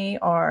with me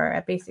or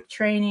at basic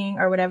training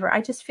or whatever.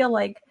 I just feel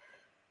like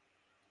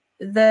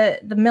the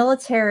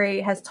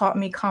military has taught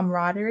me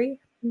camaraderie.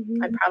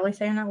 I'm probably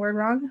saying that word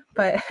wrong,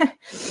 but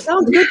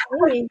sounds good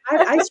to me.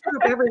 I screw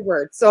up every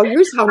word, so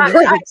you sound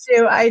great.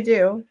 I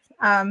do.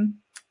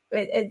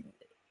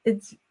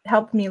 It's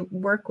helped me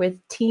work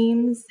with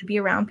teams, to be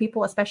around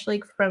people,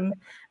 especially from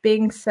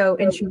being so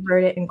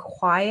introverted and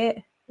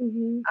quiet.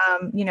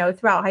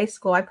 Throughout high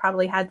school, I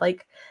probably had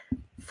like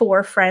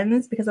 4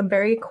 friends because I'm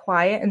very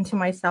quiet and to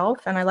myself,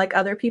 and I like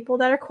other people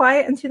that are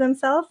quiet and to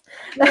themselves.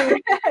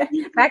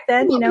 Back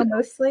then,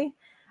 mostly.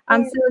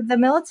 So the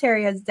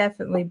military has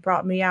definitely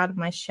brought me out of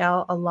my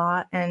shell a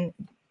lot and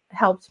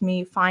helped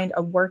me find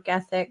a work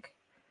ethic,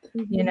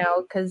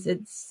 because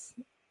it's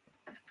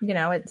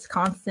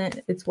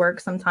constant. It's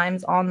work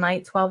sometimes all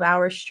night, 12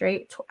 hours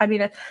straight. I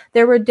mean,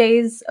 there were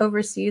days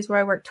overseas where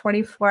I worked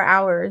 24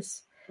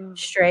 hours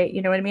straight.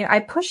 You know what I mean? I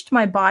pushed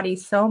my body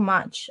so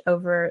much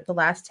over the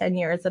last 10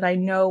 years that I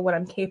know what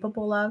I'm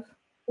capable of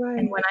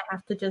and when I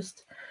have to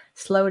just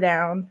slow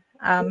down.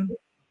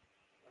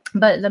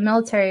 But the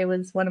military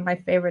was one of my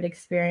favorite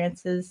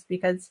experiences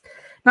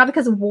not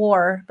because of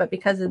war, but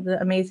because of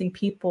the amazing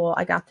people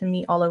I got to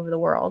meet all over the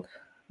world.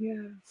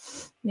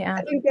 Yeah.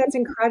 I think that's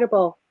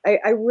incredible.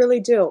 I really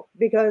do,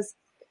 because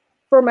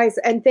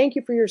and thank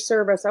you for your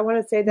service. I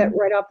want to say that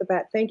right off the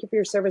bat. Thank you for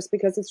your service,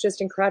 because it's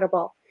just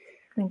incredible.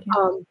 Thank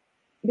you.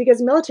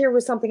 Because military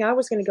was something I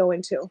was going to go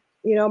into.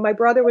 My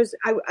brother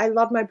I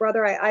loved my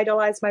brother. I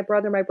idolized my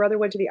brother. My brother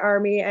went to the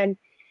Army, and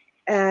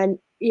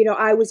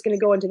I was going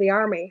to go into the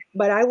Army,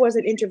 but I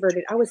wasn't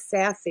introverted. I was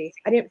sassy.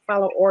 I didn't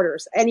follow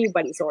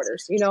anybody's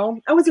orders.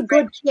 I was a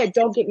good kid.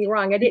 Don't get me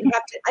wrong. I didn't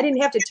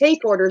have to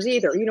take orders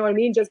either. You know what I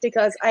mean? Just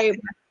because I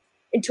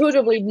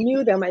intuitively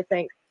knew them, I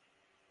think.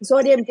 So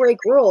I didn't break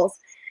rules.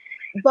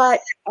 But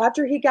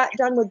after he got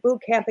done with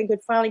boot camp and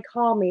could finally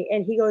call me,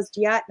 and he goes,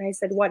 DeEtte, and I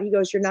said, what? He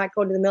goes, you're not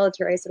going to the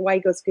military. I said, why?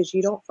 He goes, because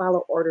you don't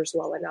follow orders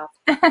well enough.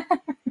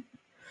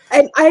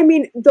 And I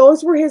mean,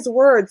 those were his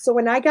words. So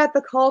when I got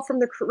the call from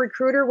the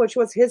recruiter, which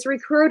was his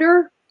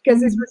recruiter,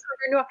 because his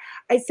recruiter knew,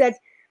 I said,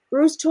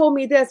 Bruce told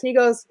me this. And he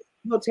goes,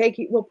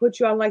 we'll put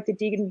you on like the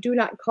do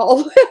not call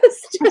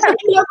list.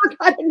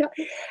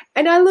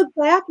 And I look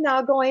back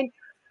now going,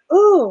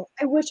 oh,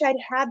 I wish I'd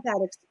had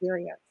that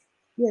experience.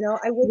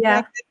 I would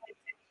have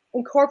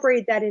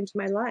incorporated that into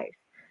my life.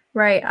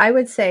 Right. I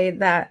would say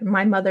that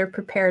my mother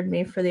prepared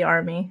me for the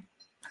Army.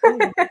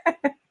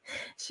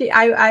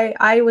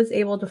 I was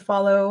able to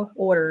follow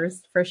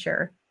orders for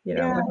sure. My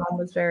mom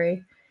was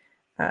very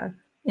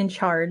in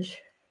charge.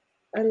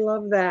 I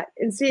love that.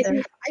 And see,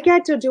 I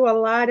got to do a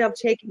lot of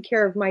taking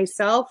care of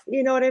myself.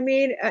 You know what I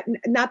mean?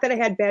 Not that I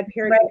had bad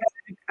parenting,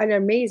 an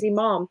amazing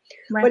mom,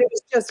 but it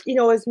was just, it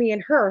was me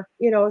and her,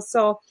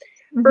 so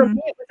for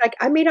me, it was like,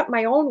 I made up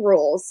my own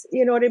rules.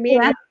 You know what I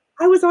mean? Yeah.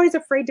 I was always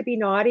afraid to be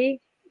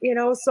naughty,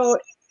 so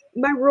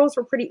my rules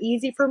were pretty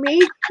easy for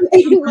me.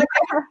 Like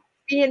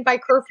being by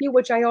curfew,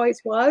 which I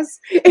always was,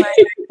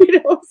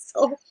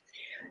 so,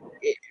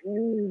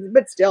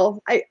 but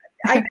still, I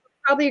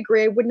probably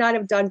agree. I would not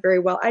have done very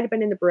well. I'd have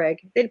been in the brig.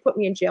 They'd put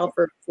me in jail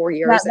for 4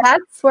 years.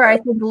 That's where I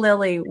think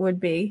Lily would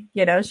be.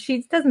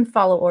 She doesn't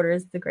follow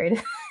orders the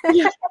greatest.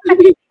 She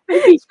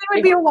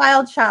would be a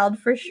wild child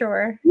for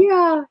sure.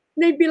 Yeah.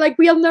 They'd be like,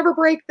 we'll never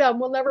break them.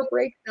 We'll never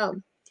break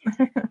them.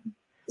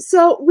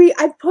 So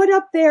I've put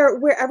up there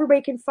where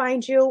everybody can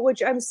find you,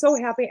 which I'm so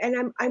happy.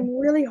 And I'm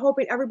really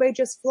hoping everybody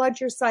just floods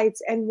your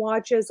sites and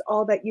watches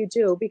all that you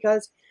do,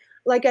 because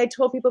like I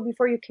told people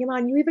before you came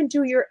on, you even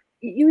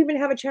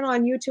have a channel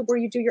on YouTube where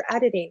you do your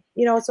editing,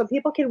 so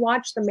people can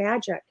watch the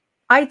magic.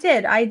 I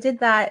did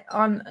that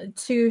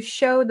to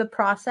show the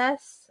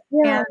process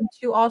and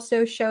to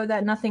also show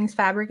that nothing's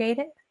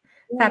fabricated.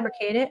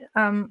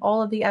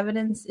 All of the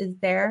evidence is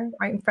there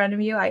right in front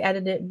of you. I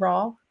edit it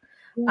raw.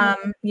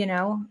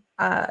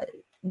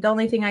 The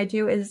only thing I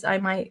do is I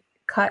might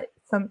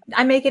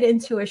I make it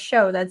into a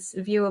show that's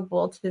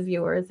viewable to the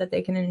viewers that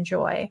they can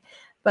enjoy.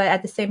 But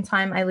at the same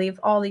time, I leave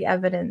all the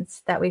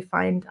evidence that we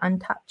find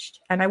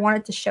untouched. And I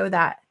wanted to show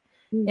that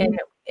in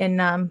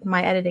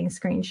my editing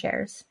screen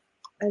shares.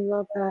 I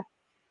love that.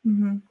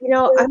 I'm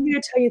going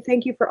to tell you,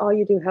 thank you for all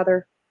you do,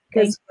 Heather.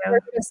 Because you're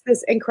just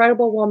this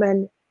incredible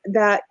woman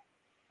that,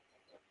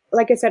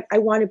 like I said, I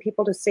wanted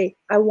people to see.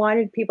 I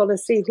wanted people to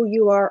see who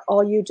you are,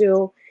 all you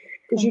do,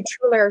 because you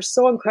truly are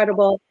so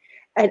incredible.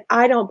 And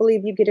I don't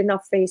believe you get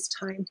enough face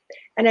time.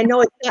 And I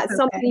know it's not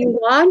something you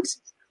want,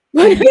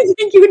 but I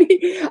think you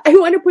need. I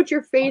want to put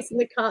your face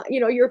in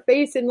your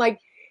face in like,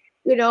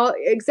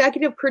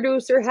 executive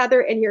producer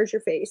Heather, and here's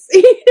your face.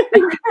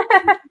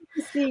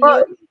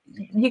 Well,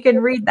 you can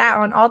read that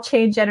on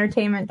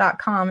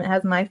allchangeentertainment.com. It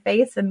has my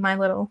face and my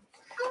little.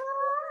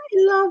 I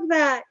love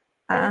that.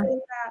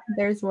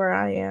 There's where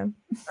I am.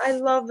 I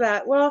love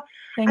that. Well,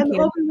 I'm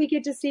hoping we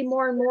get to see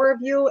more and more of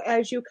you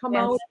as you come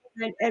out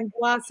and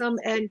blossom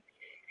and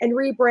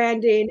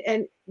rebranding.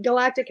 And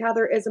Galactic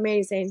Heather is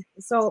amazing.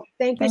 So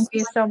thank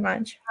you so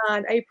much.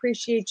 I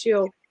appreciate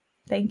you.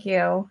 Thank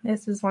you.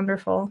 This was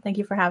wonderful. Thank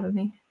you for having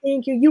me.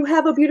 Thank you. You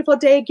have a beautiful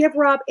day. Give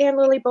Rob and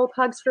Lily both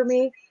hugs for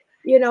me.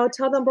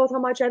 Tell them both how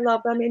much I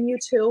love them, and you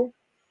too.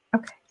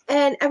 Okay.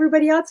 And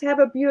everybody else, have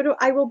a beautiful,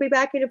 I will be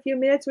back in a few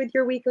minutes with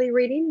your weekly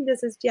reading.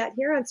 This is DeEtte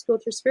here on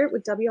Schooled Thru Spirit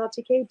with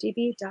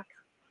WLTKDB.com.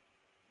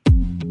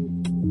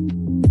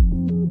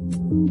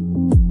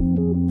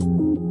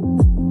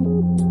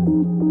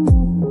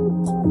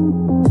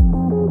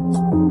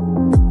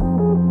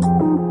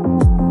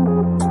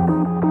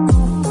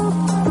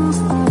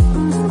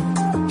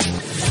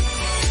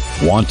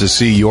 Want to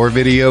see your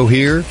video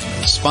here?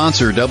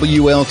 Sponsor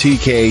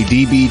WLTK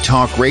DB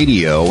Talk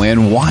Radio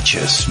and watch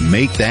us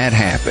make that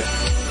happen.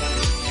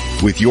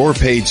 With your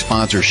paid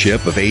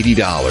sponsorship of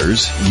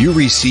 $80, you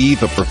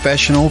receive a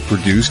professional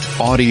produced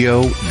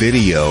audio,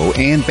 video,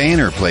 and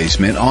banner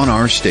placement on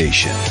our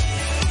station.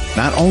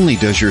 Not only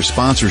does your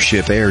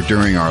sponsorship air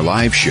during our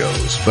live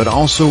shows, but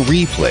also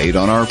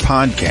replayed on our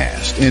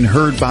podcast and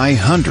heard by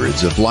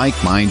hundreds of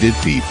like-minded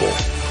people.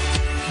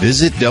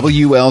 Visit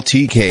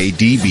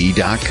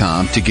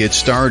WLTKDB.com to get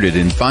started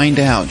and find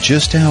out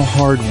just how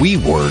hard we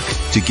work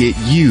to get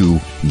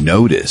you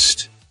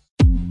noticed.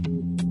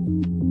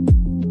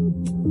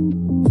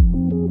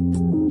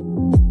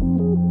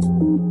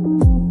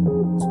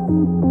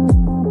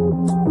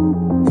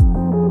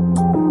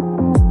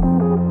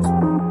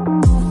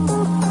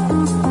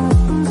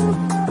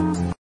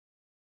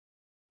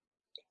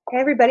 Hey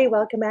everybody,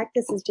 welcome back.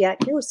 This is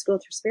DeEtte here with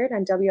Schooled Thru Spirit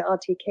on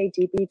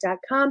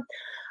WLTKDB.com.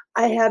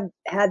 I have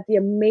had the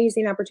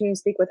amazing opportunity to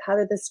speak with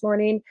Heather this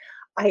morning.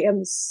 I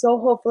am so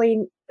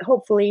hopefully,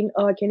 oh,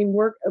 I can't even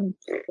work. I'm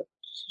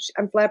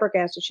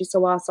flabbergasted. She's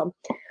so awesome.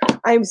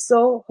 I'm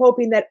so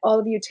hoping that all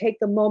of you take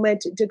the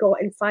moment to go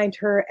and find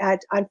her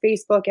on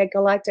Facebook at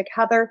Galactic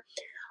Heather.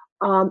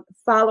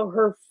 Follow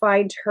her,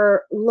 find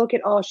her, look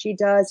at all she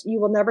does. You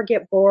will never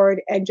get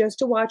bored. And just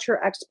to watch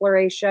her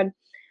exploration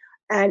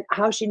and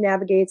how she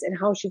navigates and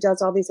how she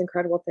does all these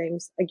incredible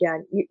things.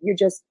 Again, you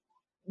just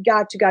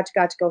got to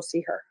go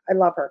see her. I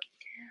love her.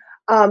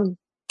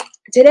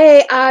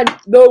 Today on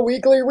the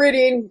weekly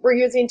reading, we're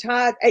using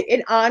Todd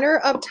in honor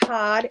of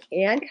Todd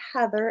and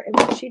Heather and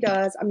what she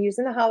does. I'm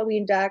using the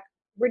Halloween deck.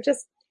 We're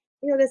just,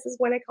 this is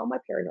what I call my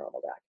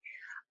paranormal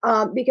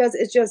deck. Because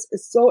it's just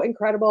so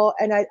incredible.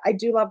 And I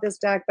do love this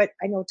deck, but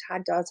I know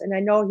Todd does. And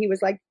I know he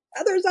was like,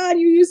 Heather's on,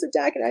 you use the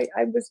deck. And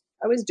I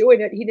was doing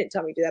it. He didn't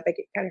tell me to do that, but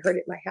it kind of hurt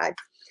it in my head.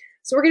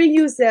 So we're going to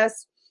use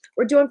this.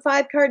 We're doing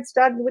 5 cards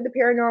done with the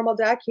paranormal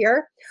deck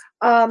here.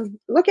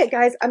 Look at,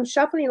 guys, I'm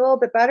shuffling a little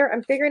bit better.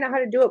 I'm figuring out how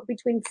to do it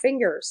between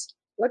fingers.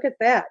 Look at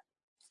that.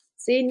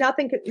 See,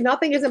 nothing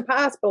is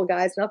impossible,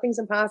 guys. Nothing's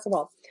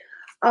impossible.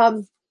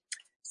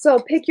 So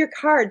pick your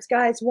cards,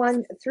 guys,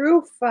 1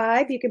 through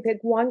 5. You can pick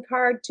 1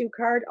 card, 2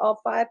 card, all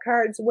 5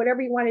 cards,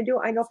 whatever you want to do.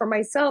 I know for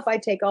myself, I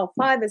take all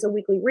 5 as a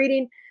weekly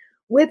reading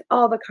with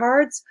all the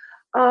cards.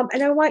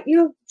 And I want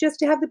you just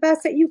to have the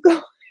best that you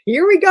go.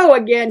 Here we go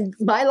again.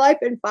 My life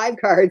in 5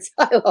 cards.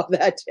 I love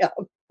that, Tim.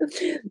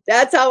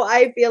 That's how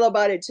I feel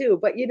about it too.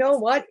 But you know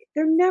what?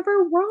 They're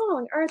never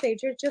wrong, are they?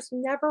 They're just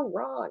never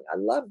wrong. I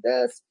love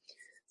this.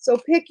 So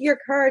pick your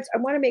cards. I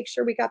want to make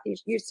sure we got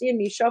these. You're seeing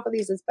me shuffle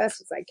these as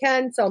best as I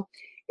can. So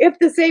if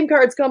the same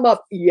cards come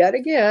up yet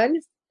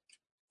again,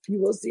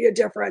 you will see a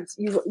difference.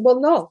 You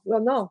will know,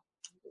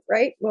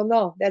 right? We'll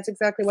know. That's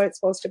exactly what it's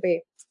supposed to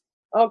be.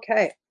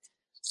 Okay.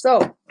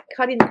 So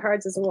cutting the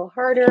cards is a little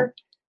harder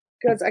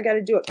because I got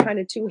to do it kind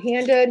of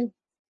two-handed.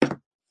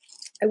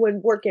 I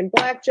wouldn't work in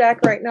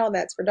blackjack right now.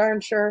 That's for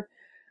darn sure.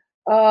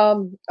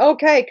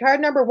 Okay,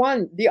 card number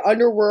 1, the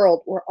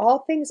underworld, where all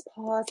things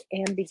pause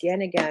and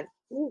begin again.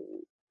 Ooh,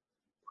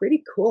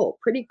 pretty cool.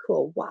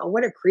 Wow,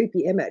 what a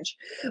creepy image.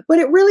 But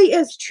it really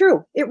is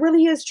true. It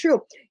really is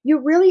true. You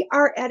really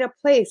are at a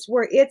place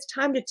where it's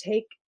time to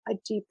take a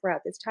deep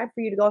breath. It's time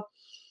for you to go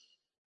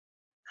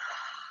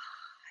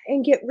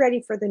and get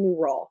ready for the new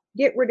role.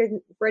 Get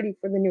ready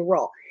for the new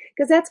role.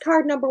 Because that's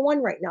card number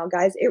 1 right now,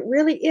 guys. It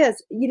really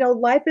is.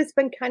 Life has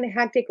been kind of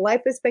hectic.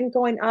 Life has been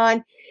going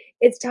on.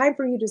 It's time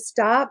for you to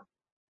stop,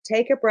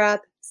 take a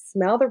breath,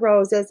 smell the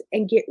roses,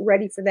 and get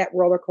ready for that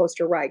roller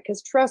coaster ride.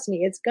 Because trust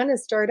me, it's going to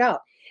start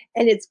out.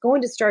 And it's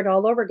going to start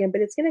all over again,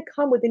 but it's going to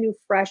come with a new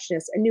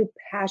freshness, a new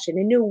passion,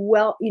 a new,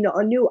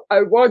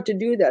 I want to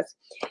do this.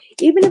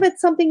 Even if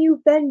it's something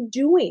you've been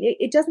doing,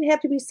 it doesn't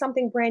have to be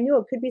something brand new.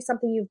 It could be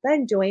something you've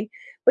been doing,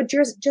 but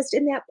you're just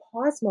in that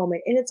pause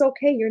moment. And it's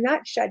okay. You're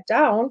not shut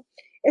down.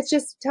 It's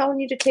just telling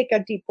you to take a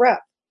deep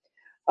breath.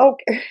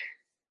 Okay.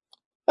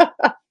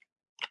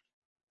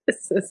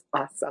 This is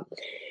awesome.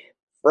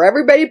 For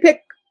everybody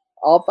pick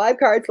all 5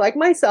 cards like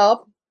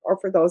myself, or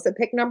for those that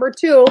pick number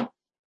 2,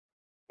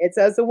 it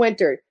says the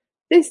winter,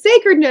 the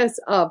sacredness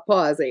of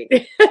pausing.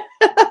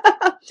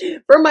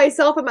 For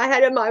myself in my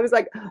head, I was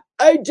like,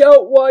 I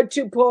don't want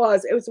to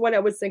pause. It was what I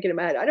was thinking in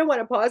my head. I don't want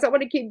to pause. I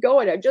want to keep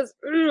going. And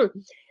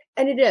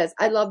it is.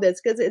 I love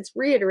this because it's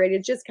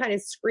reiterated, just kind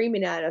of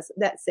screaming at us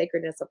that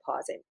sacredness of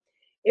pausing.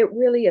 It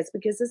really is,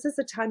 because this is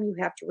a time you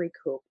have to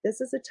recoup. This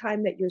is a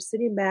time that you're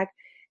sitting back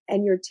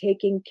and you're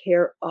taking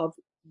care of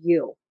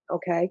you.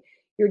 Okay.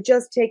 You're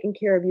just taking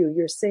care of you.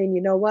 You're saying,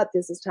 you know what?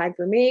 This is time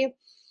for me.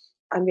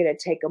 I'm going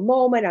to take a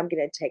moment. I'm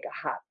going to take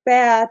a hot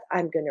bath.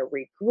 I'm going to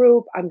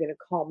regroup. I'm going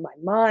to calm my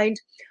mind.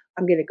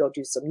 I'm going to go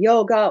do some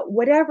yoga,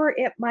 whatever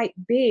it might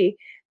be.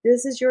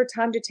 This is your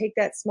time to take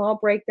that small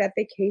break, that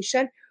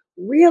vacation.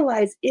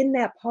 Realize in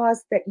that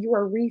pause that you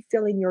are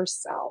refilling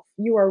yourself.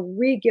 You are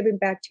re-giving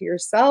back to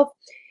yourself,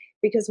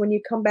 because when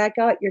you come back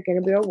out, you're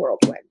going to be a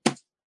whirlwind.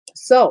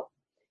 So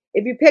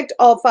if you picked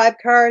all 5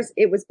 cards,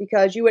 it was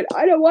because you went,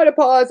 I don't want to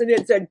pause, and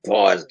it said,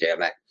 pause,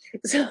 damn it.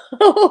 So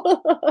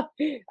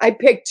I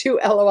picked 2,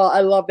 LOL.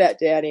 I love that,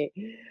 Danny.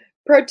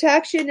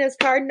 Protection is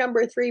card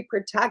number 3,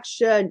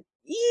 protection.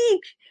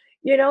 Eek!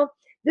 You know,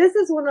 this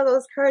is one of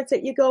those cards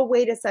that you go,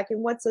 wait a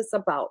second, what's this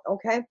about?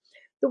 Okay.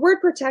 The word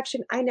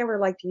protection, I never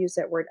like to use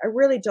that word. I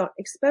really don't,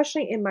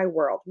 especially in my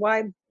world.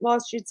 Why? Well, I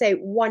should say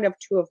one of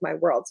 2 of my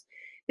worlds.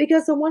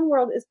 Because the one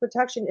world is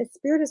protection. Its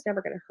spirit is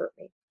never going to hurt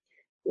me.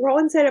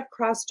 Ones that have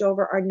crossed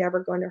over are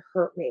never going to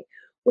hurt me.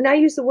 When I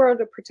use the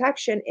word of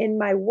protection in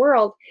my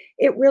world,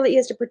 it really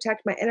is to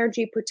protect my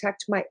energy,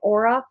 protect my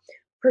aura,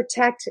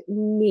 protect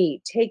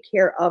me, take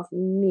care of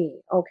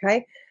me,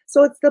 okay?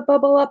 So it's the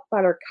bubble up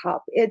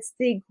buttercup. It's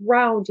the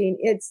grounding.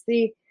 It's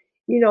the,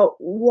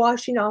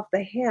 washing off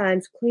the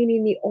hands,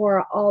 cleaning the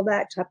aura, all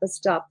that type of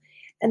stuff.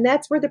 And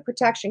that's where the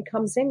protection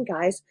comes in,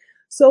 guys.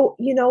 So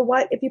you know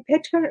what? If you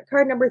picked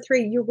card number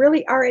 3, you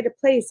really are at a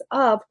place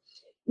of,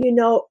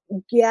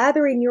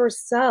 gathering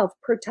yourself,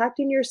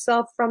 protecting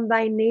yourself from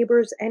thy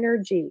neighbor's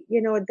energy,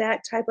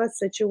 that type of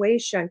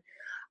situation.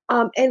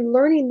 And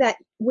learning that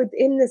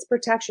within this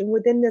protection,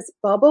 within this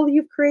bubble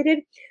you've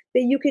created,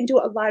 that you can do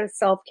a lot of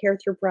self-care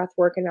through breath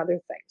work and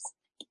other things.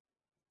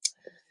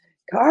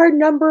 Card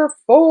number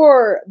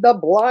 4, the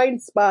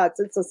blind spots.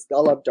 It's a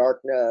skull of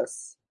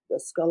darkness. The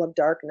skull of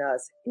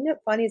darkness. Isn't it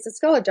funny? It's a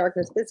skull of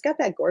darkness, but it's got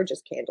that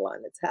gorgeous candle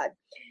on its head.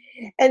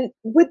 And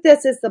with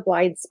this is the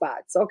blind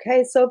spots.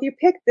 Okay. So if you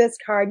pick this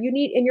card,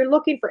 and you're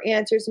looking for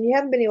answers, and you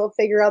haven't been able to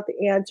figure out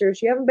the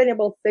answers, you haven't been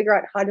able to figure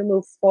out how to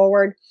move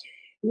forward,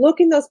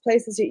 look in those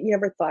places that you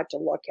never thought to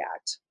look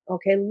at.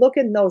 Okay. Look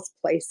in those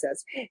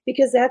places,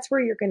 because that's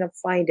where you're going to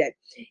find it.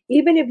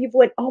 Even if you've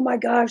went, oh my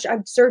gosh,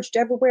 I've searched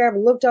everywhere. I've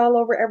looked all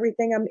over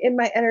everything. I'm in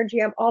my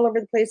energy. I'm all over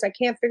the place. I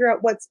can't figure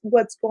out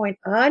what's going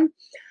on.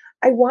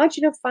 I want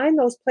you to find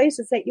those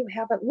places that you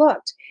haven't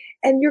looked.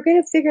 And you're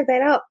going to figure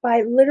that out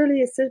by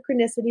literally the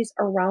synchronicities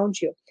around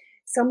you.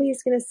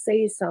 Somebody's going to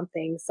say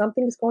something.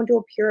 Something's going to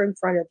appear in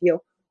front of you.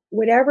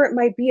 Whatever it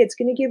might be, it's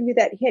going to give you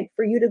that hint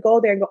for you to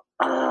go there and go,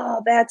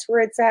 oh, that's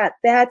where it's at.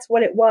 That's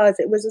what it was.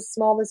 It was the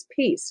smallest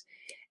piece.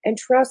 And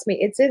trust me,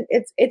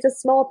 it's a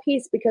small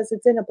piece because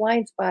it's in a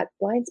blind spot.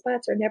 Blind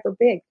spots are never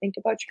big. Think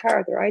about your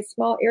car. They're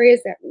small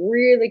areas that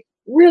really,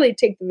 really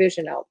take the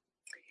vision out.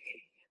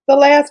 The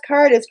last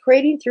card is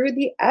creating through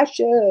the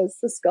ashes,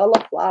 the skull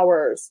of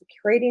flowers,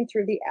 creating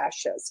through the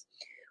ashes.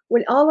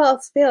 When all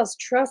else fails,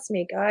 trust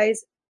me,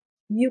 guys,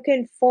 you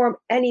can form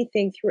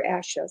anything through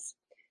ashes.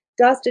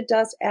 Dust to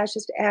dust,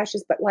 ashes to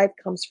ashes, but life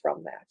comes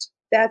from that.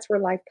 That's where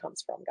life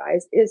comes from,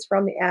 guys, is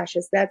from the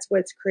ashes. That's what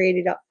it's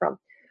created up from.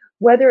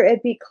 Whether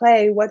it be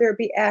clay, whether it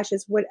be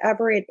ashes,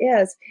 whatever it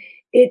is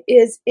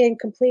in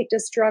complete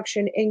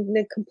destruction, in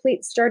the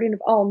complete starting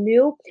of all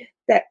new,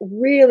 that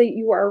really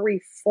you are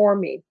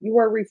reforming. You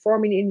are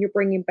reforming and you're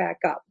bringing back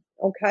up,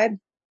 okay?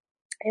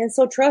 And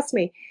so trust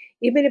me,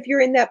 even if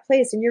you're in that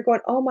place and you're going,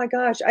 oh my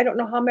gosh, I don't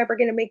know how I'm ever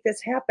going to make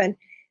this happen,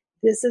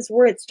 this is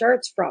where it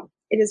starts from.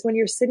 It is when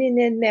you're sitting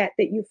in that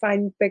you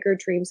find bigger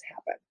dreams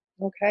happen,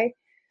 okay?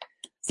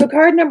 So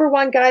card number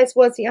 1, guys,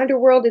 was the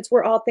underworld. It's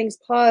where all things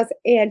pause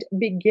and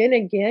begin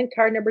again.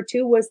 Card number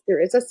 2 was there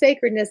is a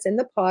sacredness in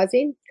the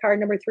pausing. Card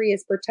number 3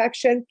 is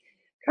protection.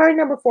 Card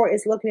number 4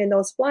 is looking in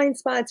those blind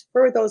spots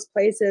for those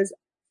places,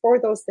 for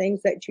those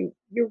things that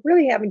you're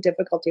really having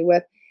difficulty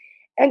with.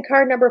 And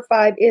card number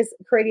 5 is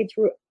creating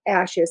through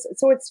ashes.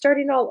 So it's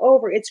starting all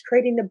over. It's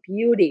creating the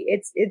beauty.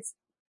 It's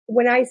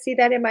when I see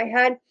that in my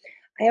head,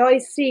 I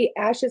always see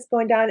ashes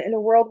going down in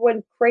a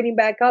whirlwind, creating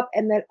back up,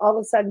 and then all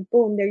of a sudden,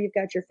 boom, there you've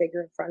got your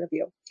figure in front of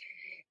you.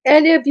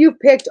 And if you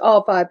picked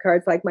all 5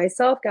 cards like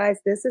myself, guys,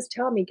 this is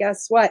telling me,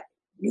 guess what?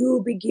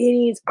 New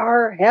beginnings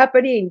are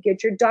happening.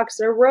 Get your ducks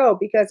in a row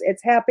because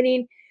it's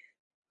happening.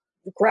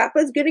 The crap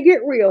is going to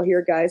get real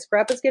here, guys.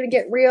 Crap is going to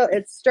get real.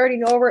 It's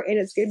starting over, and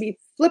it's going to be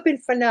flipping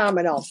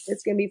phenomenal.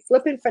 It's going to be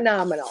flipping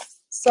phenomenal.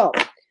 So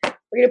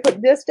we're going to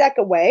put this deck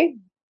away.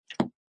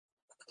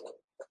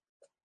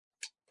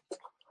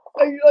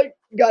 I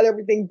got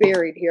everything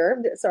buried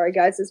here. Sorry,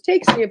 guys. This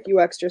takes me a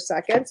few extra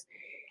seconds.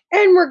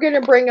 And we're going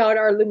to bring out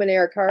our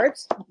Luminaire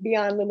cards,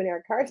 Beyond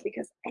Luminaire cards,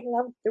 because I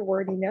love the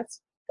wordiness.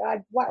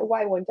 God,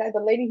 why wouldn't I?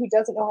 The lady who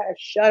doesn't know how to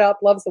shut up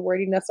loves the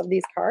wordiness of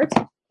these cards.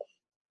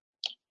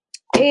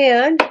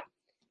 And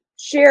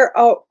share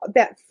out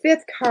that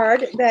 5th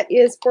card that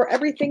is for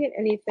everything and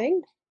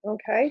anything.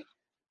 Okay.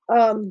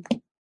 Again,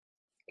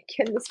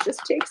 this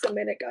just takes a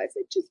minute, guys.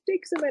 It just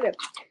takes a minute.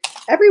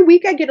 Every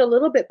week I get a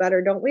little bit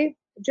better, don't we?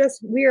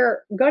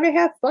 We're going to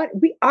have fun.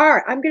 We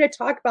are. I'm going to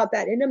talk about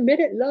that in a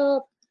minute,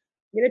 love.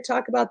 I'm going to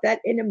talk about that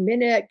in a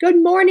minute.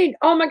 Good morning.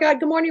 Oh my God.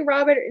 Good morning,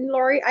 Robert and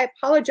Lori. I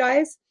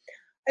apologize.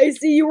 I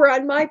see you were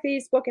on my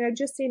Facebook and I've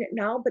just seen it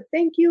now, but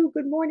thank you.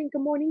 Good morning,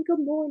 good morning, good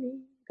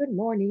morning, good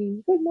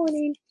morning, good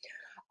morning.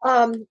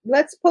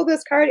 Let's pull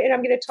this card and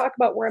I'm going to talk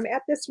about where I'm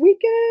at this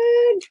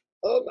weekend.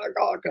 Oh my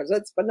God, because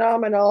it's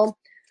phenomenal.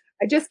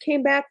 I just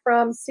came back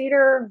from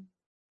Cedar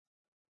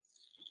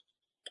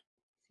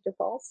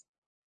Falls,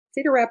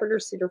 Cedar Rapids or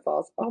Cedar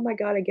Falls. Oh my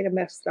God, I get it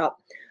messed up.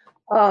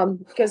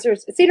 Because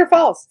there's Cedar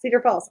Falls,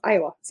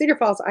 Iowa. Cedar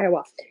Falls,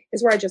 Iowa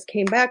is where I just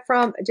came back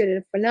from. I did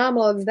a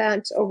phenomenal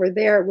event over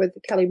there with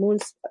Kelly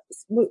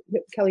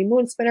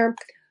Moonspinner.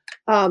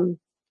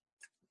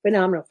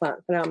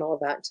 Phenomenal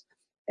event.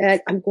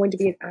 And I'm going to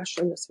be in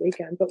Ashland this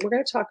weekend, but we're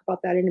going to talk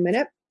about that in a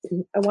minute.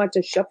 I want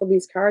to shuffle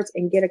these cards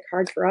and get a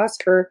card for us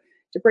to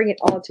bring it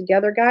all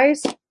together,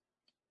 guys.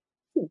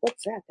 Ooh,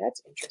 what's that?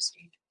 That's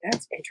interesting.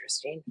 That's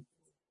interesting.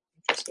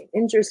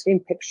 Interesting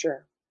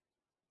picture.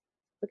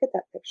 Look at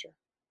that picture.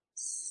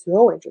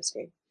 So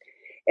interesting.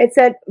 It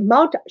said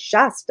Mount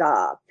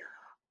Shasta,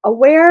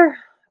 where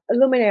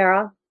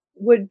Luminara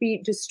would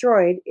be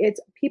destroyed, its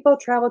people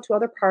traveled to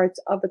other parts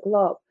of the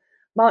globe.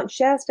 Mount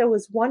Shasta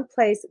was one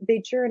place they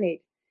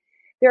journeyed.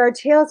 There are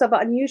tales of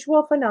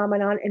unusual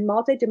phenomenon and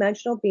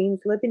multi-dimensional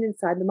beings living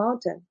inside the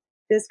mountain.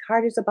 This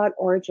card is about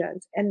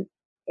origins, and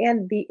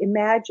the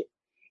image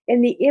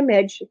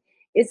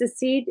is a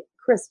seed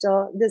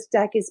crystal this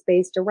deck is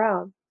based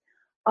around.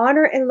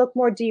 Honor and look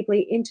more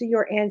deeply into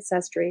your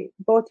ancestry,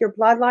 both your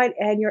bloodline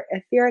and your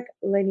etheric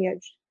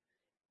lineage.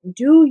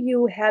 Do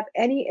you have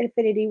any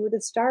affinity with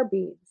the star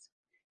beings?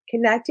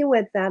 Connecting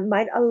with them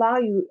might allow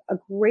you a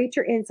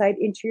greater insight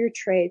into your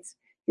traits,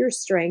 your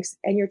strengths,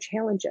 and your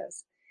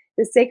challenges.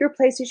 The sacred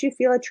places you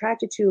feel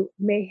attracted to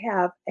may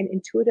have an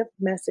intuitive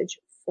message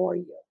for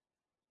you.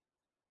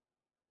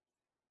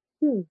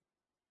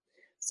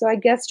 So I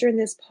guess during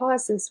this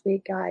pause this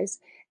week, guys,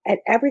 at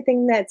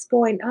everything that's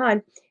going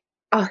on,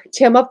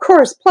 Tim, of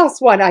course,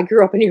 +1. I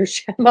grew up near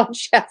Mount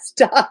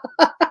Shasta.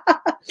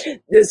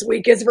 This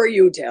week is for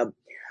you, Tim.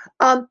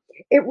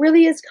 It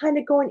really is kind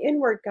of going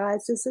inward,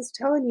 guys. This is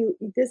telling you,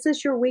 this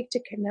is your week to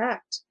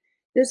connect.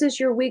 This is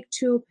your week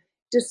to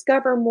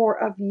discover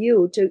more of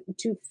you, to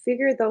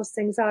figure those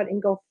things out and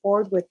go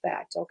forward with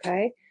that,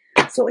 okay?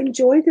 So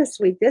enjoy this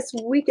week. This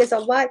week is a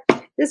lot.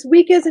 This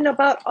week isn't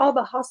about all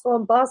the hustle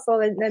and bustle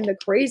and the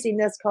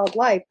craziness called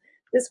life.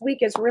 This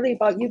week is really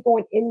about you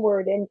going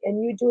inward and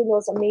you doing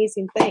those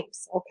amazing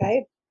things,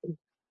 okay?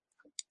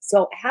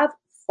 So have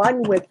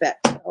fun with it,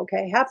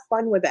 okay? Have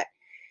fun with it.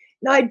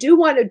 Now I do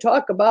want to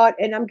talk about,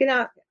 and I'm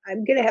gonna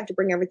have to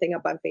bring everything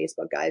up on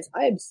Facebook, guys.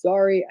 I am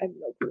sorry, I have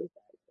no clue what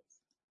that is.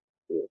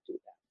 We will do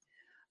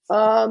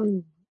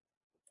that.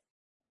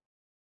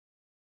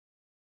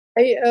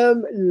 I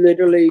am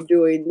literally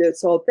doing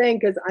this whole thing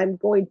because I'm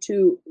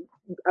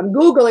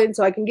Googling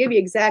so I can give you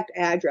exact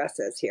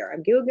addresses here.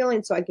 I'm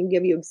Googling so I can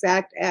give you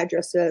exact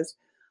addresses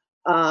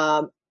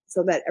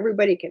so that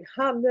everybody can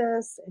have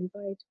this.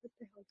 Invite,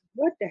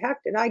 what the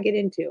heck did I get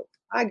into?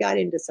 I got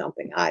into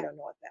something. I don't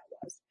know what that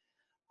was.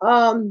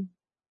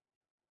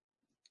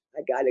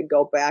 I got to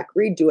go back,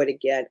 redo it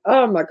again.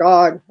 Oh my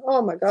God.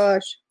 Oh my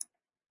gosh.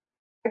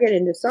 I got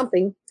into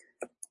something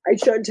I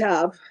shouldn't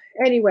have.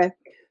 Anyway.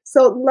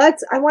 So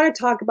I want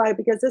to talk about it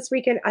because this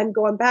weekend I'm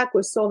going back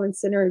with Soul and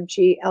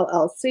Synergy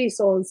LLC,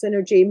 Soul and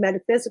Synergy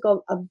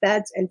metaphysical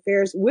events and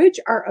fairs, which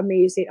are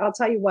amazing. I'll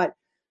tell you what,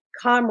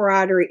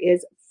 camaraderie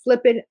is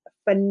flipping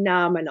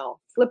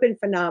phenomenal,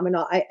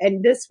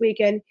 and this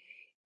weekend,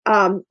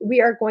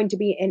 we are going to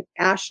be in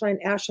Ashland,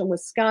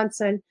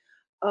 Wisconsin.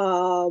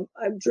 I'm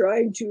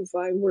trying to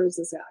find, where is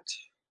this at?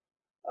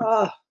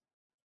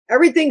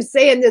 Everything's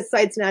saying this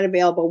site's not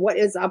available. What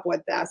is up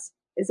with this?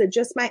 Is it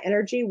just my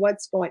energy?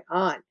 What's going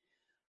on?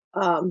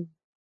 Oh,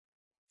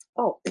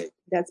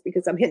 that's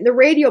because I'm hitting the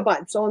radio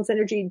button. Soul and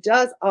Synergy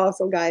does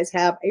also, guys,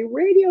 have a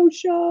radio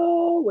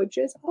show, which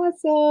is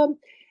awesome.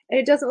 And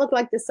it doesn't look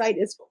like the site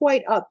is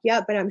quite up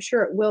yet, but I'm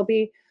sure it will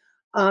be.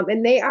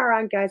 And they are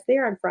on, guys, they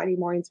are on Friday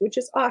mornings, which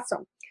is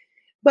awesome.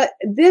 But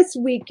this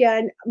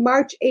weekend,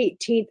 March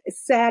 18th,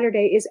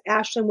 Saturday, is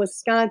Ashland,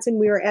 Wisconsin.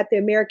 We are at the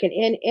American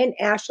Inn in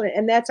Ashland,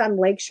 and that's on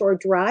Lakeshore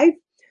Drive.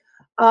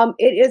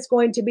 It is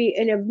going to be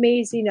an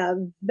amazing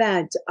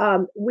event.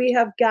 We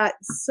have got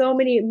so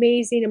many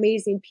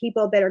amazing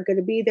people that are going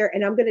to be there.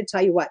 And I'm going to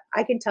tell you what,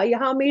 I can tell you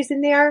how amazing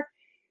they are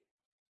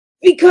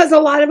because a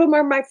lot of them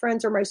are my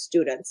friends or my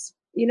students.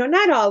 You know,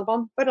 not all of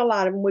them, but a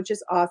lot of them, which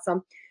is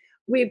awesome.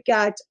 We've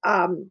got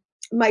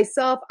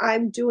myself,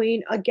 I'm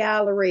doing a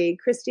gallery.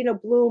 Christina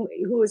Bloom,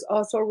 who is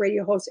also a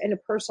radio host and a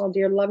personal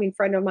dear loving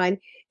friend of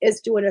mine,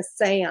 is doing a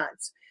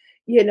seance.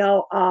 You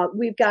know,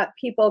 we've got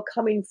people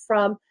coming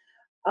from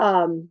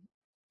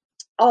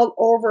all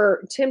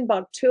over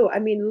Timbuktu. I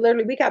mean,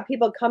 literally, we got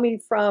people coming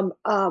from,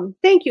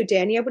 thank you,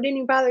 Danny. I wouldn't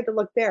even bother to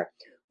look there.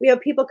 We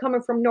have people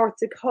coming from North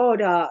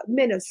Dakota,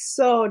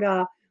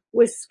 Minnesota,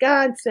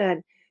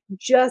 Wisconsin,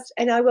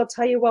 and I will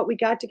tell you what, we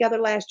got together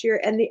last year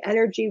and the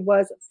energy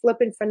was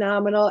flipping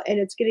phenomenal, and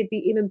it's going to be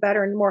even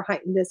better and more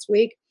heightened this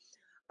week.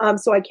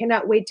 So I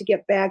cannot wait to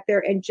get back there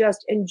and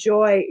just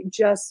enjoy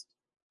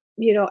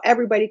you know,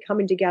 everybody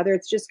coming together.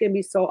 It's just going to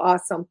be so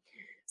awesome.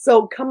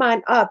 So come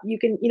on up. You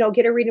can,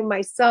 get a reading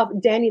myself.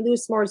 Danny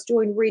Loosemore is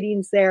doing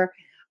readings there.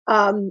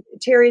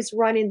 Terry's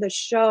running the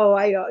show.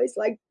 I always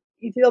like,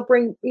 they'll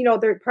bring,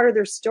 they're part of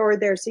their store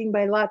there, so you can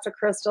buy lots of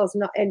crystals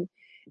and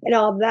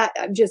all that.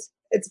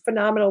 It's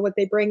phenomenal what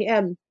they bring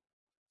in.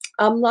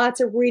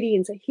 Lots of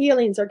readings,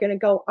 healings are going to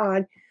go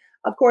on.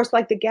 Of course,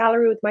 like the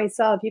gallery with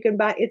myself, you can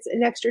buy, it's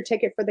an extra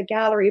ticket for the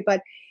gallery,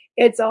 but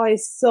it's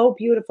always so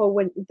beautiful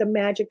when the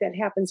magic that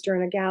happens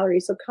during a gallery.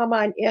 So come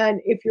on in.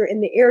 If you're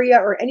in the area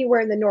or anywhere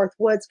in the North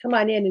Woods, come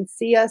on in and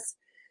see us.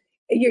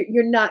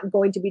 You're not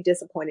going to be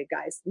disappointed,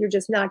 guys. You're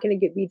just not going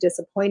to be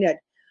disappointed.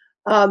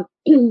 I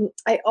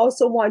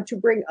also want to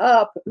bring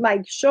up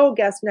my show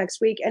guest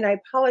next week, and I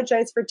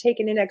apologize for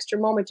taking an extra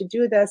moment to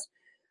do this,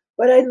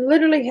 but I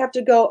literally have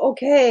to go,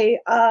 okay,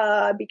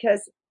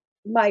 because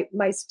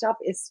my stuff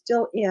is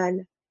still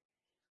in.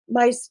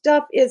 My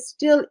stuff is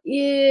still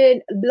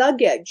in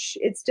luggage.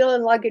 It's still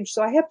in luggage,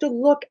 so I have to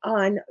look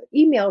on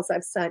emails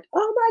I've sent.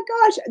 Oh my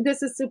gosh,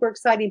 this is super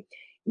exciting.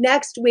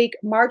 Next week,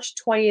 March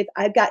 20th,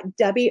 I've got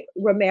DeEtte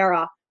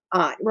Ranae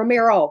on.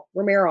 DeEtte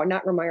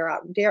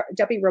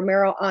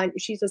Ranae on.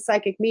 She's a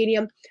psychic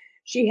medium.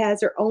 She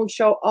has her own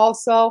show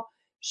also.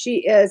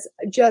 She is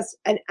just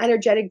an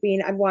energetic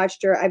being. I've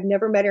watched her. I've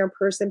never met her in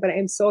person, but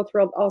I'm so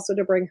thrilled also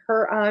to bring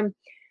her on.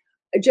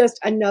 Just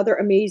another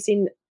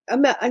amazing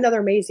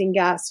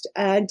guest.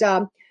 And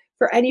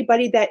for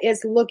anybody that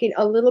is looking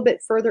a little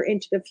bit further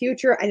into the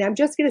future, and I'm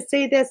just going to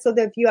say this so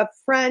that if you have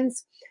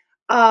friends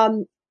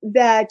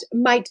that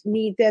might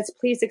need this,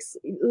 please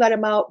let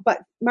them out. But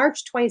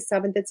March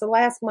 27th, it's the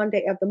last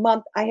Monday of the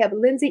month, I have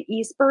Lindsay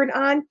Eastburn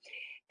on,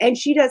 and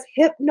she does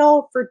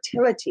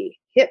hypnofertility.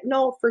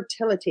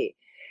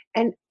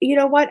 And you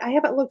know what? I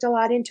haven't looked a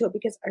lot into it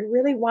because I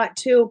really want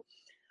to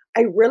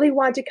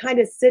kind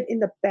of sit in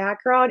the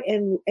background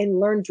and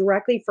learn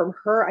directly from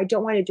her. I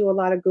don't want to do a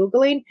lot of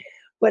Googling,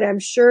 but I'm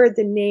sure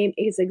the name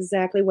is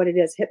exactly what it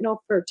is,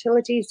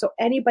 hypnofertility. So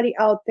anybody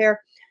out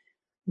there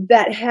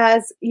that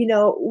has,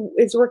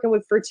 is working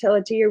with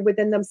fertility or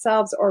within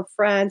themselves or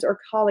friends or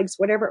colleagues,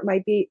 whatever it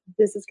might be,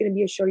 this is going to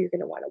be a show you're going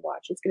to want to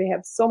watch. It's going to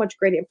have so much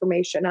great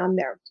information on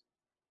there.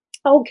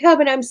 Oh,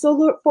 Kevin, I'm so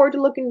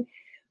looking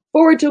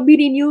forward to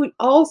meeting you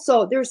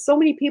also. There's so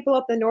many people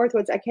up in the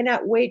Northwoods. I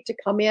cannot wait to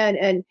come in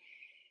and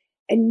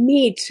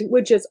meet,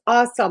 which is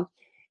awesome.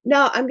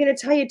 Now, I'm going to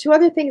tell you two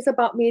other things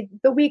about me.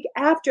 The week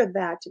after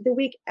that,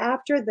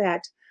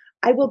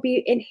 I will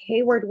be in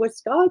Hayward,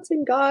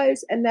 Wisconsin,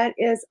 guys, and that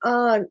is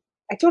on,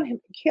 I don't have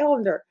a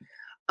calendar.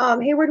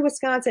 Hayward,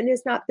 Wisconsin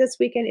is not this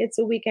weekend, it's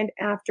a weekend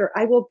after.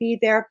 I will be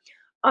there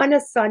on a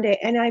Sunday,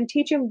 and I'm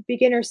teaching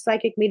beginner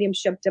psychic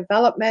mediumship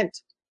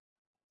development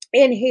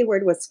in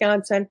Hayward,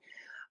 Wisconsin.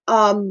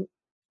 Oh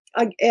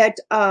my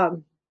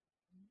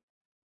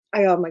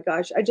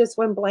gosh, I just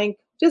went blank.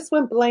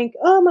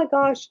 Oh my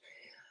gosh.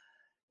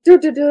 I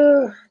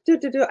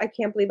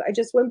can't believe it. I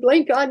just went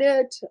blank on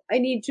it. I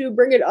need to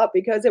bring it up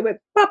because it went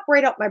pop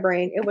right up my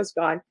brain. It was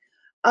gone.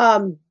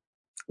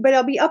 But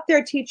I'll be up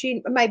there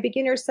teaching my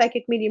beginner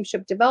psychic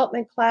mediumship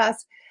development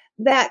class.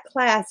 That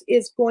class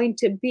is going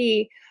to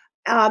be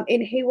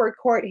in Hayward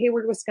Court,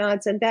 Hayward,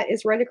 Wisconsin. That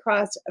is right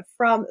across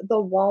from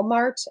the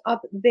Walmart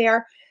up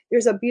there.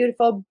 There's a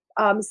beautiful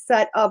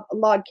set of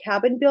log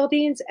cabin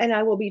buildings, and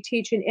I will be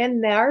teaching in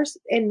those.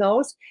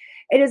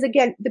 It is,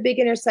 again, the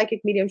beginner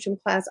psychic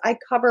mediumship class. I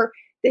cover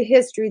the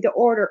history, the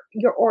order,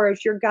 your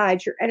auras, your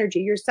guides, your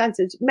energy, your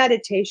senses,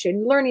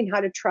 meditation, learning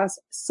how to trust,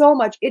 so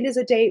much. It is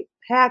a day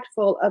packed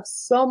full of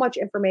so much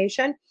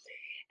information.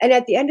 And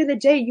at the end of the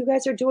day, you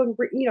guys are doing,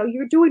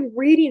 you're doing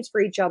readings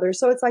for each other.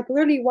 So it's like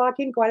literally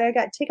walking, going, I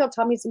got tickle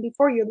tummies, and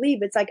before you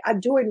leave, it's like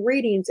I'm doing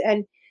readings,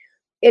 and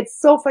it's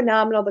so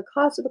phenomenal. The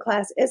cost of the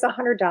class is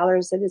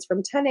 $100. It is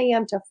from 10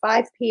 a.m. to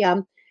 5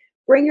 p.m.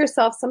 Bring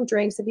yourself some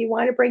drinks. If you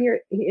want to bring your,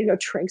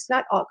 drinks,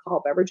 not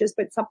alcohol beverages,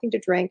 but something to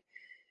drink.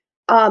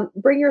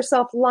 Bring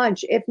yourself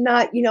lunch. If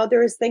not,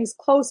 there's things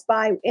close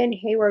by in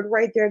Hayward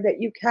right there that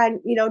you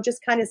can,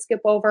 just kind of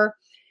skip over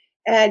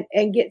and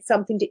get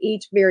something to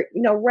eat very,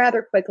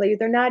 rather quickly.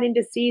 They're not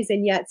into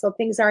season yet, so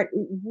things aren't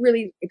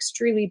really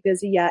extremely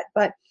busy yet.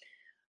 But,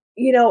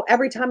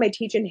 every time I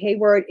teach in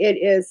Hayward, it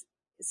is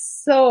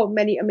so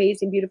many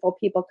amazing, beautiful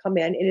people come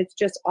in, and it's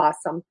just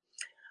awesome.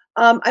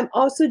 I'm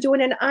also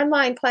doing an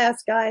online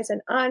class, guys, an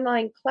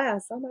online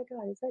class. Oh my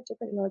God, is that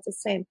different? No, it's the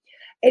same.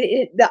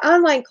 The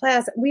online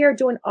class, we are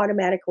doing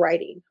automatic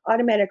writing.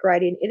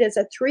 It is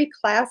 3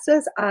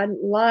 classes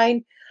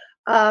online.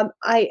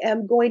 I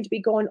am going to be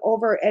going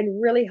over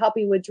and really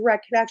helping with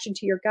direct connection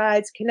to your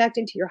guides,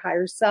 connecting to your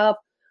higher self,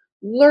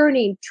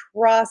 learning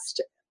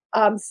trust,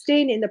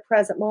 staying in the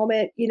present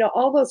moment,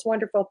 all those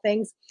wonderful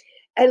things,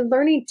 and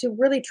learning to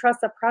really trust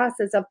the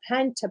process of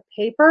pen to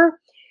paper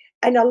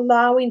and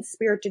allowing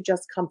spirit to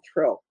just come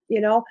through.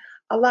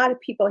 A lot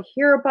of people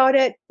hear about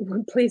it.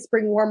 Please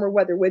bring warmer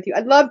weather with you.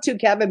 I'd love to,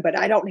 Kevin, but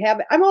I don't have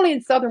it. I'm only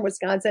in southern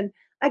Wisconsin.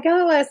 I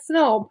got a lot of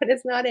snow, but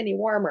it's not any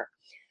warmer.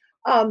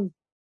 The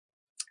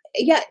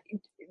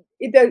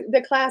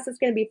class is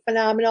going to be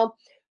phenomenal.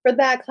 For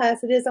that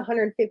class, it is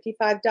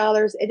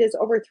 $155. It is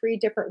over 3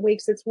 different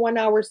weeks. It's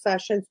 1-hour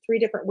sessions, 3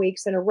 different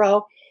weeks in a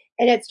row,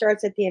 and it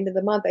starts at the end of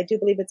the month. I do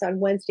believe it's on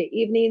Wednesday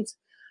evenings.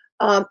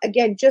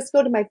 Again, just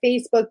go to my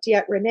Facebook,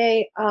 DeEtte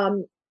Ranae.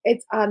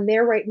 It's on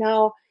there right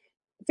now.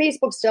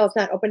 Facebook still has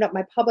not opened up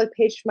my public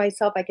page for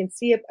myself. I can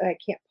see it, but I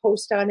can't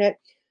post on it.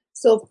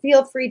 So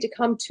feel free to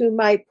come to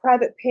my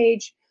private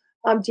page,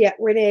 DeEtte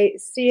Ranae,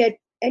 see it,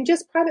 and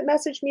just private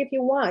message me if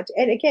you want.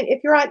 And again,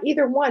 if you're on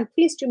either one,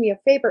 please do me a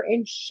favor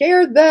and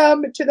share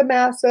them to the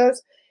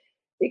masses,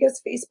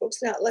 because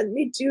Facebook's not letting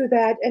me do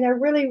that. And I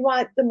really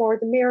want the more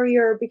the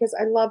merrier, because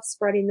I love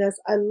spreading this.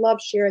 I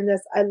love sharing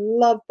this. I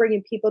love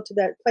bringing people to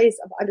that place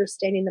of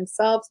understanding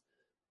themselves,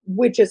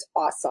 which is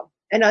awesome.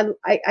 And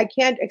I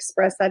can't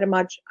express that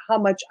how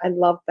much I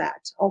love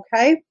that.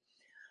 Okay.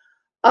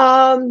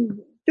 Oh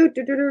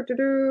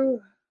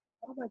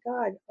my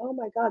God.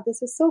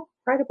 This is so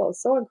incredible.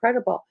 So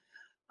incredible.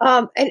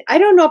 And I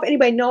don't know if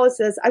anybody knows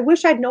this. I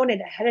wish I'd known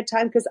it ahead of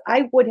time, because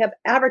I would have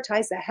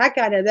advertised the heck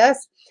out of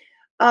this.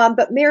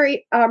 But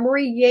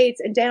Marie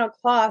Yates and Daniel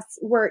Kloss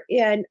were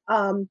in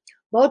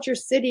Vulture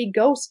City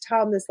Ghost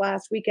Town this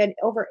last weekend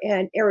over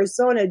in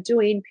Arizona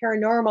doing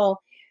paranormal.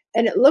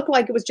 And it looked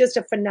like it was just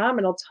a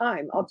phenomenal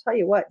time. I'll tell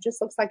you what,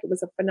 just looks like it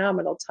was a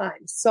phenomenal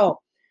time.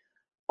 So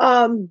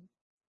there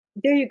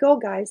you go,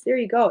 guys. There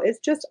you go. It's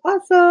just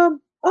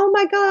awesome. Oh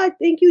my God.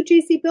 Thank you,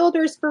 GC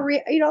Builders, for,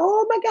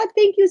 oh my God.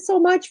 Thank you so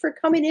much for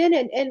coming in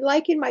and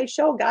liking my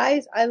show,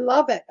 guys. I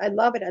love it. I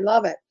love it. I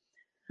love it.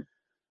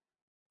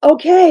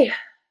 Okay.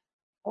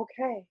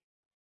 Okay.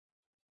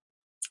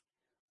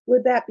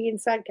 With that being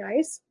said,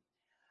 guys,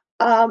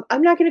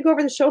 I'm not going to go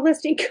over the show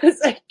listing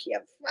because I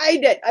can't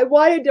find it. I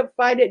wanted to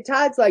find it.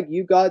 Todd's like,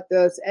 you got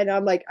this. And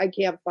I'm like, I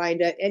can't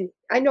find it. And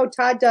I know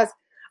Todd does.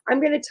 I'm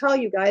going to tell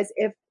you guys,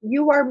 if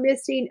you are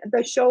missing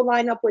the show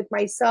lineup with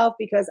myself,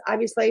 because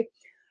obviously,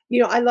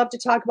 I love to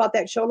talk about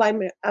that show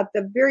lineup at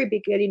the very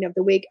beginning of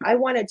the week. I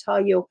want to tell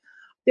you,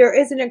 there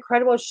is an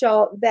incredible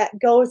show that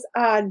goes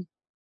on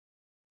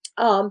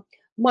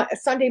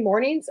Sunday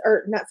mornings,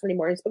 or not Sunday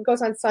mornings, but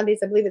goes on Sundays.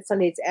 I believe it's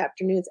Sundays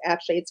afternoons,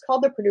 actually. It's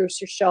called The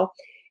Producer Show.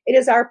 It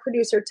is our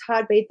producer,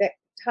 Todd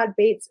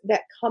Bates,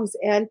 that comes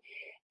in,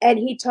 and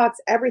he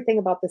talks everything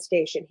about the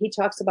station. He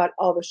talks about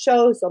all the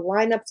shows, the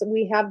lineups that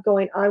we have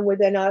going on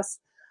within us.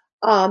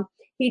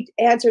 He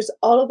answers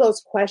all of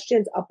those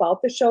questions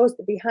about the shows,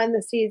 the behind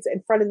the scenes,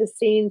 in front of the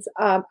scenes.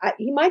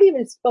 He might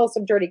even spill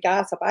some dirty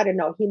gossip. I don't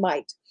know. He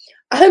might.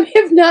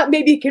 If not,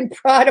 maybe you can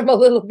prod him a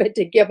little bit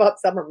to give up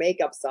some or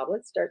make up some.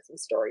 Let's start some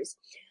stories.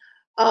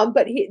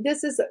 But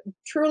this is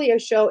truly a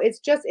show.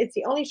 It's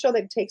the only show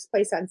that takes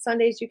place on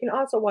Sundays. You can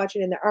also watch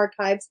it in the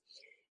archives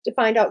to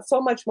find out so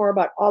much more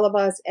about all of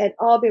us and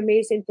all the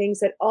amazing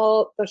things that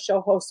all the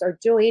show hosts are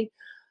doing.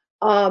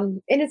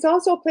 And it's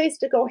also a place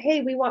to go,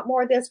 hey, we want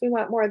more of this, we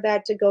want more of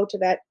that, to go to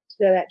that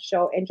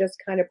show and just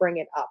kind of bring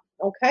it up.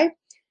 Okay.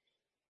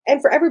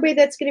 And for everybody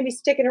that's going to be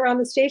sticking around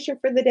the station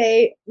for the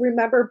day,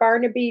 remember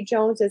Barnaby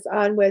Jones is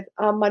on with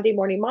Monday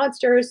Morning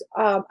Monsters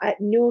at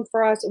noon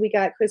for us. We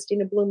got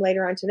Christina Bloom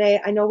later on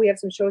today. I know we have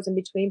some shows in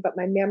between, but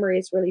my memory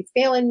is really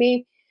failing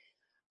me.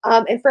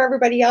 And for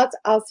everybody else,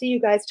 I'll see you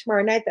guys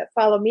tomorrow night that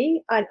follow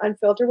me on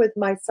Unfiltered with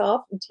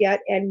myself, DeEtte,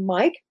 and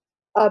Mike.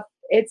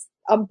 It's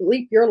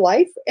Bleep Your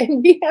Life,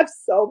 and we have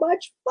so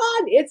much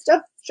fun. It's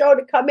a show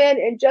to come in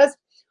and just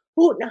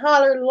hoot and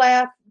holler,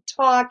 laugh,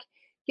 talk,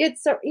 get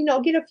some,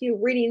 get a few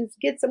readings,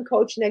 get some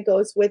coaching that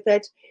goes with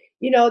it.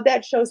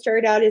 That show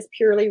started out as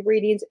purely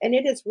readings, and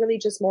it has really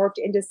just morphed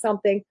into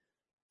something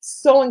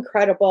so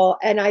incredible,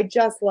 and I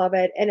just love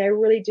it. And I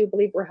really do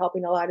believe we're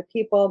helping a lot of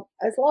people,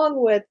 as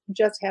long with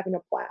just having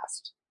a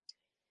blast.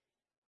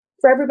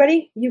 For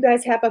everybody, you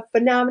guys have a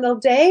phenomenal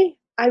day.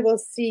 I will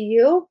see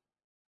you.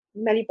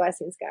 Many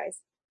blessings,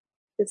 guys.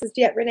 This is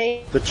DeEtte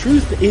Ranae. The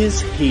truth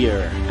is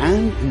here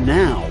and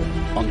now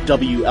on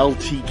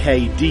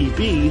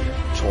WLTKDB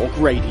Talk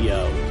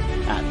Radio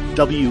at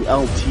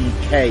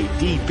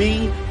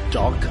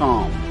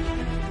WLTKDB.com.